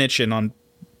for snitching on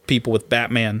people with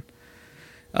Batman.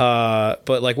 But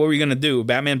like, what were you gonna do?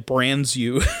 Batman brands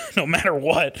you no matter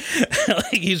what.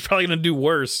 Like, he's probably gonna do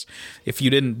worse if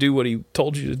you didn't do what he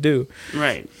told you to do.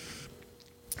 Right.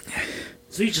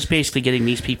 So he's just basically getting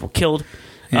these people killed.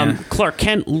 Yeah. Clark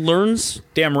Kent learns.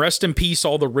 Damn, rest in peace,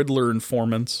 all the Riddler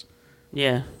informants.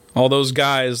 Yeah. All those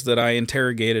guys that I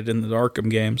interrogated in the Arkham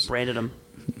games. Branded them.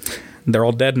 They're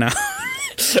all dead now.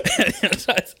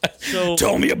 So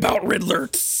Tell me about Riddler.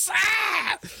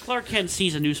 Clark Kent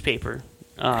sees a newspaper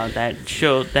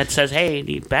that says, "Hey,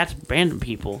 the bats abandon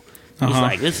people." He's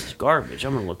like, "This is garbage.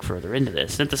 I'm gonna look further into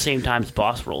this." And at the same time, his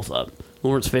boss rolls up.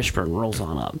 Lawrence Fishburne rolls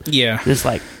on up. Yeah. And it's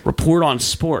like, report on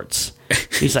sports.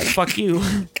 He's like, "Fuck you."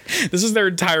 This is their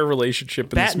entire relationship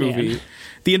in Batman. this movie.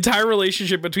 The entire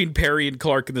relationship between Perry and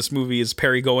Clark in this movie is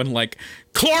Perry going like,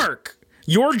 "Clark,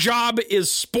 your job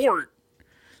is sport."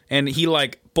 And he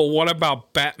like, "But what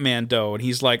about Batman, though?" And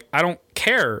he's like, "I don't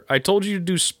care. I told you to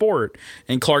do sport."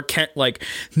 And Clark Kent like,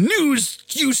 "News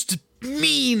used to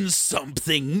mean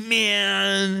something,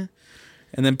 man."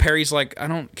 And then Perry's like, "I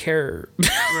don't care."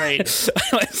 Right.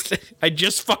 I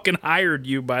just fucking hired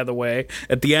you, by the way,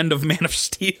 at the end of Man of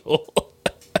Steel.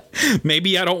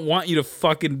 Maybe I don't want you to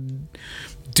fucking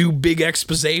do big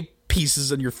expose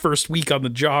pieces in your first week on the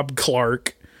job,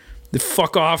 Clark.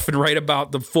 Fuck off and write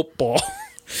about the football.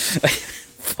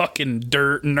 Fucking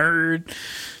dirt nerd.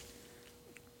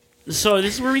 So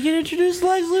this is where we get introduced to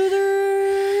Lex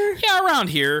Luthor. Yeah, around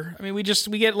here. I mean, we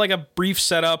get like a brief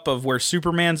setup of where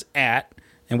Superman's at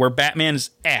and where Batman's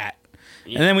at.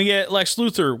 Yeah. And then we get Lex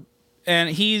Luthor, and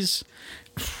he's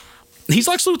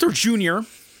Lex Luthor Jr.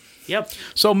 Yep.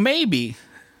 So maybe,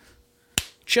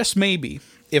 just maybe,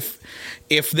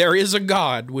 if there is a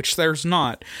God, which there's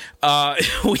not,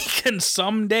 we can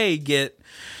someday get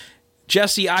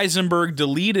Jesse Eisenberg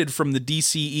deleted from the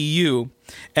DCEU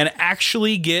and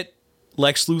actually get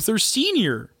Lex Luthor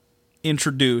Sr.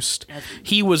 introduced.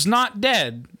 He was not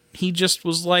dead. He just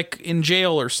was like in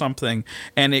jail or something.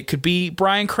 And it could be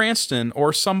Bryan Cranston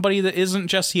or somebody that isn't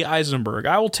Jesse Eisenberg.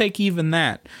 I will take even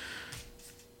that.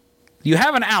 You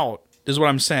have an out, is what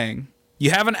I'm saying.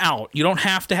 You have an out. You don't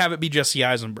have to have it be Jesse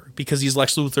Eisenberg because he's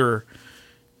Lex Luthor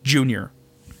Jr.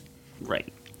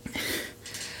 Right.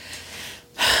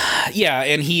 Yeah,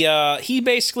 and he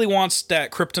basically wants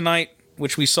that kryptonite,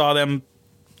 which we saw them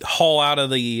haul out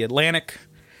of the Atlantic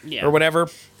or whatever.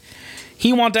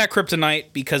 He want that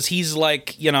kryptonite because he's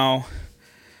like,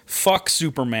 fuck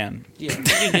Superman. Yeah,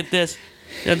 you get this.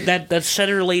 That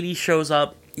senator lady shows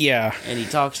up. Yeah. And he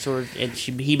talks to her, and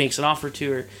he makes an offer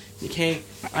to her. Okay,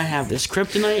 I have this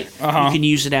kryptonite. You can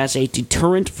use it as a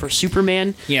deterrent for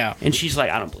Superman. Yeah. And she's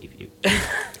like, "I don't believe you.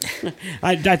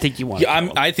 I think you want.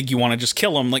 I think you want to just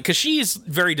kill him, like, because she's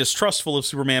very distrustful of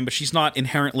Superman, but she's not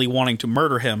inherently wanting to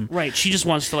murder him. Right. She just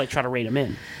wants to like try to rein him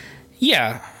in.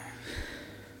 Yeah.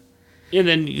 And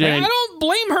then I don't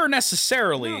blame her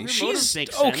necessarily. No, she's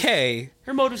okay.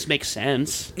 Her motives make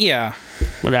sense. Yeah.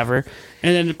 Whatever.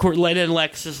 And then of course,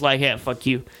 Lex is like, "Yeah, fuck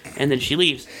you," and then she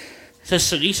leaves.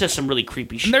 He says some really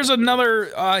creepy shit. And there's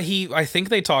another. I think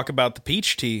they talk about the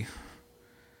peach tea.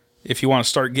 If you want to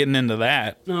start getting into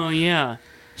that. Oh yeah.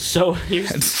 So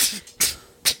here's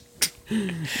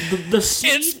the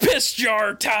seed, it's piss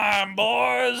jar time,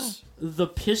 boys. The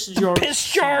piss jar.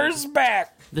 Piss jar's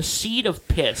back. The seed of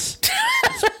piss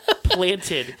is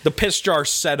planted. The piss jar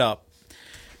setup.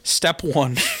 Step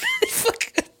 1.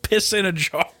 Piss in a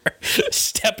jar.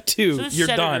 Step 2. So this you're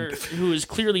senator, done. Who is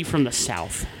clearly from the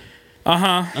South.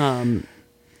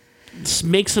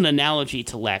 Makes an analogy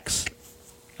to Lex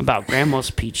about Grandma's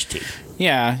peach tea.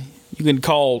 Yeah, you can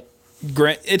call.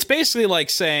 It's basically like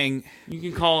saying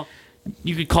you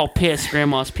could call piss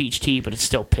Grandma's peach tea, but it's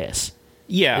still piss.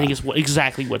 Yeah, I think it's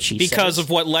exactly what she says. Because of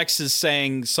what Lex is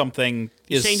saying, something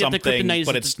is saying something, that the kryptonite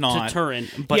but is it's not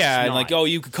deterrent. But yeah, it's not. like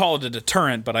you could call it a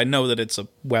deterrent, but I know that it's a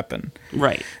weapon.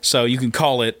 Right. So you can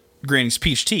call it Granny's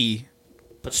peach tea,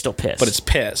 but still piss. But it's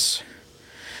piss,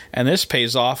 and this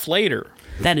pays off later.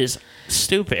 That is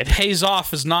stupid. Pays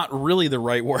off is not really the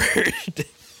right word.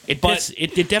 It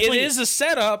definitely is a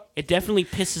setup. It definitely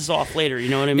pisses off later. You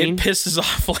know what I mean? It pisses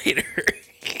off later.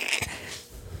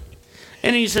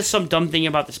 And he says some dumb thing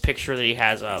about this picture that he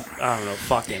has up. I don't know.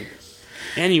 Fuck him.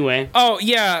 Anyway. Oh,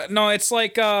 yeah. No, it's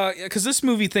like, because this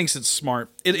movie thinks it's smart.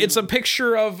 It's a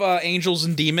picture of angels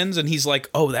and demons, and he's like,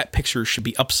 oh, that picture should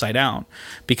be upside down.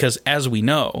 Because as we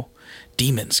know,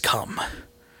 demons come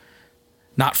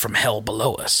not from hell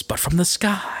below us, but from the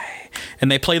sky. And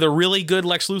they play the really good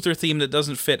Lex Luthor theme that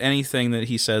doesn't fit anything that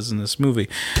he says in this movie.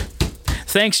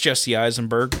 Thanks, Jesse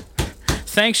Eisenberg.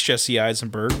 Thanks, Jesse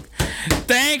Eisenberg.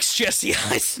 Thanks, Jesse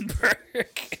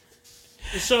Eisenberg.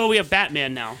 So we have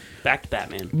Batman now. Back to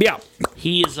Batman. Yeah.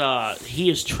 He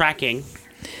is tracking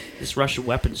this Russian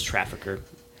weapons trafficker,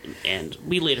 and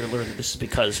we later learn that this is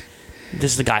because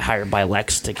this is the guy hired by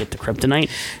Lex to get the kryptonite.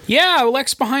 Yeah,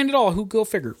 Lex behind it all. Who go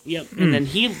figure? Yep. And then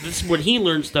this is when he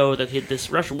learns though that this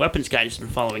Russian weapons guy he's been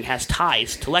following has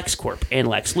ties to LexCorp and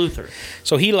Lex Luthor.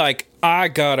 So he I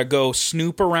gotta go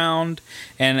snoop around,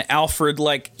 and Alfred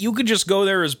you could just go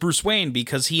there as Bruce Wayne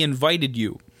because he invited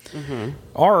you.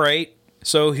 All right,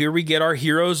 so here we get our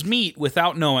heroes meet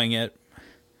without knowing it.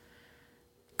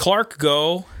 Clark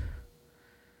go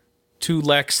to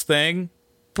Lex thing.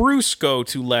 Bruce go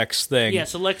to Lex thing. Yeah,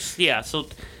 so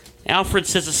Alfred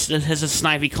has a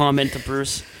snivy comment to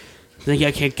Bruce. Then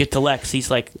I can't get to Lex. He's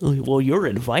like, well, you're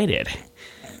invited.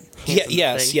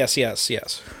 Yes.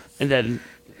 And then,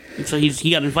 so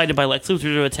he got invited by Lex Luthor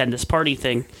to attend this party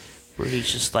thing, where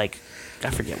he's just like, I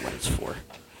forget what it's for.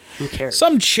 Who cares?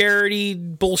 Some charity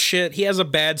bullshit. He has a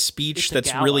bad speech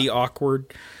that's gala. really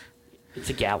awkward. It's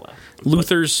a gala.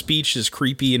 Luther's speech is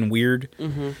creepy and weird.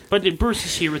 But Bruce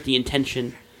is here with the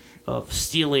intention of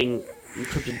stealing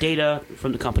encrypted data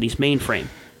from the company's mainframe.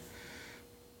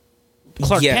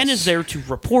 Clark Yes. Kent is there to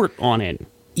report on it.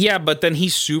 Yeah, but then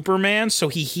he's Superman, so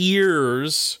he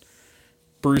hears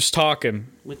Bruce talking.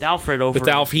 With Alfred over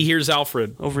He hears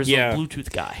Alfred. over his little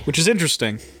Bluetooth guy. Which is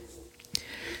interesting.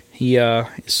 He is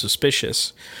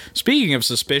suspicious. Speaking of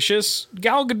suspicious,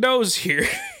 Gal Gadot's here.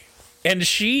 And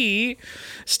she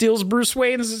steals Bruce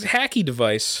Wayne's hacky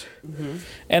device.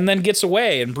 And then gets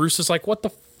away. And Bruce is like, what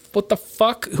the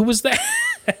fuck? Who was that?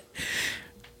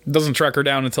 Doesn't track her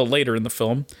down until later in the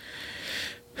film.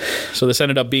 So this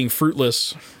ended up being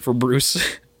fruitless for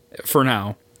Bruce for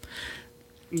now.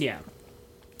 Yeah.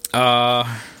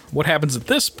 What happens at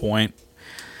this point?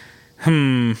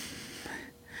 A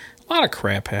lot of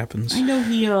crap happens. I know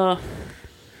he,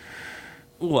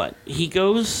 what?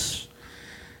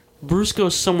 Bruce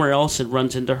goes somewhere else and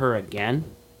runs into her again.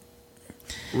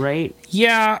 Right?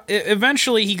 Yeah,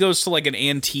 eventually he goes to like an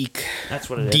antique That's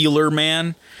what it is. dealer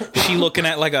man. She looking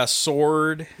at like a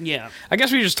sword. Yeah. I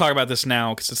guess we should just talk about this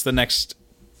now because it's the next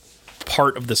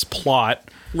part of this plot.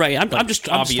 Right. I'm just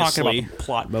talking about obviously. the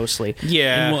plot mostly.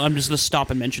 Yeah. And I'm just going to stop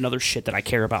and mention other shit that I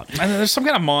care about. And there's some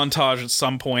kind of montage at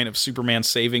some point of Superman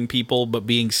saving people but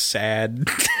being sad.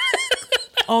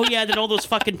 Oh, yeah, then all those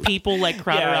fucking people, like,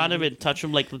 crowd Yeah. around him and touch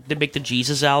him, like, they make the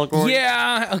Jesus allegory.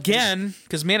 Yeah, again,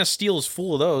 because Man of Steel is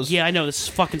full of those. Yeah, I know, this is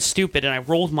fucking stupid, and I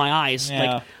rolled my eyes,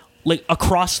 Yeah. like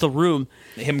across the room.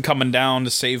 Him coming down to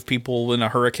save people in a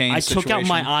hurricane I situation. took out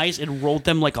my eyes and rolled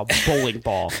them like a bowling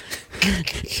ball.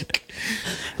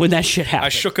 When that shit happened. I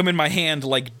shook him in my hand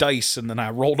like dice, and then I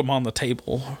rolled him on the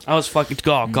table. I was fucking,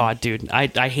 oh, God, dude.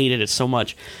 I hated it so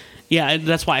much. Yeah, and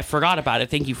that's why I forgot about it.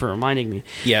 Thank you for reminding me.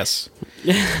 Yes.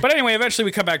 But anyway, eventually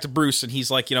we come back to Bruce, and he's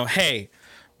like, hey,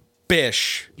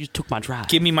 Bish, You took my drive.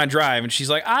 give me my drive. And she's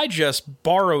like, I just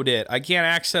borrowed it. I can't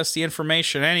access the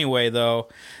information anyway, though.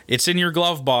 It's in your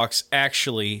glove box,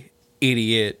 actually,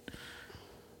 idiot.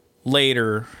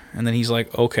 Later. And then he's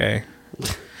like, okay.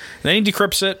 Then he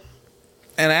decrypts it.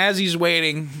 And as he's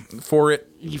waiting for it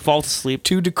You fall asleep.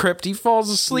 to decrypt, he falls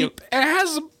asleep. And it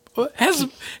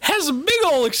has a big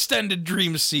old extended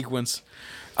dream sequence.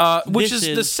 Which This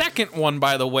is the is- second one,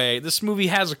 by the way. This movie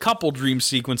has a couple dream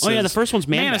sequences. Oh, yeah, the first one's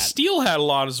Man of Man-Bat. Steel had a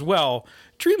lot as well.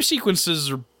 Dream sequences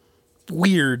are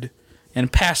weird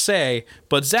and passé,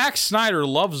 but Zack Snyder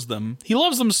loves them. He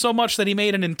loves them so much that he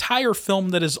made an entire film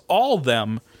that is all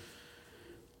them.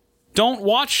 Don't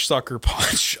watch Sucker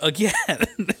Punch again.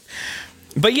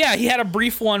 But yeah, he had a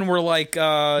brief one where like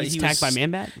He's attacked by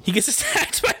Man-Bat? He gets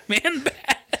attacked by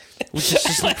Man-Bat. Which is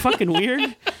just, like, fucking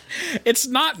weird. It's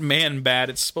not Man-Bat.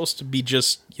 It's supposed to be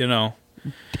just,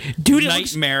 Dude,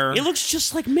 Nightmare. It looks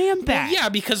just like Man-Bat. Yeah,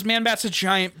 because Man-Bat's a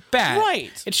giant bat.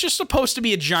 Right. It's just supposed to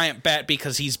be a giant bat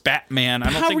because he's Batman. I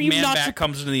don't How think are you not Man-Bat sup-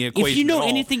 comes into the equation If you know at all.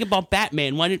 anything about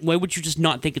Batman, why would you just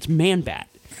not think it's Man-Bat?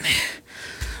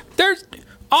 There's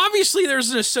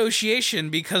an association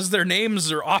because their names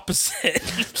are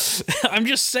opposite. I'm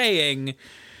just saying,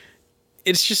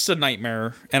 it's just a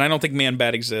nightmare, and I don't think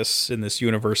Man-Bat exists in this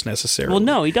universe necessarily. Well,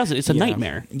 no, he doesn't. It's a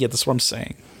nightmare. Yeah, that's what I'm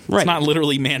saying. Right. It's not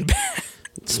literally Man-Bat.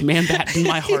 It's Man-Bat in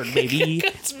my heart, baby.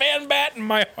 It's Man-Bat in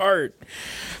my heart.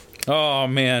 Oh,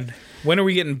 man. When are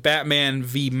we getting Batman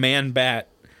v. Man-Bat?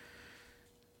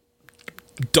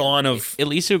 Dawn of At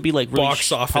least it would be like really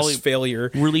box office probably failure.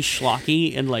 really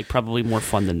schlocky and like probably more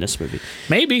fun than this movie.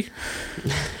 Maybe.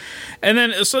 And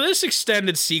then, so this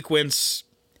extended sequence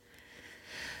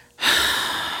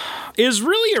is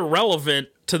really irrelevant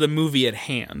to the movie at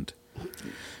hand.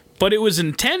 But it was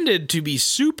intended to be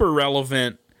super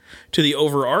relevant to the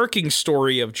overarching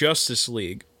story of Justice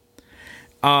League.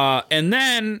 And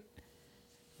then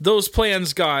those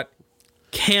plans got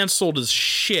canceled as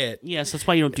shit. Yes, that's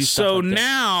why you don't do stuff So like this.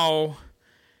 now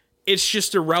it's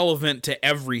just irrelevant to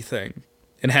everything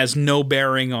and has no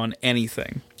bearing on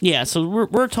anything. Yeah, so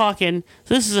we're talking.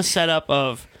 So this is a setup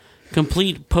of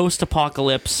complete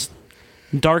post-apocalypse.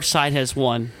 Darkseid has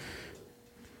won,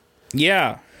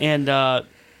 Yeah. and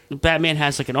Batman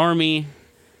has like an army,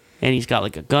 and he's got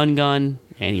like a gun,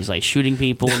 and he's like shooting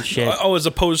people and shit. Oh, as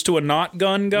opposed to a not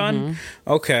gun?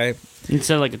 Okay.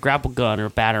 Instead of like a grapple gun or a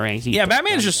batarang. Yeah,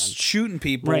 Batman's just shooting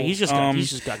people. Right, he's just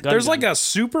got gun. There's like a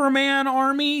Superman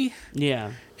army.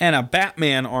 Yeah. And a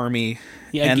Batman army.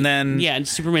 Yeah, and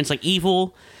Superman's like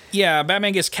evil. Yeah,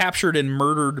 Batman gets captured and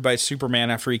murdered by Superman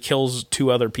after he kills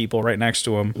 2 other people right next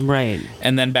to him. Right.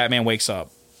 And then Batman wakes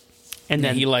up. And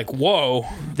then he like, whoa.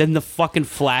 Then the fucking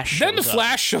Flash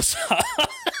shows up.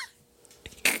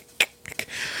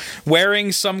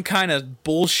 Wearing some kind of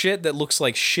bullshit that looks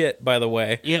like shit, by the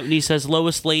way. Yeah, and he says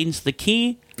Lois Lane's the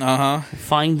key.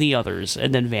 Find the others,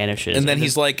 and then vanishes. And then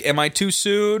he's like, am I too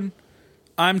soon?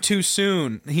 I'm too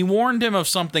soon. He warned him of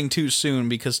something too soon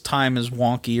because time is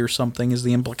wonky or something is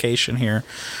the implication here.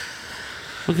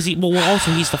 Because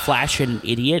also he's the Flash and an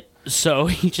idiot, so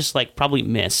he just like probably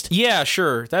missed. Yeah,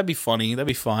 sure. That'd be funny. That'd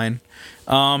be fine.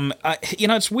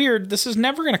 It's weird. This is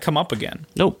never going to come up again.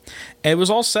 Nope. It was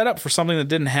all set up for something that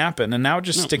didn't happen, and now it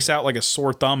just sticks out like a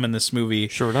sore thumb in this movie.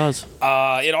 Sure does.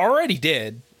 It already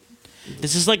did.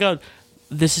 This is like a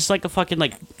fucking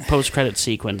like post-credit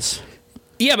sequence.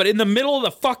 Yeah, but in the middle of the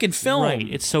fucking film. Right.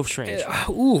 It's so strange.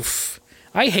 Oof.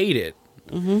 I hate it.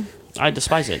 I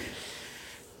despise it.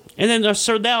 And then,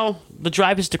 so now the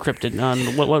drive is decrypted.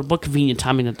 What convenient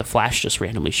timing that the Flash just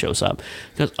randomly shows up.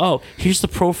 Because, here's the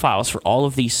profiles for all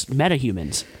of these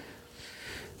metahumans.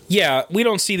 Yeah, we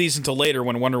don't see these until later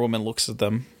when Wonder Woman looks at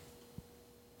them.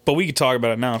 But we could talk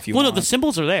about it now if you want. Well, no, the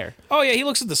symbols are there. Oh, yeah, he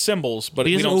looks at the symbols, but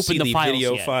he we don't see open the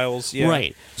video files. Yeah.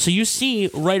 Right. So you see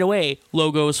right away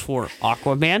logos for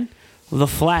Aquaman, the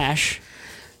Flash,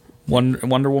 Wonder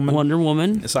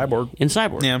Woman, Cyborg. And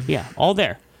Cyborg. Yeah. Yeah, all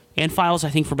there. And files, I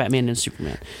think, for Batman and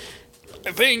Superman.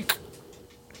 I think.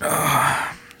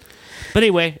 But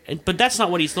anyway, that's not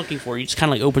what he's looking for. He just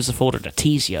kind of like opens the folder to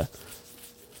tease you.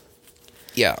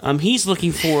 Yeah. He's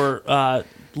looking for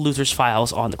Luthor's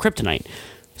files on the kryptonite,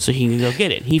 so he can go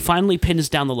get it. He finally pins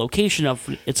down the location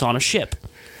of it's on a ship.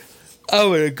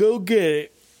 I'm gonna go get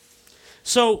it.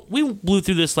 So we blew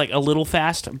through this like a little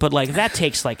fast, but like that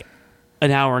takes like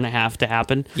an hour and a half to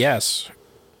happen. Yes,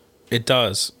 it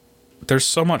does. There's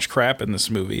so much crap in this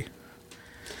movie.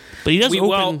 But he does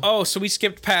open... so we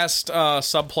skipped past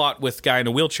subplot with guy in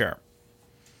a wheelchair.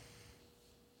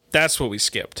 That's what we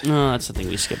skipped. Oh, that's the thing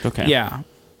we skipped. Okay. Yeah.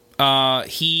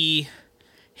 He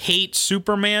hates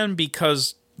Superman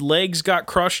because legs got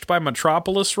crushed by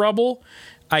Metropolis rubble.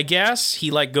 I guess he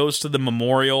like goes to the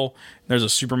memorial. There's a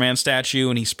Superman statue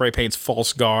and he spray paints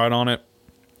false god on it.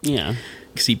 Yeah.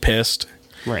 Because he pissed.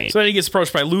 Right. So then he gets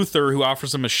approached by Luthor, who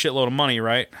offers him a shitload of money,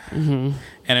 right? Mm-hmm.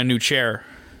 And a new chair.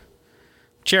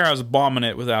 Chair, I was bombing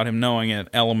it without him knowing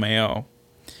it. LMAO.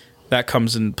 That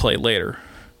comes in play later.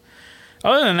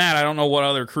 Other than that, I don't know what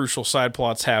other crucial side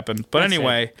plots happened. But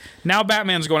anyway, now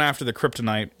Batman's going after the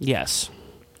kryptonite. Yes.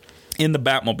 In the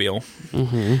Batmobile.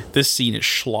 Mm-hmm. This scene is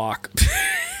schlock.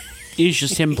 It's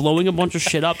just him blowing a bunch of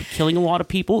shit up, killing a lot of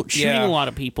people, shooting a lot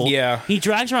of people. Yeah. He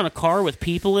drives around a car with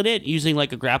people in it using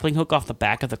like a grappling hook off the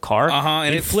back of the car.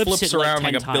 And it flips around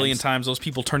like a billion times. Those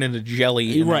people turn into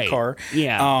jelly in the car.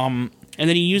 Yeah. And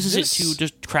then he uses it to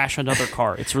just crash another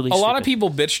car. It's really stupid. A lot of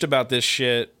people bitched about this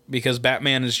shit because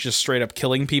Batman is just straight up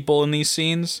killing people in these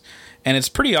scenes. And it's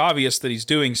pretty obvious that he's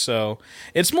doing so.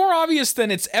 It's more obvious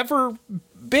than it's ever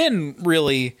been,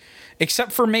 really.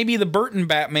 Except for maybe the Burton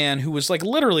Batman, who was like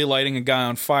literally lighting a guy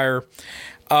on fire.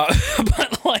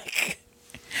 But like,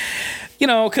 you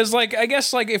know, because like, I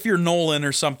guess like if you're Nolan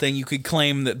or something, you could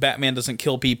claim that Batman doesn't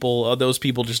kill people. Those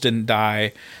people just didn't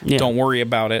die. Yeah. Don't worry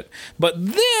about it. But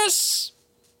this,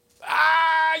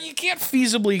 you can't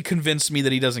feasibly convince me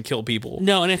that he doesn't kill people.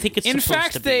 No, and I think it's in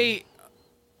fact, they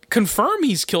confirm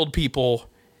he's killed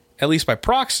people, at least by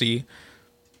proxy,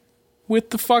 with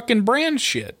the fucking brand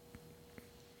shit.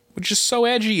 Which is so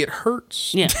edgy, it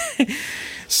hurts. Yeah.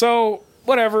 So,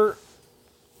 whatever.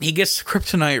 He gets the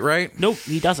kryptonite, right? Nope,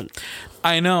 he doesn't.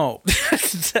 I know.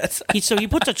 So he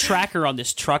puts a tracker on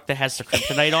this truck that has the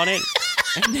kryptonite on it.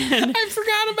 And then I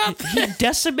forgot about that. He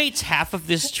decimates half of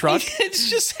this truck. It's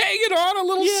just hanging on a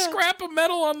little scrap of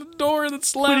metal on the door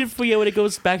that's left. But when it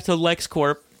goes back to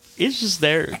LexCorp, it's just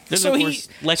there. Then so of course,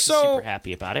 Lex is super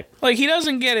happy about it. Like, he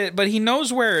doesn't get it, but he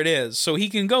knows where it is, so he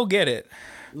can go get it.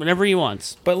 Whenever he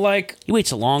wants. But, like... He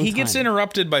waits a long time. He gets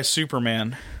interrupted by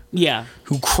Superman. Yeah.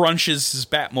 Who crunches his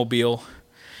Batmobile,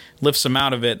 lifts him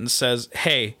out of it, and says,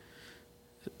 hey,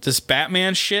 this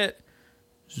Batman shit,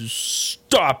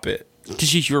 stop it.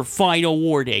 This is your final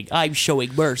warning. I'm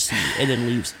showing mercy. And then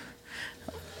leaves.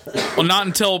 Well, not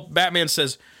until Batman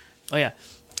says, oh, yeah.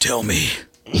 Tell me.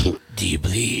 Do you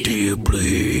bleed? Do you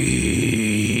bleed?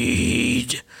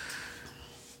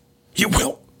 You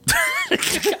will.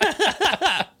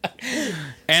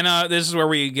 And this is where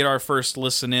we get our first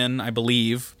listen in, I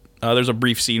believe. There's a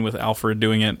brief scene with Alfred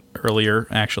doing it earlier,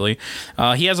 actually.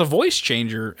 He has a voice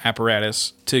changer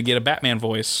apparatus to get a Batman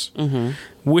voice,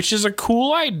 which is a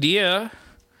cool idea.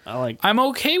 I'm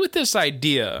okay with this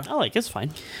idea. It's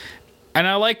fine. And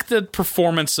I like the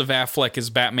performance of Affleck as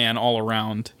Batman all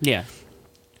around. Yeah.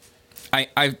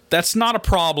 I that's not a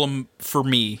problem for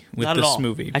me with Not at this all.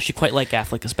 movie. I actually quite like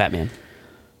Affleck as Batman.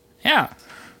 Yeah.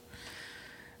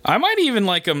 I might even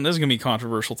like him. This is going to be a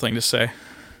controversial thing to say.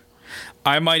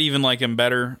 I might even like him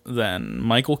better than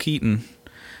Michael Keaton.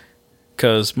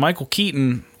 Because Michael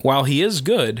Keaton, while he is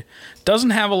good,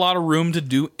 doesn't have a lot of room to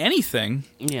do anything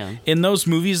in those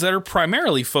movies that are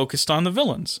primarily focused on the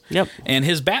villains. Yep. And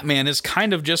his Batman is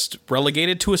kind of just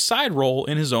relegated to a side role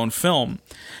in his own film.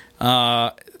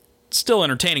 Still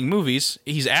entertaining movies.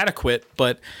 He's adequate,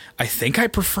 but I think I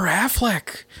prefer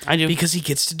Affleck. I do. Because he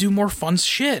gets to do more fun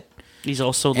shit. He's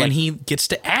also And he gets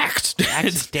to act. acts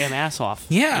his damn ass off.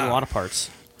 Yeah. In a lot of parts.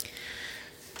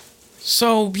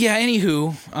 So, yeah,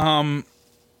 anywho.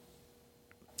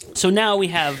 So now we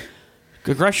have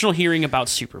congressional hearing about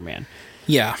Superman.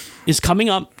 Yeah. Is coming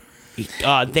up.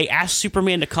 They asked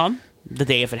Superman to come. The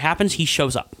day if it happens, he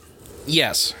shows up.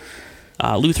 Yes.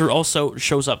 Luthor also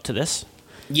shows up to this.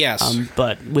 Yes.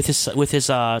 But with his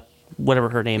whatever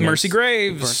her name Mercy is.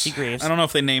 Graves. Mercy Graves. I don't know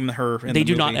if they name her in They the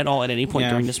do movie. not at all at any point Yeah.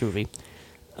 during this movie.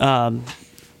 And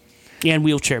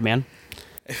Wheelchair Man.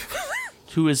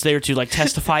 Who is there to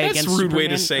testify That's against a rude way Superman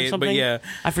to say or it, but something? yeah.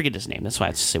 I forget his name. That's why I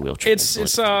have to say Wheelchair It's Man.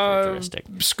 Characteristic.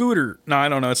 Scooter. No, I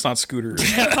don't know. It's not Scooter.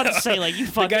 I was about to say you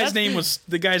fuck. the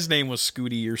guy's name was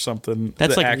Scooty or something.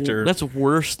 That's the actor. That's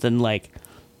worse than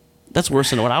That's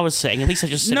worse than what I was saying. At least I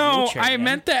just said No, Wheelchair I Man.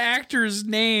 meant the actor's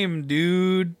name,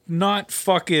 dude. Not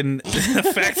fucking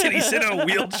the fact that he's in a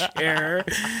wheelchair.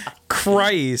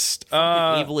 Christ.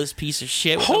 Ablest piece of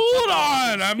shit. Hold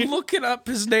on. I'm looking up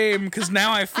his name because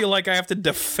now I feel like I have to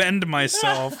defend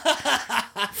myself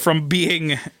from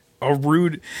being a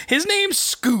rude. His name's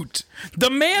Scoot. The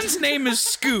man's name is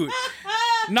Scoot.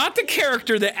 Not the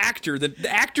character, the actor. The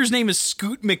actor's name is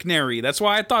Scoot McNairy. That's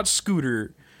why I thought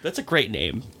Scooter. That's a great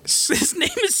name. His name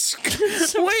is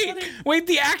Scoot. Wait,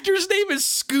 the actor's name is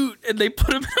Scoot, and they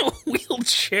put him in a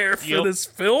wheelchair for this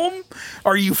film?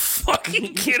 Are you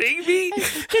fucking kidding me?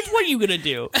 What are you gonna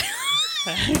do?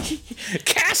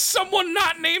 Cast someone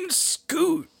not named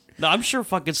Scoot. No, I'm sure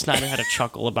fucking Snyder had a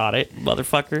chuckle about it,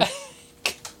 motherfucker.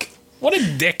 What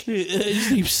a dick. His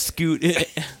name's Scoot.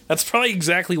 That's probably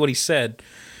exactly what he said.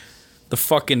 The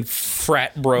fucking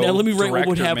frat bro. Now let me write what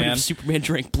would director, happen man. if Superman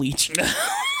drank bleach.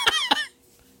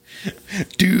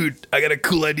 Dude, I got a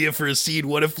cool idea for a scene.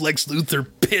 What if Lex Luthor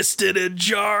pissed in a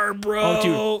jar, bro?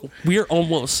 Oh, dude, we're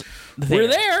almost there. We're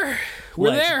there. We're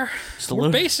Like, there. just a We're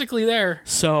little- basically there.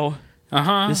 So,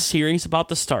 this hearing's about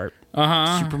to start.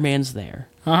 Superman's there.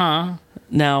 Now,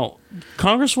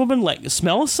 Congresswoman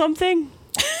smells something,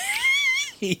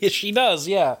 She does,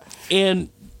 yeah. and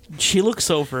she looks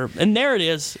over, and there it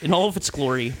is in all of its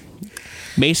glory.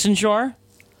 Mason jar,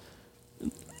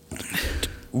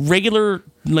 regular,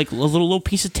 a little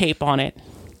piece of tape on it.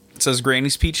 It says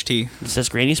Granny's peach tea. It says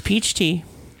Granny's peach tea.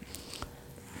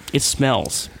 It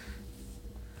smells.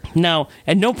 Now,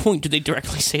 at no point do they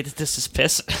directly say that this is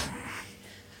piss.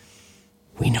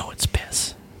 We know it's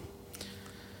piss.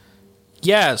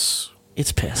 Yes.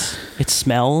 It's piss. It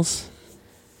smells.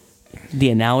 The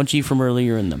analogy from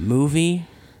earlier in the movie.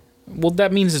 Well,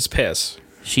 that means it's piss.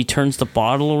 She turns the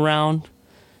bottle around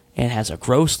and has a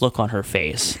gross look on her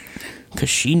face because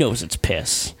she knows it's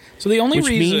piss. So the only Which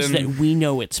means reason that we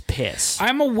know it's piss.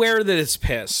 I'm aware that it's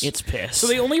piss. It's piss. So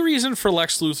the only reason for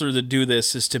Lex Luthor to do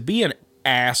this is to be an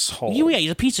asshole. Yeah,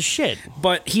 he's a piece of shit.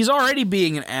 But he's already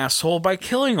being an asshole by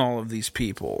killing all of these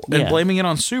people and Yeah. blaming it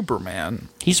on Superman.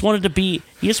 He just wanted to be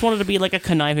like a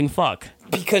conniving fuck.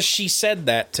 Because she said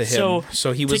that to him.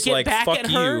 So he was to get like, back fuck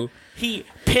at her, you. he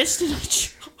pissed in a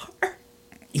jar.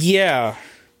 Yeah.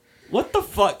 What the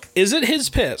fuck? Is it his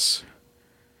piss?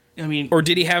 I mean, Or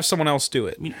did he have someone else do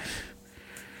it?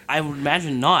 I would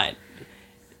imagine not.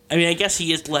 I mean, I guess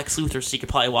he is Lex Luthor, so he could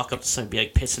probably walk up to someone and be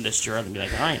like, piss in this jar, and be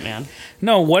like, all right, man.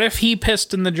 No, what if he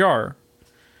pissed in the jar?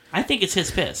 I think it's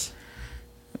his piss.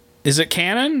 Is it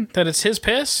canon that it's his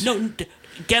piss? No,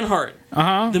 Genhart.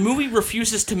 The movie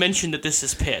refuses to mention that this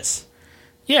is piss,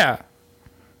 Yeah.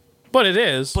 But it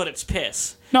is. but it's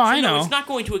piss. No, I know. It's not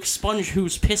going to expunge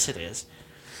whose piss it is.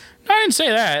 No, I didn't say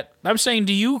that. I'm saying,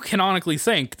 do you canonically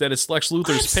think that it's Lex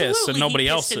Luthor's piss and Absolutely, nobody he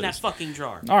pissed else's? in that fucking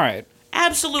jar. All right.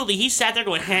 Absolutely, he sat there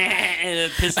going, and then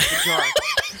pissed in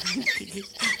the jar.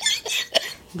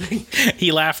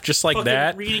 He laughed just like Fucking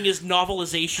that. reading his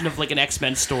novelization of like an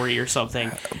X-Men story or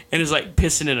something, and is like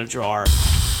pissing in a jar.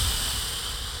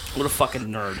 What a fucking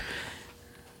nerd.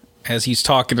 As he's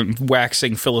talking and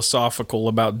waxing philosophical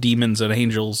about demons and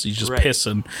angels, he's just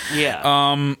pissing.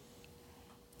 Yeah.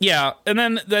 Yeah, and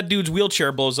then that dude's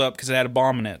wheelchair blows up because it had a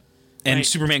bomb in it. And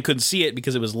Superman couldn't see it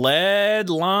because it was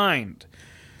lead-lined.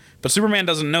 But Superman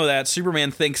doesn't know that.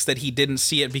 Superman thinks that he didn't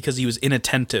see it because he was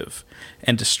inattentive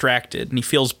and distracted. And he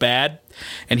feels bad.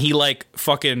 And he, like,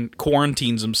 fucking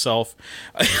quarantines himself.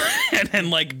 And then,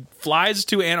 like, flies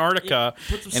to Antarctica.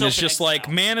 And it's just like,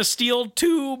 Man of Steel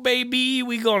 2, baby.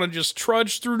 We gonna just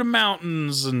trudge through the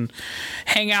mountains and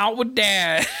hang out with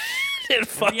Dad. And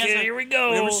fucking, here we go.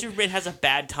 Whenever Superman has a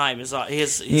bad time, his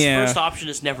first option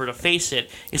is never to face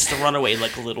it. It's to run away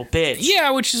like a little bitch. Yeah,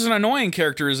 which is an annoying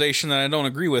characterization that I don't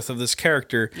agree with of this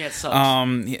character. Yeah, it sucks.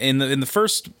 In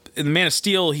the Man of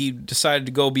Steel, he decided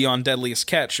to go beyond Deadliest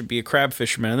Catch and be a crab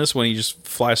fisherman. In this one, he just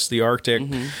flies to the Arctic,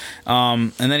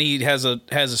 and then he has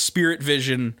a spirit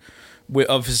vision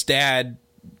of his dad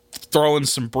throwing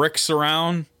some bricks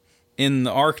around in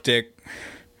the Arctic.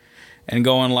 And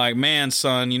going like, man,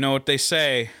 son, you know what they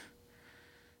say.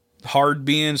 Hard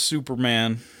being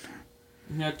Superman.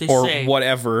 You know what they or say.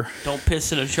 Whatever. Don't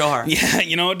piss in a jar. Yeah,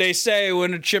 you know what they say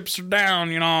when the chips are down,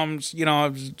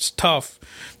 it's tough.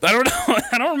 I don't know.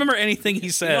 I don't remember anything he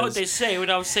says. You know what they say when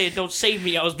I was saying, don't save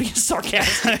me, I was being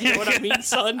sarcastic. You know what I mean,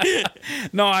 son?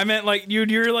 No, I meant like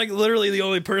you're like literally the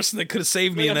only person that could have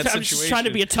saved me in that situation. I'm just trying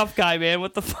to be a tough guy, man.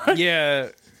 What the fuck? Yeah.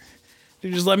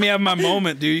 Dude, just let me have my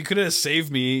moment, dude. You could have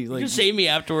saved me. Like, you saved me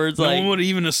afterwards. No one would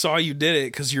even have saw you did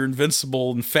it because you're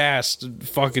invincible and fast and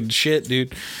fucking shit,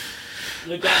 dude.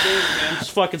 Like, God damn it, man. Just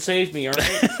fucking save me, all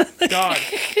right? God.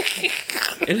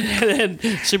 And then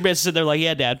Superman's sitting there like,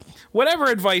 yeah, Dad. Whatever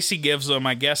advice he gives him,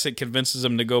 I guess it convinces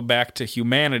him to go back to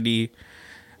humanity,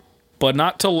 but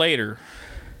not till later.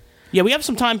 Yeah, we have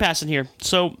some time passing here.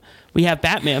 So we have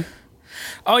Batman.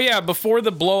 Oh, yeah, before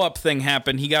the blow-up thing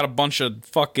happened, he got a bunch of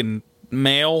fucking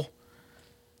mail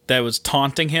that was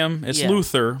taunting him. It's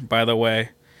Luthor, by the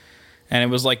way. And it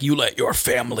was like, you let your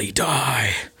family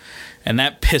die. And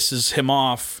that pisses him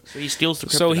off. So he steals the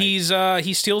kryptonite. So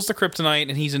he steals the kryptonite,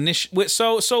 and he's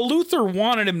so Luthor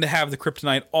wanted him to have the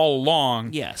kryptonite all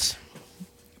along. Yes.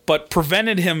 But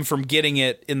prevented him from getting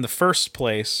it in the first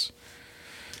place.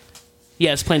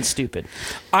 Yeah, it's plain stupid.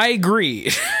 I agree.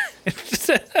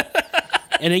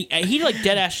 And he like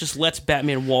deadass just lets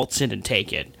Batman waltz in and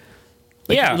take it.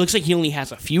 Like, yeah. It looks like he only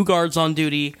has a few guards on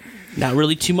duty. Not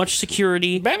really too much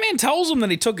security. Batman tells him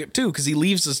that he took it, too, because he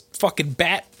leaves his fucking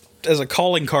bat as a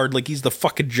calling card like he's the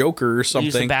fucking Joker or something.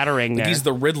 He's the Batarang there. He's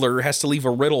the Riddler, has to leave a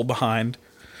riddle behind.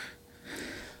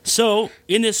 So,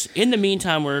 in the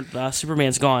meantime, where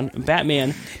Superman's gone,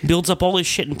 Batman builds up all his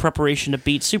shit in preparation to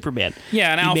beat Superman.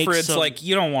 Yeah, and Alfred's like,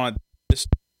 you don't want this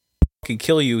fucking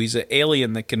kill you. He's an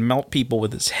alien that can melt people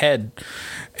with his head.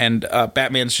 And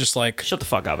Batman's just like, shut the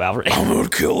fuck up, Alfred. I'm gonna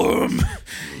kill him.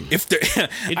 If there,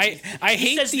 I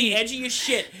hate the edgiest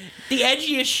shit. The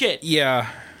edgiest shit. Yeah.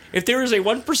 If there is a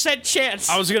 1% chance.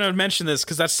 I was gonna mention this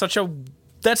because that's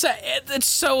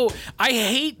so. I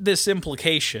hate this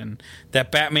implication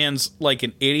that Batman's like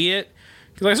an idiot.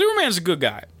 Because like Superman's a good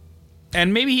guy,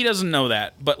 and maybe he doesn't know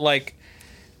that, but like.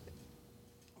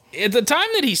 At the time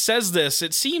that he says this,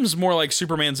 it seems more like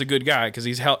Superman's a good guy because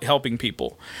he's helping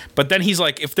people. But then he's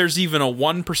like, if there's even a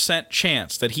 1%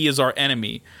 chance that he is our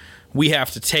enemy, we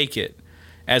have to take it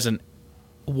as an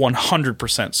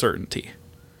 100% certainty.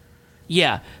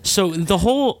 Yeah. So the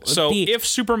whole... if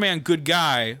Superman good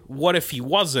guy, what if he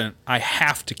wasn't? I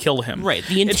have to kill him. Right.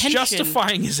 The intention... It's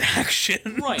justifying his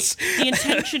actions. Right. The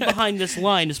intention behind this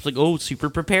line is like, oh, super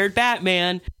prepared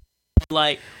Batman.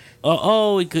 Like...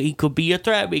 he could be a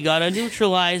threat. We gotta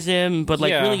neutralize him. But,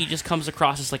 really, he just comes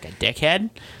across as, like, a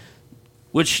dickhead.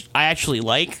 Which I actually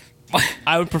like.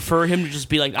 I would prefer him to just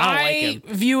be like, I don't like him.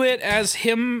 I view it as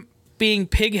him being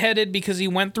pig-headed because he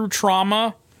went through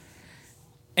trauma.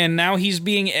 And now he's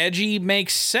being edgy.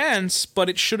 Makes sense, but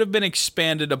it should have been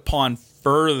expanded upon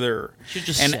further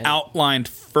and outlined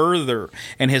further.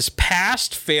 And his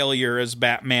past failure as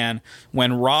Batman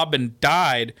when Robin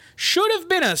died should have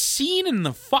been a scene in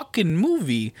the fucking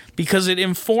movie because it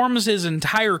informs his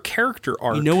entire character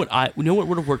arc. You know what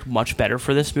would have worked much better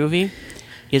for this movie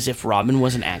is if Robin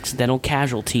was an accidental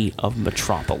casualty of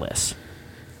Metropolis.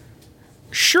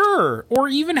 Sure, or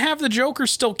even have the Joker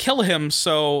still kill him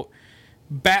so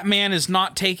Batman is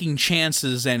not taking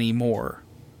chances anymore.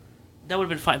 That would have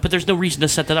been fine, but there's no reason to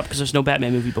set that up because there's no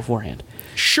Batman movie beforehand.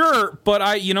 Sure,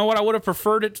 but you know what I would have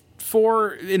preferred it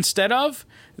for instead of?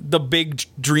 The big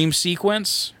dream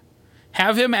sequence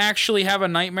have him actually have a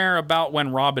nightmare about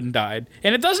when Robin died.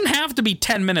 And it doesn't have to be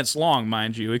 10 minutes long,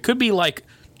 mind you. It could be like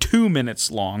 2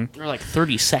 minutes long. Or like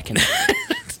 30 seconds.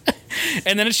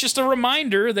 And then it's just a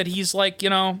reminder that he's like,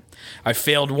 I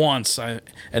failed once, and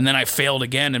then I failed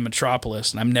again in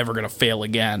Metropolis, and I'm never going to fail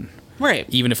again. Right.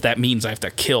 Even if that means I have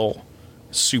to kill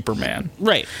Superman.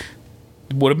 Right.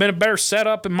 Would have been a better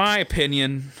setup, in my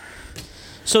opinion.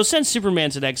 So since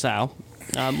Superman's in exile,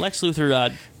 Lex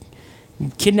Luthor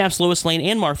kidnaps Lois Lane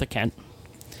and Martha Kent.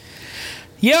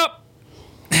 Yep.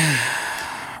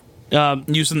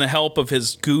 Using the help of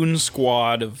his goon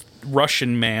squad of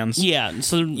Russian mans. Yeah.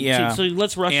 So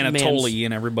let's Russian Anatoly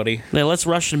and everybody. Yeah, let's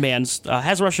Russian Mans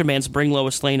has Russian Mans bring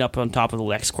Lois Lane up on top of the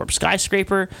LexCorp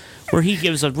skyscraper, where he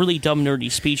gives a really dumb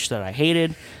nerdy speech that I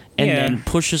hated, and then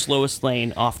pushes Lois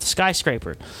Lane off the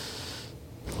skyscraper.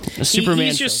 Superman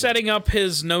He's just setting up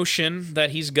his notion that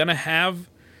he's gonna have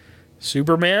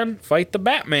Superman fight the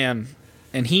Batman,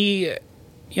 and he,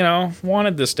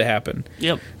 wanted this to happen.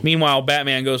 Yep. Meanwhile,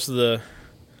 Batman goes to the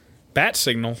bat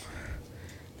signal,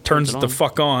 turns it the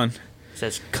fuck on.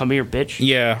 Says, "Come here, bitch."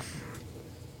 Yeah.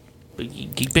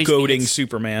 Goading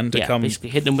Superman to come. Basically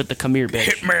hitting him with the "Come here,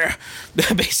 bitch." Hit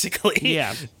me. Basically.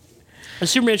 Yeah. And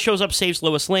Superman shows up, saves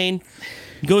Lois Lane,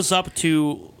 goes up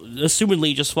to,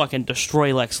 assumedly, just fucking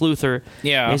destroy Lex Luthor.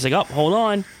 Yeah. And he's like, "Oh, hold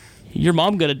on. Your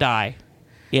mom gonna die.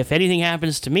 If anything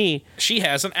happens to me..." She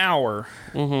has an hour.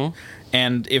 Mm-hmm.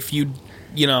 And if you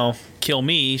kill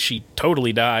me, she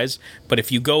totally dies. But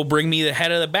if you go bring me the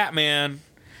head of the Batman,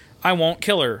 I won't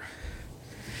kill her.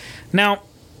 Now,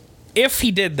 if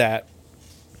he did that,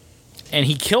 and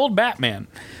he killed Batman,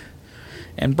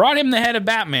 and brought him the head of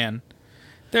Batman,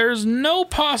 there's no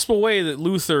possible way that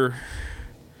Luthor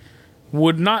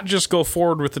would not just go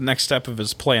forward with the next step of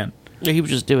his plan. Yeah, he would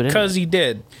just do it Because he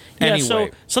did. Anyway. Yeah, so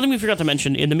something we forgot to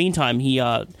mention, in the meantime, he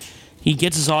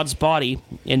gets Zod's body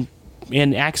and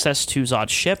access to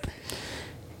Zod's ship.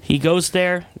 He goes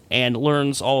there and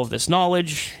learns all of this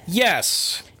knowledge.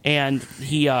 Yes. And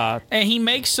he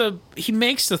makes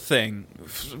the thing,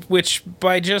 which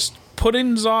by just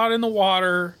putting Zod in the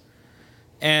water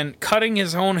and cutting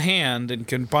his own hand and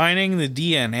combining the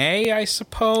DNA, I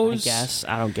suppose. I guess.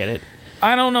 I don't get it.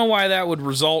 I don't know why that would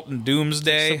result in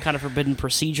Doomsday. Some kind of forbidden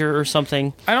procedure or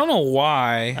something. I don't know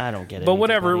why. I don't get it. But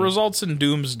whatever, it results in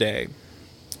Doomsday.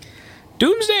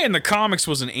 Doomsday in the comics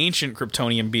was an ancient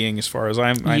Kryptonian being, as far as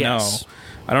I know.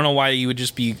 I don't know why you would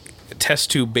just be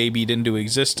test tube babied into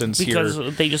existence because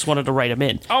here. They just wanted to write him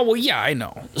in. Oh, well, yeah, I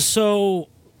know. So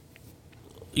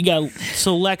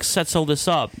Lex sets all this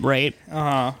up, right?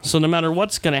 Uh-huh. So no matter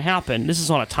what's going to happen, this is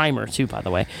on a timer too, by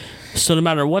the way. So no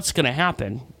matter what's going to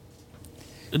happen,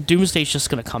 Doomsday's just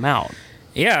going to come out.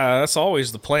 Yeah, that's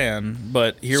always the plan,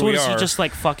 but here we are. So is he just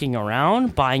like fucking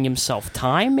around, buying himself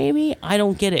time, maybe? I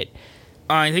don't get it.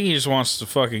 I think he just wants to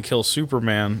fucking kill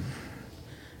Superman.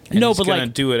 No, he's but gonna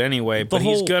do it anyway. But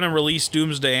he's gonna release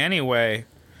Doomsday anyway,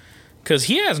 because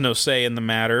he has no say in the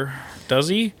matter, does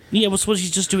he? Yeah, well, suppose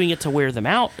he's just doing it to wear them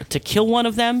out, to kill one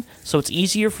of them, so it's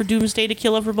easier for Doomsday to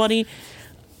kill everybody.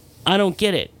 I don't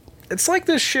get it. It's like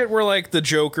this shit where like the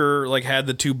Joker like had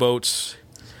the two boats,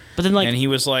 but then and he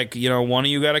was like, one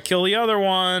of you got to kill the other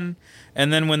one,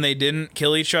 and then when they didn't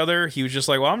kill each other, he was just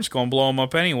like, well, I'm just gonna blow them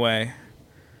up anyway,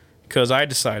 because I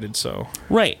decided so.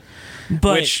 Right.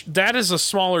 But which that is a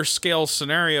smaller scale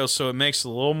scenario, so it makes a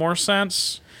little more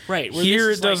sense. Right.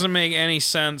 Here it doesn't make any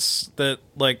sense that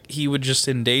like he would just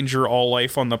endanger all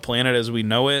life on the planet as we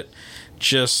know it,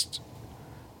 just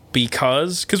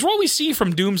because. Because what we see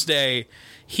from Doomsday,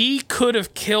 he could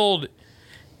have killed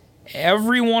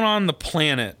everyone on the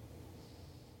planet.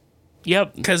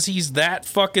 Yep. Because he's that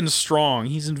fucking strong.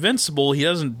 He's invincible. He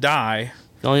doesn't die.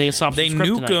 The only thing that stops they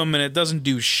nuke him and it doesn't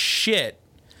do shit.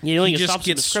 He just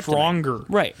gets stronger.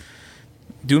 Right.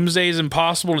 Doomsday is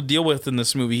impossible to deal with in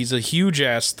this movie. He's a huge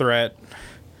ass threat.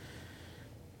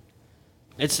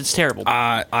 It's terrible.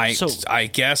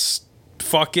 I guess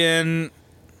fucking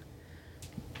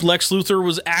Lex Luthor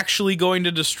was actually going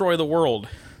to destroy the world.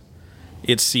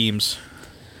 It seems.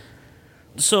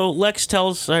 So Lex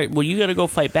tells, all right, well, you got to go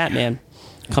fight Batman.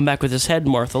 Come back with his head.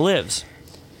 Martha lives.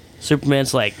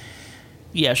 Superman's like,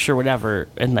 yeah, sure, whatever,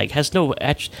 and like has no,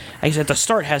 at the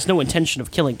start has no intention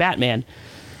of killing Batman,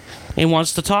 and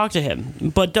wants to talk to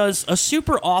him, but does a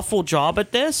super awful job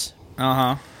at this.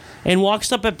 And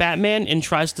walks up at Batman and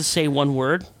tries to say one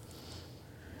word,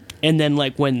 and then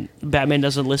like when Batman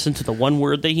doesn't listen to the one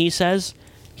word that he says,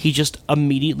 he just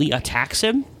immediately attacks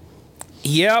him.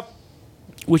 Yep.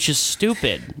 Which is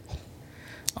stupid.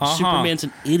 Superman's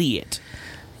an idiot.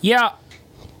 Yeah.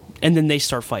 And then they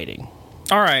start fighting.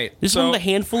 All right. This is one of the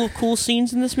handful of cool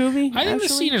scenes in this movie. I think the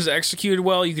scene is executed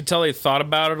well. You could tell they thought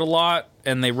about it a lot,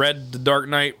 and they read The Dark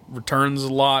Knight Returns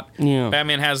a lot. Yeah.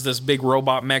 Batman has this big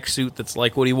robot mech suit that's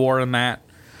like what he wore in that.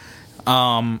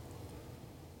 A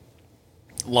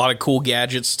lot of cool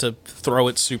gadgets to throw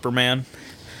at Superman.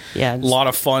 Yeah. A lot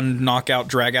of fun knockout,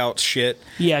 drag out shit.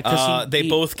 Yeah, because they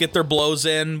both get their blows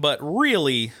in, but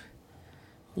really,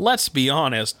 let's be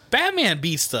honest, Batman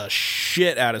beats the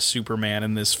shit out of Superman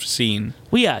in this scene.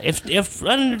 Well, yeah, if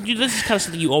and this is kind of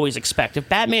something you always expect. If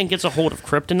Batman gets a hold of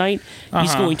Kryptonite,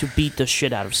 he's going to beat the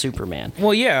shit out of Superman.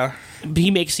 Well, yeah.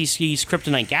 He makes these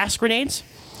Kryptonite gas grenades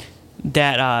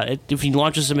that if he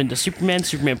launches them into Superman,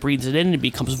 Superman breathes it in and it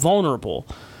becomes vulnerable.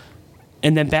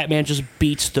 And then Batman just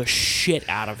beats the shit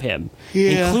out of him.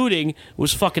 Yeah. Including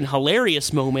was fucking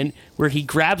hilarious moment where he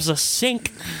grabs a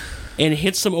sink and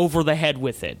hits him over the head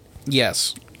with it.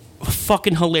 Yes.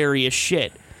 Fucking hilarious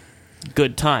shit.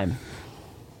 Good time.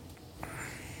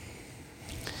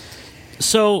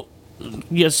 So,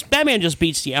 yes, Batman just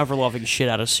beats the ever-loving shit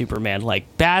out of Superman,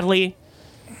 like, badly.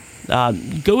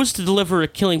 Goes to deliver a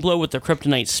killing blow with the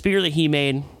kryptonite spear that he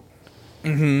made.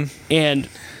 Mm-hmm. And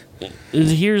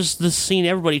here's the scene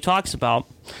everybody talks about.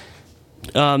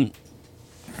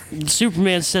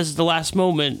 Superman says at the last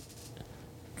moment,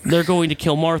 they're going to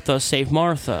kill Martha, save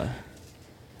Martha.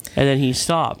 And then he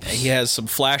stops. He has some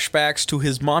flashbacks to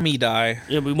his mommy die.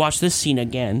 Yeah, we watch this scene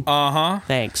again. Uh-huh.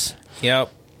 Thanks. Yep.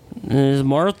 Is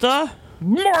Martha?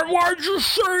 Why'd you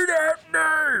say that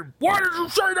name? Why did you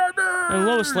say that name? And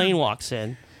Lois Lane walks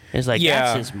in. And is like, Yeah.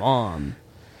 that's his mom.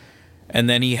 And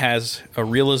then he has a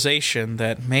realization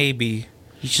that maybe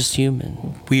He's just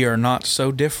human. we are not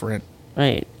so different.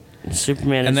 Right.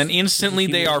 Superman And is then instantly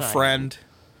human they are design. friend.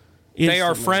 They are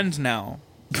Instantly. friends now.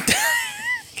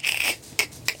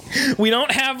 We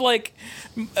don't have, like,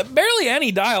 barely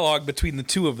any dialogue between the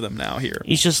two of them now here,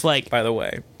 He's just like, by the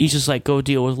way. go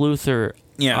deal with Luthor.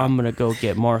 Yeah. I'm gonna go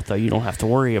get Martha. You don't have to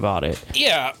worry about it.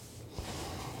 Yeah.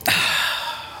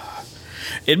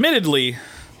 Admittedly,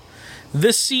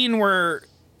 this scene where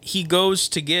he goes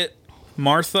to get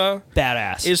Martha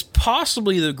Badass. is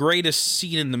possibly the greatest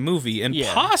scene in the movie, and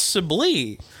Yeah.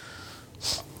 possibly,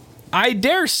 I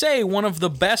dare say, one of the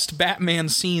best Batman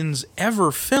scenes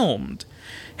ever filmed.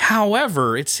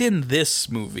 However, it's in this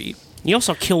movie. He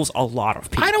also kills a lot of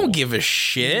people. I don't give a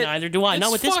shit. Neither do I. It's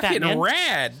Not with this fucking Batman.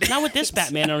 rad. Not with this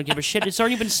Batman. I don't give a shit. It's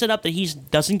already been set up that he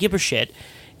doesn't give a shit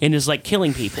and is like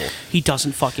killing people. He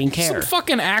doesn't fucking care. Some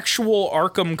fucking actual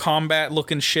Arkham Combat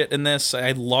looking shit in this.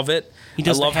 I love it. He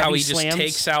does I the love how heavy he just slams.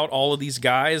 takes out all of these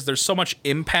guys. There's so much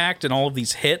impact in all of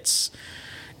these hits.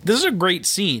 This is a great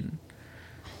scene.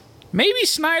 Maybe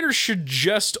Snyder should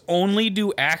just only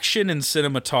do action and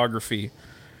cinematography.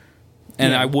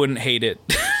 And Yeah. I wouldn't hate it.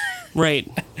 Right.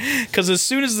 Because as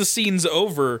soon as the scene's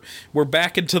over, we're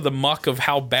back into the muck of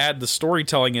how bad the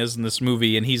storytelling is in this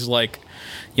movie. And he's like,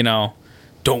 you know,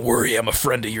 don't worry, I'm a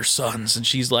friend of your son's. And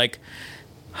she's like,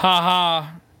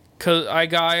 haha, cause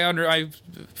I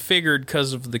figured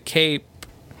because of the cape.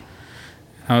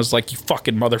 I was like, you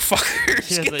fucking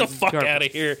motherfuckers, Yeah, get the like, fuck garbage. out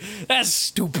of here. That's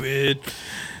stupid.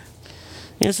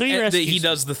 Yeah, so he And rescues. he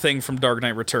does the thing from Dark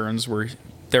Knight Returns where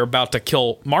they're about to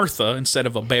kill Martha instead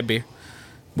of a baby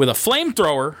with a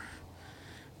flamethrower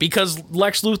because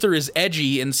Lex Luthor is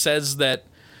edgy and says that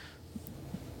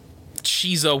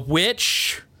she's a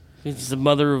witch. He's the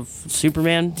mother of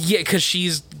Superman. Yeah, because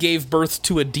she's gave birth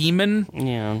to a demon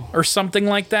Yeah. or something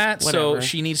like that. So Whatever.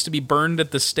 she needs to be burned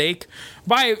at the stake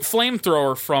by a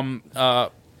flamethrower from a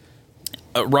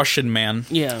Russian man.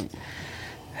 Yeah.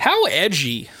 How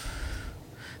edgy.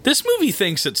 This movie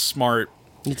thinks it's smart.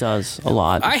 He does a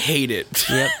lot. I hate it.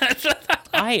 Yep.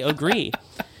 I agree.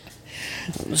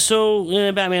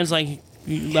 So Batman's like,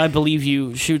 I believe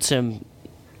you, shoots him,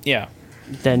 Yeah.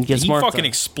 then gets He Martha. fucking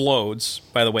explodes,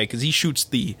 by the way, because he shoots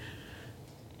the,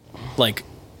 like,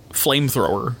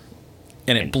 flamethrower,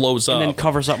 and it blows and then up.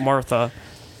 covers up Martha.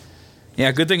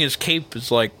 Yeah, good thing his cape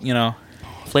is, like, you know.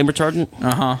 Flame retardant?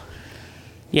 Uh-huh.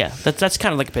 Yeah, that's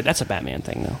kind of like that's a Batman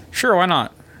thing, though. Sure, why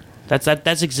not?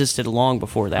 That's existed long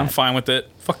before that. I'm fine with it.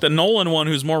 Fuck, the Nolan one,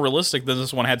 who's more realistic than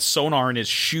this one, had sonar in his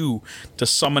shoe to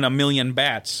summon 1,000,000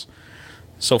 bats.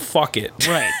 So fuck it.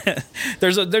 Right.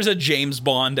 There's a James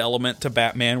Bond element to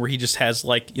Batman where he just has,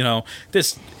 like, you know,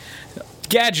 this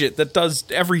gadget that does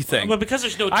everything. But because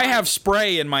there's no time, I have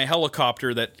spray in my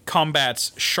helicopter that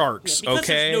combats sharks, because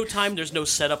okay? there's no time, there's no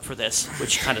setup for this,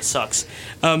 which kind of sucks.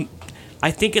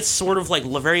 I think it's sort of like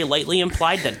very lightly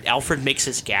implied that Alfred makes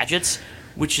his gadgets,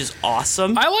 which is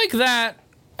awesome. I like that.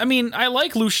 I mean, I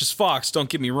like Lucius Fox, don't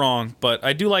get me wrong, but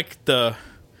I do like the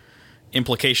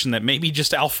implication that maybe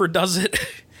just Alfred does it.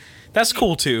 That's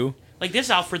cool too. Like this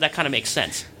Alfred, that kind of makes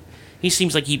sense. He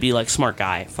seems like he'd be like smart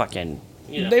guy, fucking.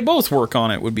 You know. They both work on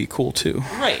it would be cool too.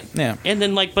 Right. Yeah. And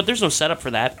then but there's no setup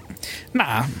for that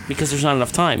Nah. because there's not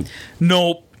enough time.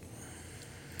 Nope.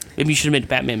 Maybe you should have made a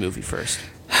Batman movie first.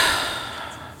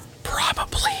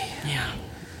 Probably. Yeah.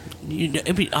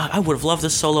 I would have loved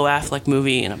this Solo Affleck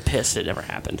movie, and I'm pissed it never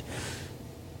happened.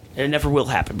 And it never will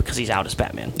happen because he's out as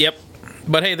Batman. Yep.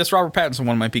 But hey, this Robert Pattinson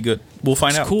one might be good. We'll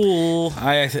find out. Cool.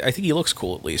 I think he looks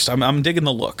cool at least. I'm digging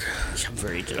the look. I'm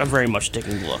very much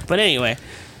digging the look. But anyway,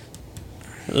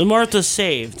 Martha's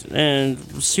saved, and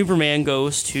Superman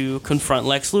goes to confront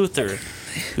Lex Luthor,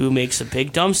 who makes a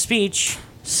big dumb speech,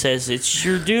 says it's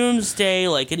your doomsday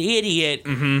like an idiot,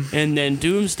 and then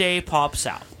Doomsday pops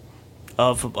out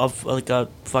of like a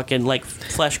fucking like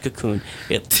flesh cocoon.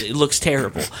 It looks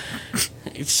terrible.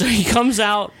 So he comes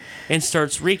out and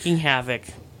starts wreaking havoc.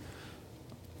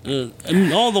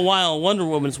 And all the while, Wonder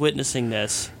Woman's witnessing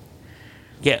this.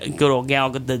 Yeah, good old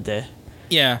Gal Gadot.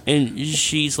 Yeah. And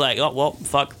she's like, oh, well,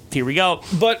 fuck, here we go.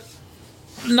 But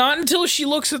not until she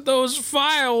looks at those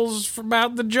files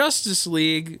about the Justice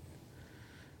League.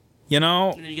 You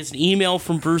know? And then he gets an email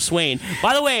from Bruce Wayne.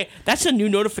 By the way, that's a new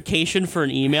notification for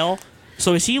an email.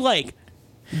 So is he like,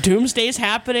 Doomsday's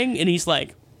happening? And he's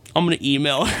like, I'm going to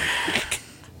email her.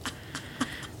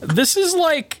 This is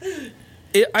like...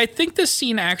 I think this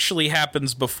scene actually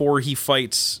happens before he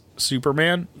fights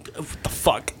Superman. What the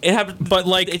fuck? It happened, but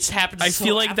like it's happened. I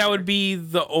feel like that would be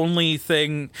the only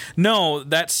thing. No,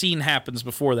 that scene happens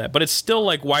before that. But it's still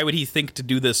like, why would he think to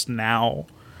do this now?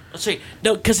 Sorry,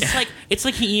 no, because it's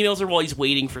like he emails her while he's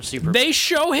waiting for Superman. They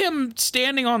show him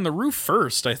standing on the roof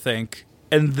first, I think,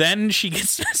 and then she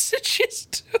gets messages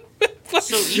to him.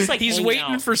 So he's waiting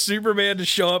out. for Superman to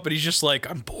show up, and he's just like,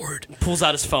 I'm bored. Pulls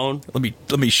out his phone. Let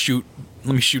me shoot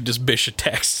this bitch a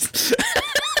text.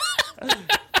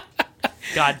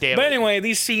 God damn it. But anyway,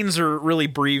 these scenes are really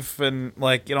brief, and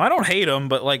like, you know, I don't hate them,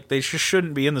 but like, they just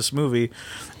shouldn't be in this movie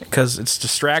because it's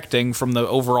distracting from the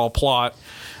overall plot.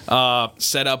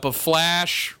 Setup of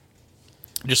Flash,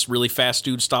 just really fast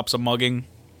dude stops a mugging,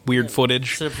 weird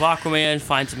footage. So Aquaman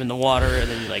finds him in the water, and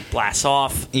then he like blasts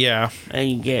off. Yeah, and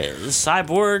you get the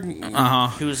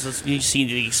Cyborg, who's you see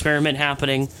the experiment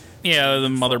happening. Yeah, the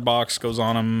mother box goes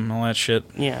on him, and all that shit.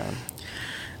 Yeah.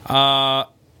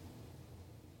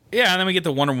 Yeah, and then we get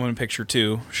the Wonder Woman picture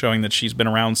too, showing that she's been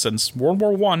around since World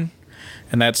War I,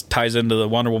 and that ties into the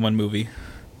Wonder Woman movie,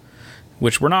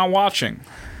 which we're not watching.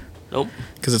 Nope.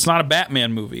 Because it's not a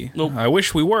Batman movie. Nope. I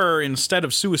wish we were instead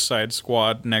of Suicide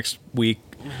Squad next week.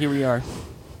 Here we are.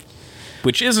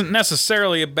 Which isn't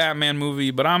necessarily a Batman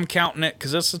movie, but I'm counting it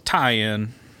because it's a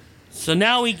tie-in. So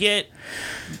now we get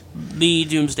the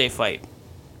Doomsday fight.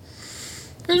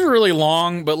 It's really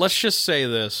long, but let's just say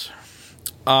this.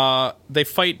 They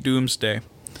fight Doomsday.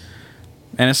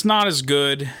 And it's not as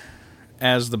good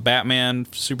as the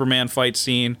Batman-Superman fight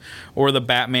scene or the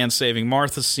Batman saving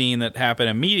Martha scene that happened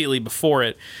immediately before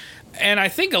it. And I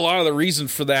think a lot of the reason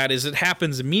for that is it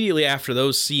happens immediately after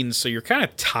those scenes, so you're kind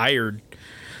of tired.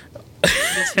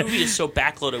 This movie is so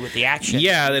backloaded with the action.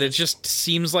 Yeah, that it just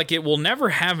seems like it will never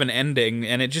have an ending,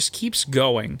 and it just keeps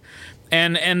going.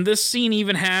 And this scene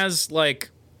even has, like,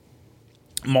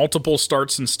 multiple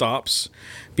starts and stops,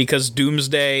 because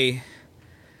Doomsday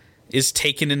is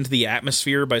taken into the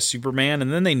atmosphere by Superman,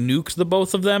 and then they nuke the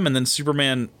both of them, and then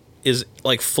Superman is,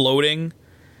 like, floating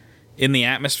in the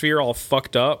atmosphere all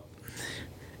fucked up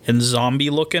and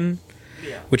zombie-looking,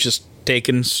 which is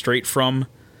taken straight from...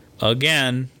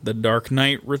 Again, The Dark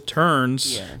Knight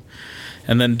Returns. Yeah.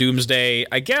 And then Doomsday,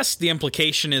 I guess the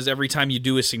implication is every time you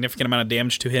do a significant amount of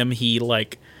damage to him, he,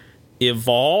 like,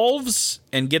 evolves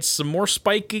and gets some more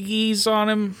spikies on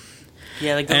him.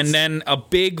 Yeah, like and then a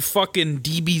big fucking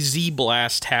DBZ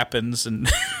blast happens and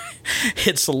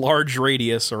hits a large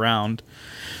radius around.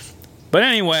 But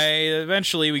anyway,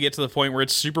 eventually we get to the point where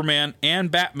it's Superman and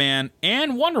Batman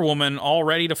and Wonder Woman all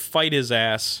ready to fight his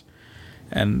ass.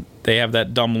 And they have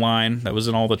that dumb line that was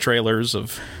in all the trailers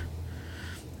of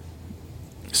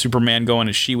Superman going,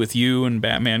 "Is she with you?" And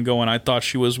Batman going, "I thought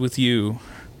she was with you."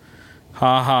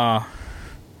 Ha ha.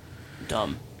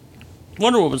 Dumb.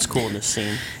 Wonder Woman's cool in this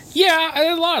scene.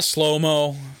 Yeah, a lot of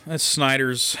slow-mo. That's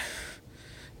Snyder's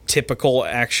typical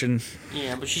action.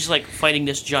 Yeah, but she's like fighting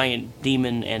this giant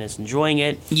demon and is enjoying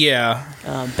it. Yeah.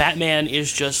 Batman is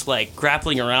just like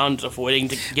grappling around, avoiding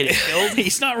to getting killed.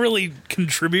 He's not really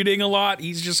contributing a lot.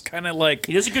 He's just kind of like...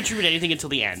 He doesn't contribute anything until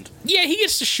the end. Yeah, he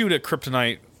gets to shoot a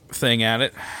kryptonite thing at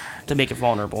it. To make it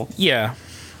vulnerable. Yeah.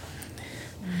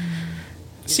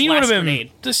 The scene would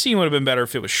have been better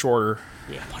if it was shorter.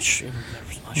 Yeah,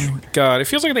 much. God, it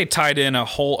feels like they tied in a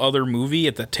whole other movie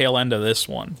at the tail end of this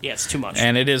one. Yeah, it's too much.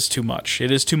 And it is too much.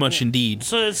 It is too much indeed.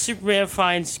 So Superman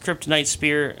finds Kryptonite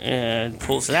Spear and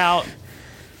pulls it out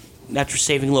after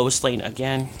saving Lois Lane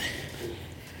again.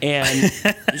 And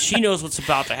she knows what's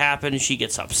about to happen. She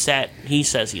gets upset. He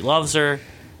says he loves her.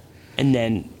 And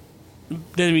then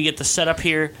we get the setup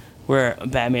here where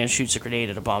Batman shoots a grenade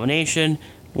at Abomination.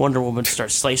 Wonder Woman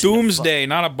starts slicing Doomsday,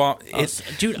 not a bomb.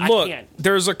 Dude, look, I can't.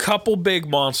 There's a couple big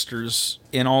monsters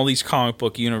in all these comic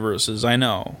book universes. I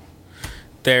know.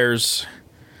 There's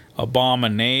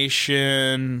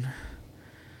Abomination,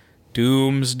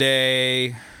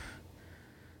 Doomsday,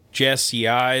 Jesse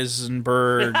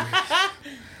Eisenberg.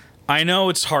 I know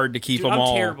it's hard to keep them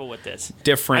all terrible with this.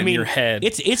 different in your head.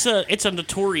 It's a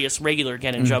notorious regular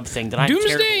Get and Jump thing that I'm terrible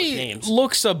with Doomsday names.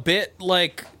 looks a bit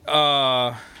like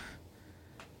a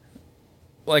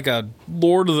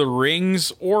Lord of the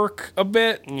Rings orc a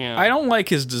bit. Yeah. I don't like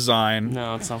his design.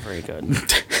 No, it's not very good.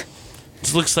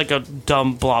 It looks like a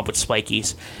dumb blob with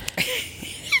spikies.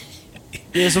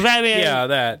 Yeah, so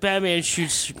Batman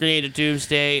shoots a grenade at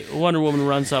Doomsday. Wonder Woman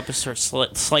runs up and starts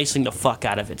slicing the fuck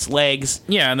out of its legs.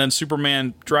 Yeah, and then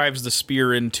Superman drives the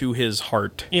spear into his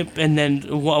heart. Yep, and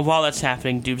then while that's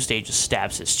happening, Doomsday just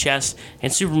stabs his chest,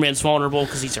 and Superman's vulnerable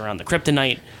because he's around the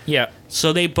kryptonite. Yeah.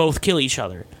 So they both kill each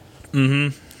other.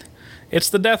 Mm-hmm. It's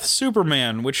the death of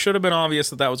Superman, which should have been obvious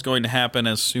that was going to happen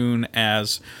as soon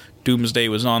as Doomsday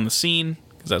was on the scene,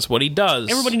 because that's what he does.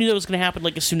 Everybody knew that was going to happen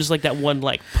as soon as that one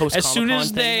post-Comic-Con as soon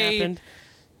as thing they happened.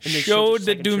 And showed the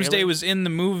that second Doomsday trailer. was in the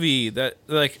movie. That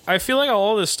I feel like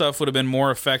all this stuff would have been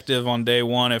more effective on day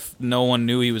one if no one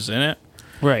knew he was in it,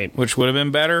 right, which would have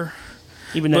been better.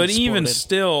 Even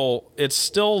Still, it's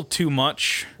still too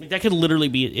much. That could literally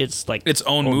be its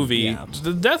own movie. Yeah.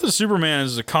 The death of Superman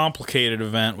is a complicated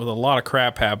event with a lot of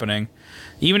crap happening.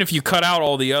 Even if you cut out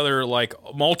all the other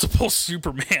multiple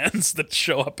Supermans that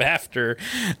show up after,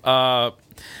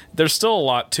 there's still a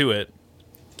lot to it.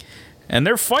 And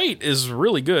their fight is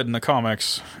really good in the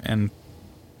comics and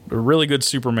a really good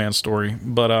Superman story.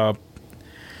 But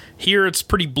here it's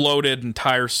pretty bloated and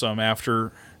tiresome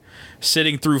after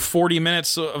sitting through 40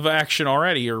 minutes of action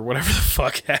already, or whatever the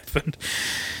fuck happened.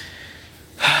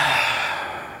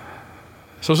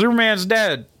 So Superman's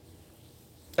dead.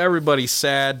 Everybody's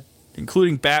sad,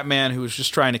 including Batman, who was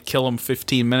just trying to kill him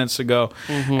 15 minutes ago.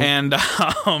 Mm-hmm. And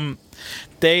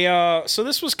so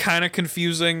this was kind of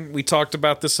confusing. We talked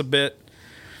about this a bit.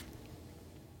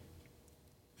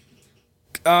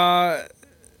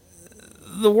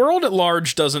 The world at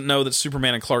large doesn't know that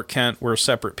Superman and Clark Kent were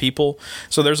separate people.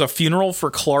 So there's a funeral for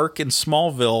Clark in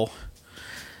Smallville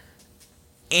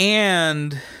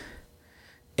and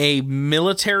a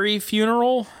military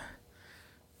funeral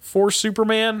for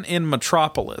Superman in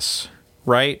Metropolis,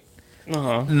 right?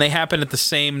 Uh-huh. And they happen at the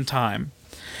same time.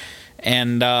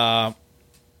 And I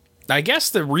guess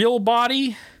the real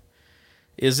body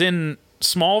is in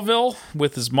Smallville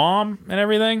with his mom and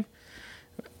everything.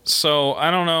 So,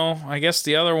 I don't know. I guess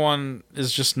the other one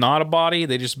is just not a body.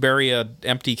 They just bury an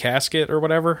empty casket or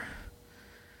whatever.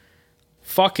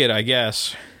 Fuck it, I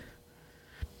guess.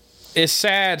 It's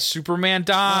sad. Superman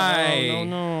died.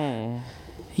 No.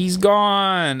 He's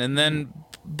gone. And then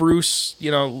Bruce,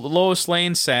 Lois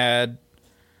Lane's sad.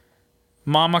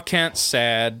 Mama Kent's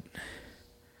sad.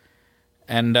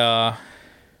 And, smudge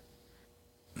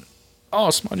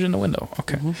in the window.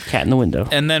 Okay. Mm-hmm. Cat in the window.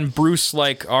 And then Bruce,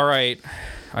 all right,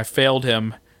 I failed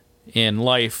him in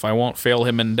life. I won't fail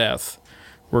him in death.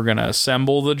 We're going to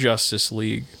assemble the Justice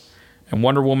League. And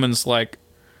Wonder Woman's like,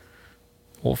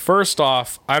 well, first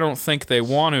off, I don't think they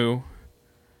want to.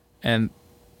 And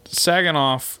second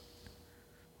off,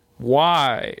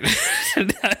 why?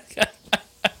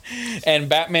 And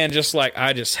Batman just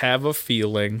I just have a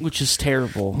feeling. Which is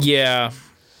terrible. Yeah.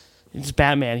 It's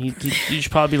Batman. He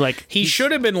should probably be He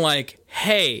should have been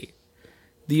hey,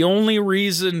 the only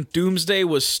reason Doomsday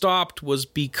was stopped was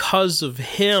because of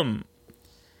him.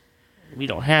 We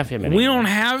don't have him anymore. We don't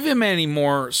have him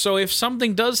anymore. So if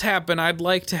something does happen, I'd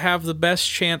like to have the best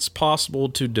chance possible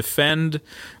to defend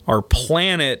our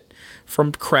planet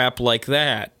from crap like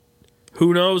that.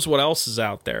 Who knows what else is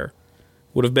out there?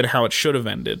 Would have been how it should have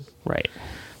ended. Right.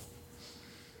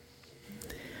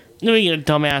 Then we get a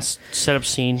dumbass setup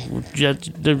scene.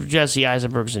 Jesse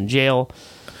Eisenberg's in jail.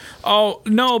 Oh,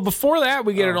 no. Before that,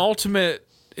 we get an Ultimate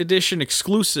Edition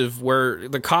exclusive where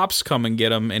the cops come and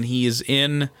get him, and he is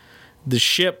in the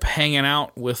ship hanging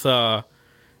out with,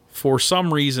 for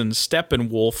some reason,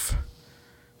 Steppenwolf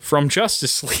from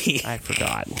Justice League. I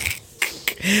forgot.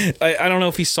 I don't know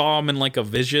if he saw him in, a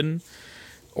vision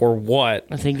or what.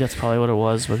 I think that's probably what it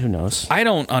was, but who knows? I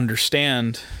don't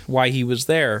understand why he was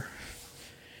there.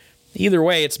 Either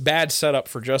way, it's bad setup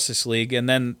for Justice League, and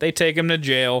then they take him to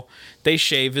jail. They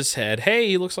shave his head. Hey,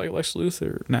 he looks like Lex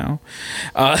Luthor now.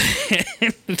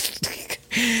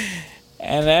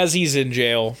 And as he's in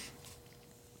jail,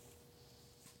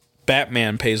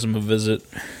 Batman pays him a visit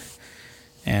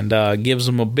and gives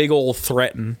him a big old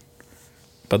threaten.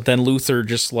 But then Luthor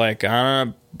just like,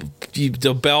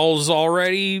 the bell's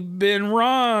already been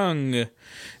rung.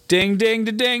 Ding, ding,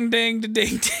 da, ding, ding, da,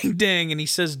 ding, ding, ding. And he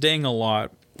says ding a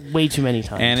lot. Way too many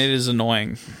times. And it is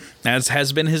annoying, as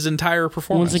has been his entire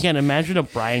performance. Once again, imagine a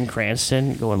Bryan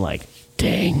Cranston going like,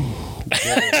 ding,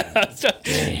 ding,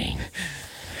 ding.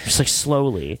 Just like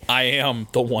slowly. I am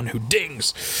the one who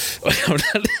dings.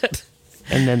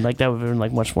 And then like that would have been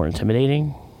like much more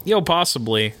intimidating. Yo,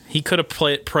 possibly. He could have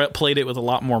played it with a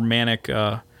lot more manic,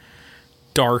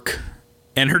 dark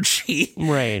energy.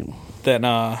 Right. Than,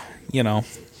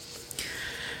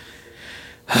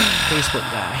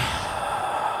 Facebook guy.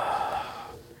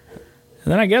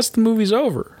 And then I guess the movie's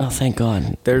over. Oh, thank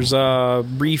God. There's a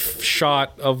brief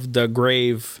shot of the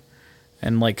grave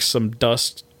and like some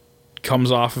dust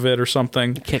comes off of it or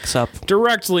something. Kicks up.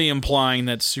 Directly implying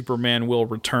that Superman will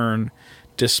return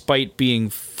despite being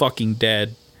fucking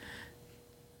dead.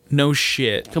 No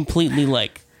shit. Completely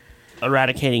like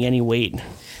eradicating any weight.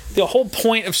 The whole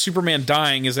point of Superman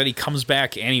dying is that he comes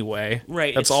back anyway.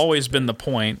 Right. That's always been the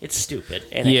point. It's stupid.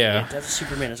 And yeah. Death of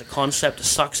Superman as a concept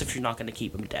sucks if you're not going to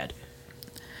keep him dead.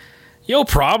 Yo,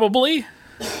 probably.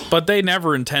 But they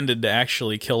never intended to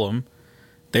actually kill him.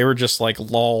 They were just like,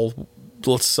 lol,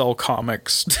 let's sell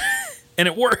comics. And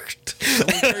it worked.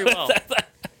 Very well.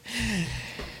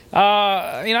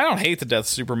 I don't hate the Death of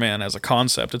Superman as a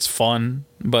concept. It's fun,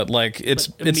 but like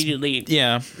immediately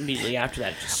after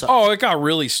that, it just sucked. Oh, it got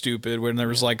really stupid when there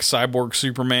was like Cyborg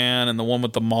Superman and the one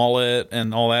with the mullet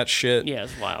and all that shit. Yeah,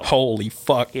 it's wild. Holy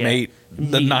fuck, mate!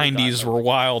 The '90s were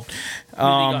wild.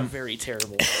 Got very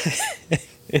terrible.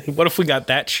 What if we got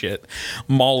that shit?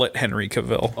 Mullet Henry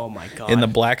Cavill. Oh my God! In the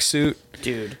black suit,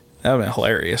 dude. That would be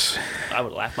hilarious. I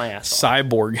would laugh my ass off.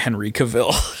 Cyborg Henry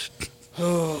Cavill.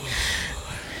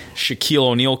 Shaquille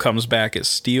O'Neal comes back as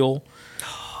Steel.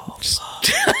 Oh,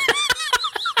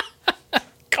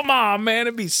 come on, man,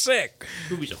 it'd be sick.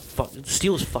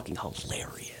 Steel is fucking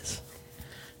hilarious.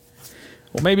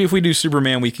 Well, maybe if we do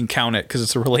Superman, we can count it because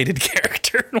it's a related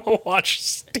character, and we'll watch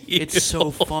Steel. It's so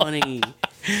funny.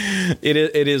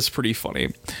 It is pretty funny.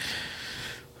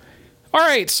 All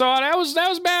right, so that was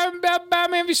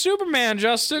Batman v Superman,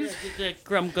 Justin. Yeah,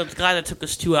 the guy that took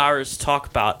us 2 hours to talk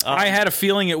about. I had a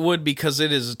feeling it would because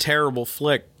it is a terrible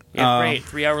flick. Yeah, great.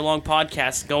 3 hour long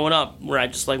podcast going up where I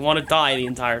just like want to die the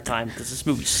entire time because this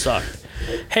movie sucked.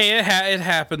 Hey, it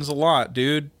happens a lot,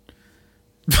 dude.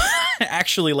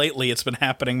 Actually, lately it's been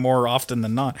happening more often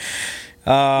than not.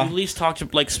 We at least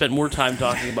spent more time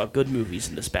talking about good movies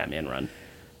in this Batman run.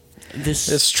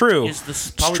 It's true.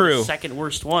 Is probably the second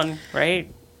worst one, right?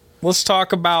 Let's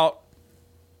talk about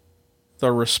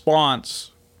the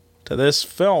response to this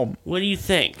film. What do you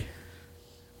think?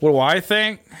 What do I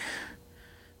think?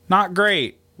 Not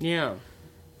great. Yeah.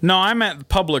 No, I meant the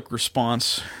public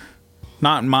response,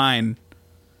 not mine.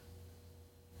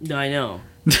 No, I know.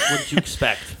 What did you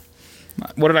expect?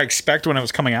 What did I expect when it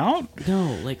was coming out?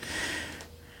 No, like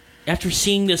after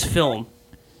seeing this film.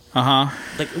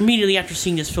 Like immediately after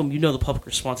seeing this film, you know the public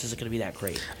response isn't going to be that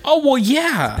great. Oh well,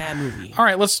 yeah. It's a bad movie. All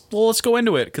right, let's go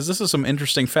into it because this is some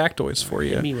interesting factoids for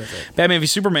you. Hit me with it. Batman v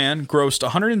Superman grossed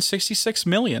 $166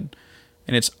 million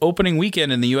in its opening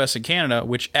weekend in the U.S. and Canada,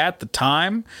 which at the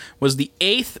time was the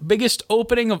 8th biggest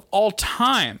opening of all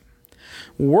time.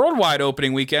 Worldwide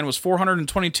opening weekend was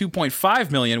 $422.5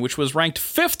 million, which was ranked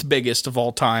 5th biggest of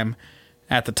all time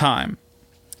at the time.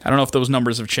 I don't know if those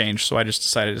numbers have changed, so I just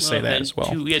decided to say that as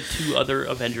well. We had 2 other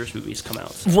Avengers movies come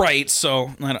out. Right,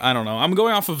 so I don't know. I'm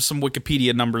going off of some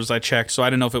Wikipedia numbers I checked, so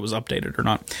I don't know if it was updated or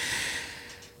not.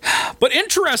 But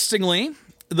interestingly,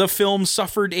 the film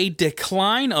suffered a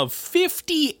decline of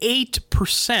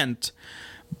 58%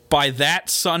 by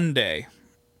that Sunday,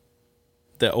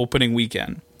 the opening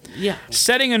weekend. Yeah.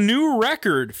 Setting a new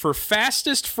record for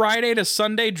fastest Friday to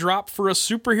Sunday drop for a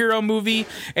superhero movie,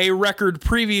 a record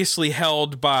previously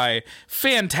held by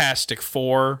Fantastic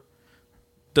Four,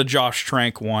 the Josh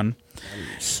Trank one.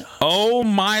 Oh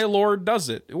my lord, does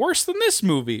it. Worse than this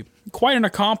movie. Quite an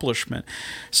accomplishment.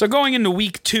 So going into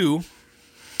week 2,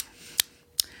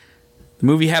 the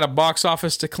movie had a box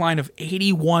office decline of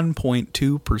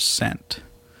 81.2%.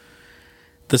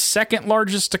 The second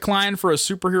largest decline for a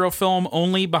superhero film,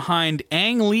 only behind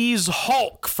Ang Lee's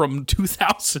Hulk from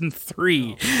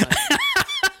 2003.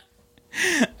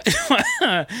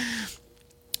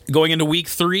 Going into week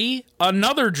 3,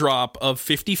 another drop of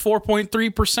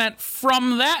 54.3%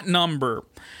 from that number.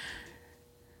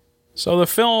 So the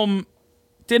film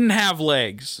didn't have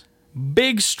legs.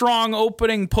 Big, strong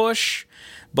opening push,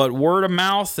 but word of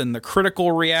mouth and the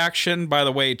critical reaction, by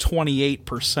the way,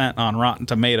 28% on Rotten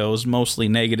Tomatoes, mostly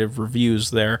negative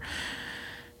reviews there,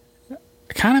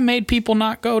 kind of made people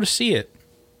not go to see it.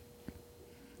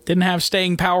 Didn't have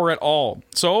staying power at all.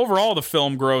 So overall, the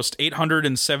film grossed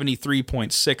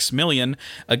 $873.6 million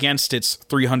against its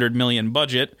 $300 million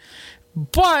budget.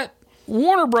 But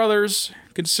Warner Brothers,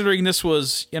 considering this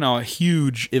was, a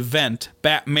huge event,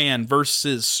 Batman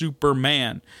versus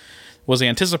Superman, was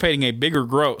anticipating a bigger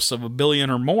gross of $1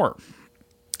 billion or more.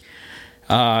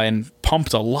 And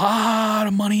pumped a lot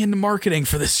of money into marketing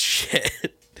for this shit.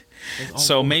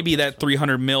 So maybe that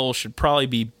 300 mil should probably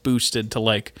be boosted to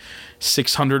like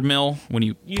 600 mil when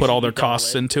you put all their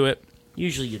costs into it.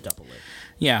 Usually you double it.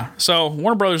 Yeah. So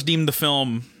Warner Brothers deemed the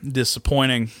film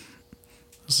disappointing.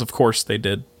 As of course they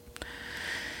did.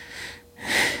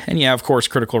 And yeah, of course,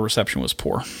 critical reception was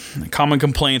poor. The common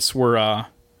complaints were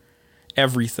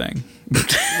everything.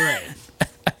 Right.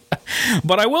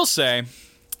 But I will say,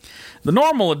 the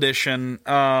normal edition,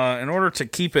 in order to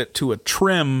keep it to a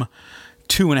trim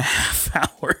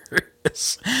 2.5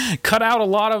 hours, cut out a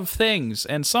lot of things,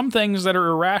 and some things that are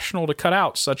irrational to cut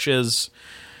out, such as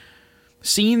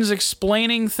scenes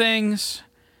explaining things,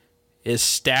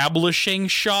 establishing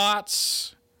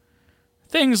shots,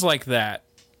 things like that.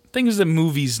 Things that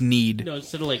movies need.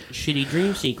 Instead of like shitty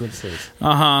dream sequences.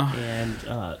 Uh-huh.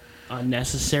 And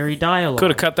unnecessary dialogue.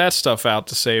 Could have cut that stuff out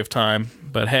to save time,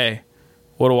 but hey,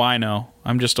 what do I know?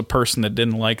 I'm just a person that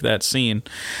didn't like that scene.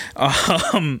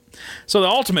 So the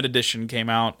Ultimate Edition came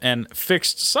out and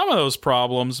fixed some of those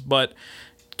problems, but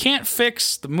can't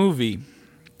fix the movie.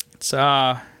 It's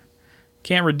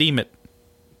can't redeem it.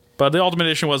 But the Ultimate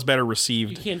Edition was better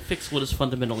received. You can't fix what is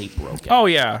fundamentally broken. Oh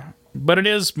yeah, but it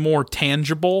is more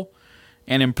tangible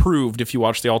and improved if you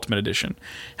watch the Ultimate Edition.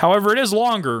 However, it is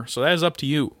longer, so that is up to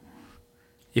you.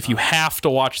 If you have to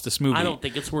watch this movie. I don't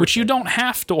think it's worth it. Which you don't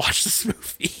have to watch this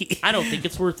movie. I don't think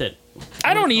it's worth it.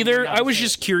 I don't either. I was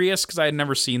just curious because I had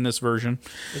never seen this version.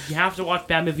 If you have to watch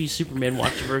Batman v Superman,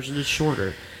 watch the version that's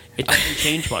shorter. It doesn't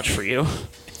change much for you.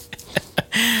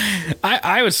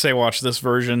 I would say watch this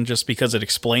version just because it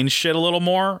explains shit a little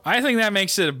more. I think that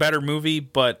makes it a better movie,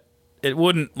 but it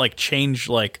wouldn't change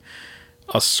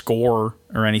a score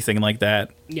or anything like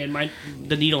that. Yeah,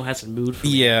 the needle hasn't moved from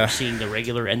seeing the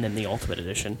regular and then the Ultimate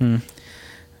Edition.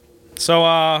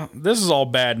 So this is all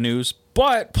bad news,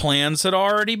 but plans had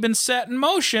already been set in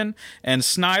motion, and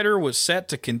Snyder was set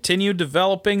to continue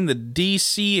developing the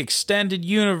DC Extended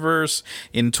Universe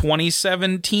in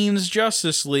 2017's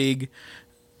Justice League.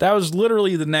 That was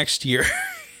literally the next year.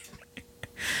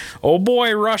 Oh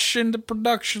boy, rush into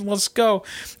production, let's go.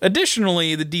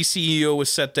 Additionally, the DCEU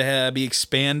was set to be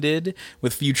expanded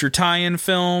with future tie-in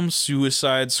films,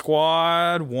 Suicide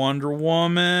Squad, Wonder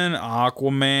Woman,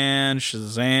 Aquaman,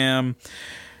 Shazam.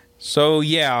 So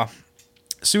yeah,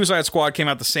 Suicide Squad came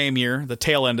out the same year, the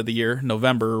tail end of the year,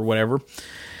 November or whatever.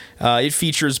 It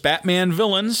features Batman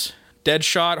villains,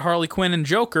 Deadshot, Harley Quinn, and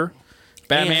Joker.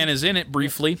 Batman is in it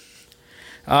briefly.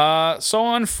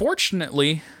 So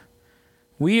unfortunately,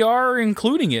 we are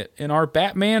including it in our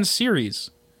Batman series,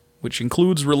 which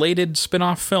includes related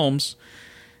spin-off films,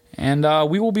 and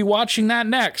we will be watching that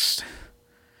next.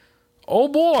 Oh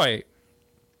boy,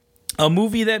 a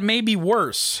movie that may be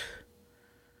worse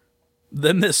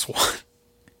than this one.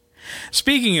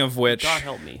 Speaking of which, God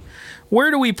help me. Where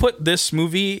do we put this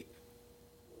movie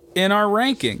in our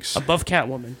rankings? Above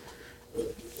Catwoman.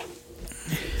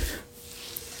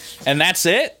 And that's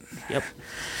it? Yep.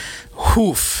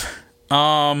 Oof.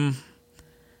 Well,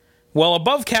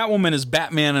 above Catwoman is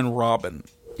Batman and Robin.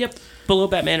 Yep, below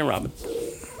Batman and Robin.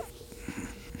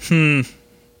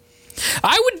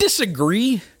 I would disagree.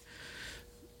 You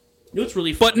know what's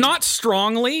really funny? But not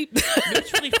strongly. You know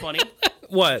what's really funny?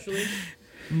 What? Actually,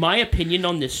 my opinion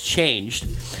on this changed.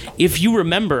 If you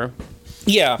remember,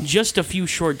 Yeah. just a few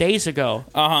short days ago,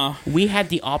 we had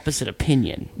the opposite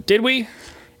opinion. Did we?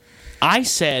 I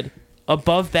said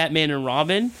above Batman and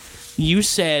Robin. You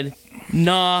said,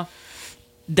 nah,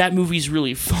 that movie's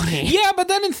really funny. Yeah, but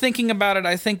then in thinking about it,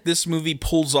 I think this movie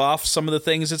pulls off some of the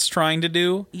things it's trying to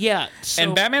do. Yeah. So,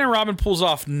 And Batman and Robin pulls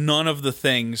off none of the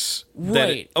things.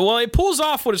 Right. It pulls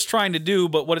off what it's trying to do,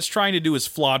 but what it's trying to do is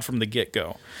flawed from the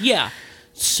get-go. yeah.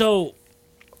 So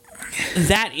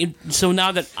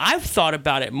now that I've thought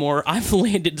about it more, I've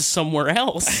landed somewhere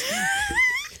else.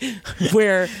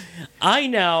 Where I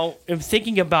now am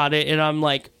thinking about it and I'm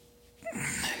like,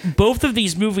 both of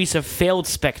these movies have failed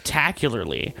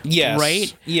spectacularly. Yes.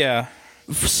 Right? Yeah.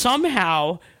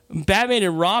 Somehow, Batman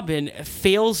and Robin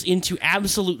fails into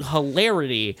absolute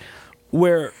hilarity,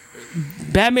 where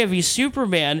Batman v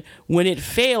Superman, when it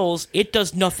fails, it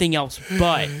does nothing else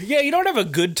but. Yeah, you don't have a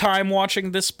good time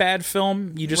watching this bad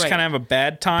film. You just Right. kind of have a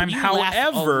bad time. You laugh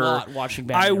However, a lot watching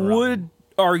Batman I and Robin. would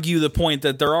argue the point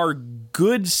that there are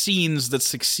good scenes that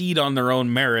succeed on their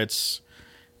own merits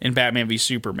in Batman v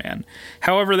Superman.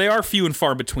 However, they are few and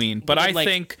far between. But I like-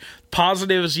 think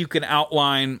positives you can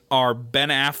outline are Ben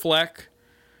Affleck,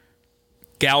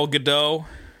 Gal Gadot,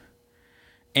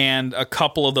 and a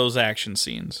couple of those action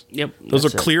scenes. Yep. Those are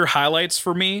that's it. clear highlights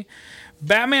for me.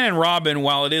 Batman and Robin,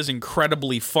 while it is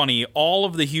incredibly funny, all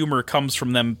of the humor comes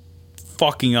from them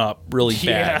fucking up really bad.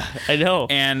 Yeah, I know.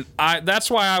 And that's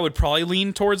why I would probably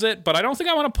lean towards it, but I don't think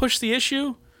I want to push the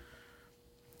issue.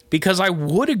 Because I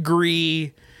would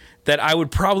agree that I would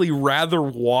probably rather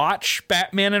watch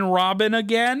Batman and Robin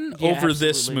again Yeah, over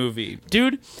this absolutely. movie.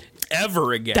 Dude,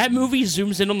 Ever again. that movie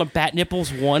zooms in on the bat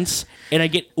nipples once, and I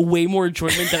get way more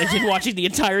enjoyment than I did watching the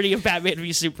entirety of Batman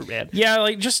v Superman. Yeah,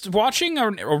 like just watching a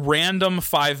random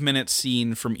 5-minute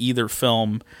scene from either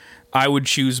film, I would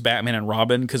choose Batman and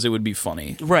Robin because it would be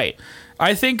funny. Right.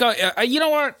 I think, you know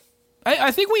what?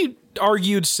 I think we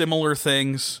argued similar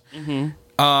things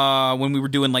when we were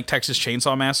doing like Texas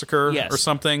Chainsaw Massacre Yes. or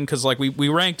something. Because like we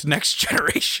ranked Next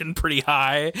Generation pretty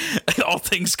high, all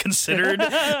things considered.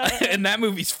 And that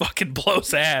movie's fucking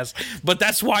blows ass. But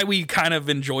that's why we kind of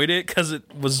enjoyed it, because it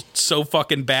was so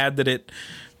fucking bad that it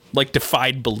like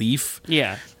defied belief.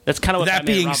 Yeah. That's kind of what That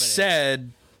Batman and being Robin is.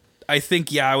 said, I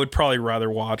think, yeah, I would probably rather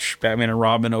watch Batman and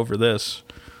Robin over this.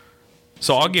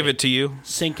 So I'll give it to you.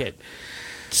 Sink it.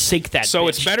 Sink that So bitch.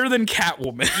 it's better than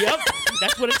Catwoman. Yep.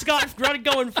 That's what it's got. Got it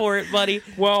going for it, buddy.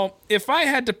 Well, if I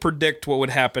had to predict what would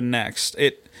happen next,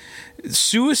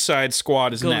 Suicide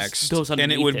Squad is next, goes and it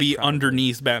underneath would it, be probably.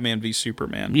 underneath Batman v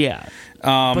Superman. Yeah.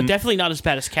 But definitely not as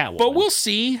bad as Catwoman. But we'll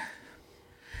see.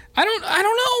 I don't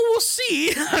know. We'll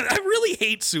see. I really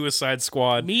hate Suicide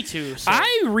Squad. Me too. So.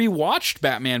 I rewatched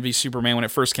Batman v Superman when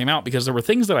it first came out because there were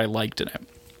things that I liked in it.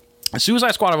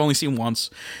 Suicide Squad I've only seen once,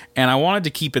 and I wanted to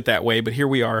keep it that way, but here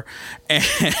we are. And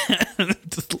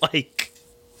like,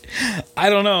 I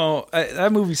don't know.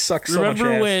 That movie sucks so much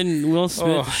Remember ass. when Will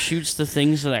Smith Oh. shoots the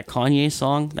things of that Kanye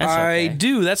song? That's I okay.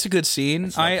 do. That's a good scene.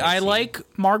 okay I scene. like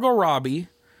Margot Robbie.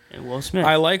 And Will Smith.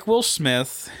 I like Will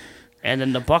Smith. And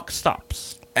then the buck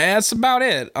stops. That's about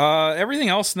it. Everything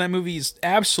else in that movie is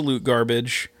absolute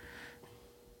garbage.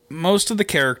 Most of the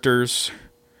characters,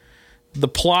 the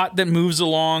plot that moves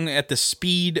along at the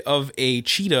speed of a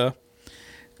cheetah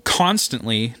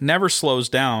constantly, never slows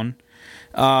down.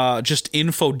 Just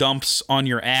info dumps on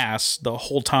your ass the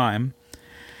whole time.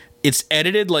 It's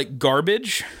edited like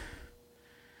garbage.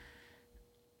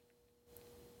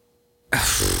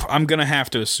 I'm gonna have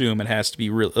to assume it has to be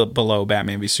below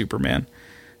Batman v Superman.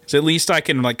 So at least I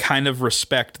can like kind of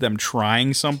respect them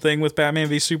trying something with Batman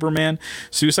v Superman.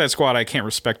 Suicide Squad, I can't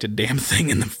respect a damn thing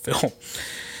in the film.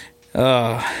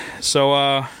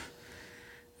 So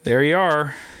there you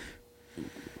are.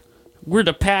 We're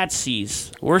the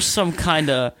Patsies. We're some kind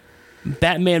of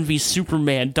Batman v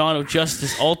Superman Dawn of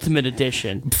Justice Ultimate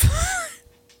Edition.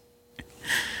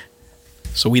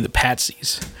 So we the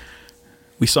Patsies.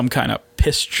 We some kind of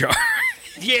piss jar.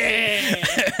 Yeah!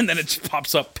 And then it just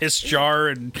pops up piss jar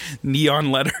and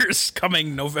neon letters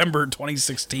coming November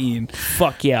 2016.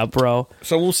 Fuck yeah, bro.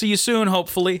 So we'll see you soon,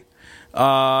 hopefully.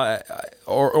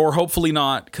 Or hopefully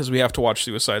not, because we have to watch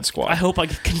Suicide Squad. I hope I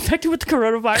get infected with the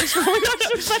coronavirus before we watch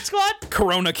Suicide Squad.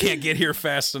 Corona can't get here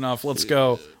fast enough. Let's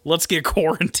go. Let's get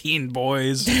quarantined,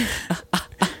 boys.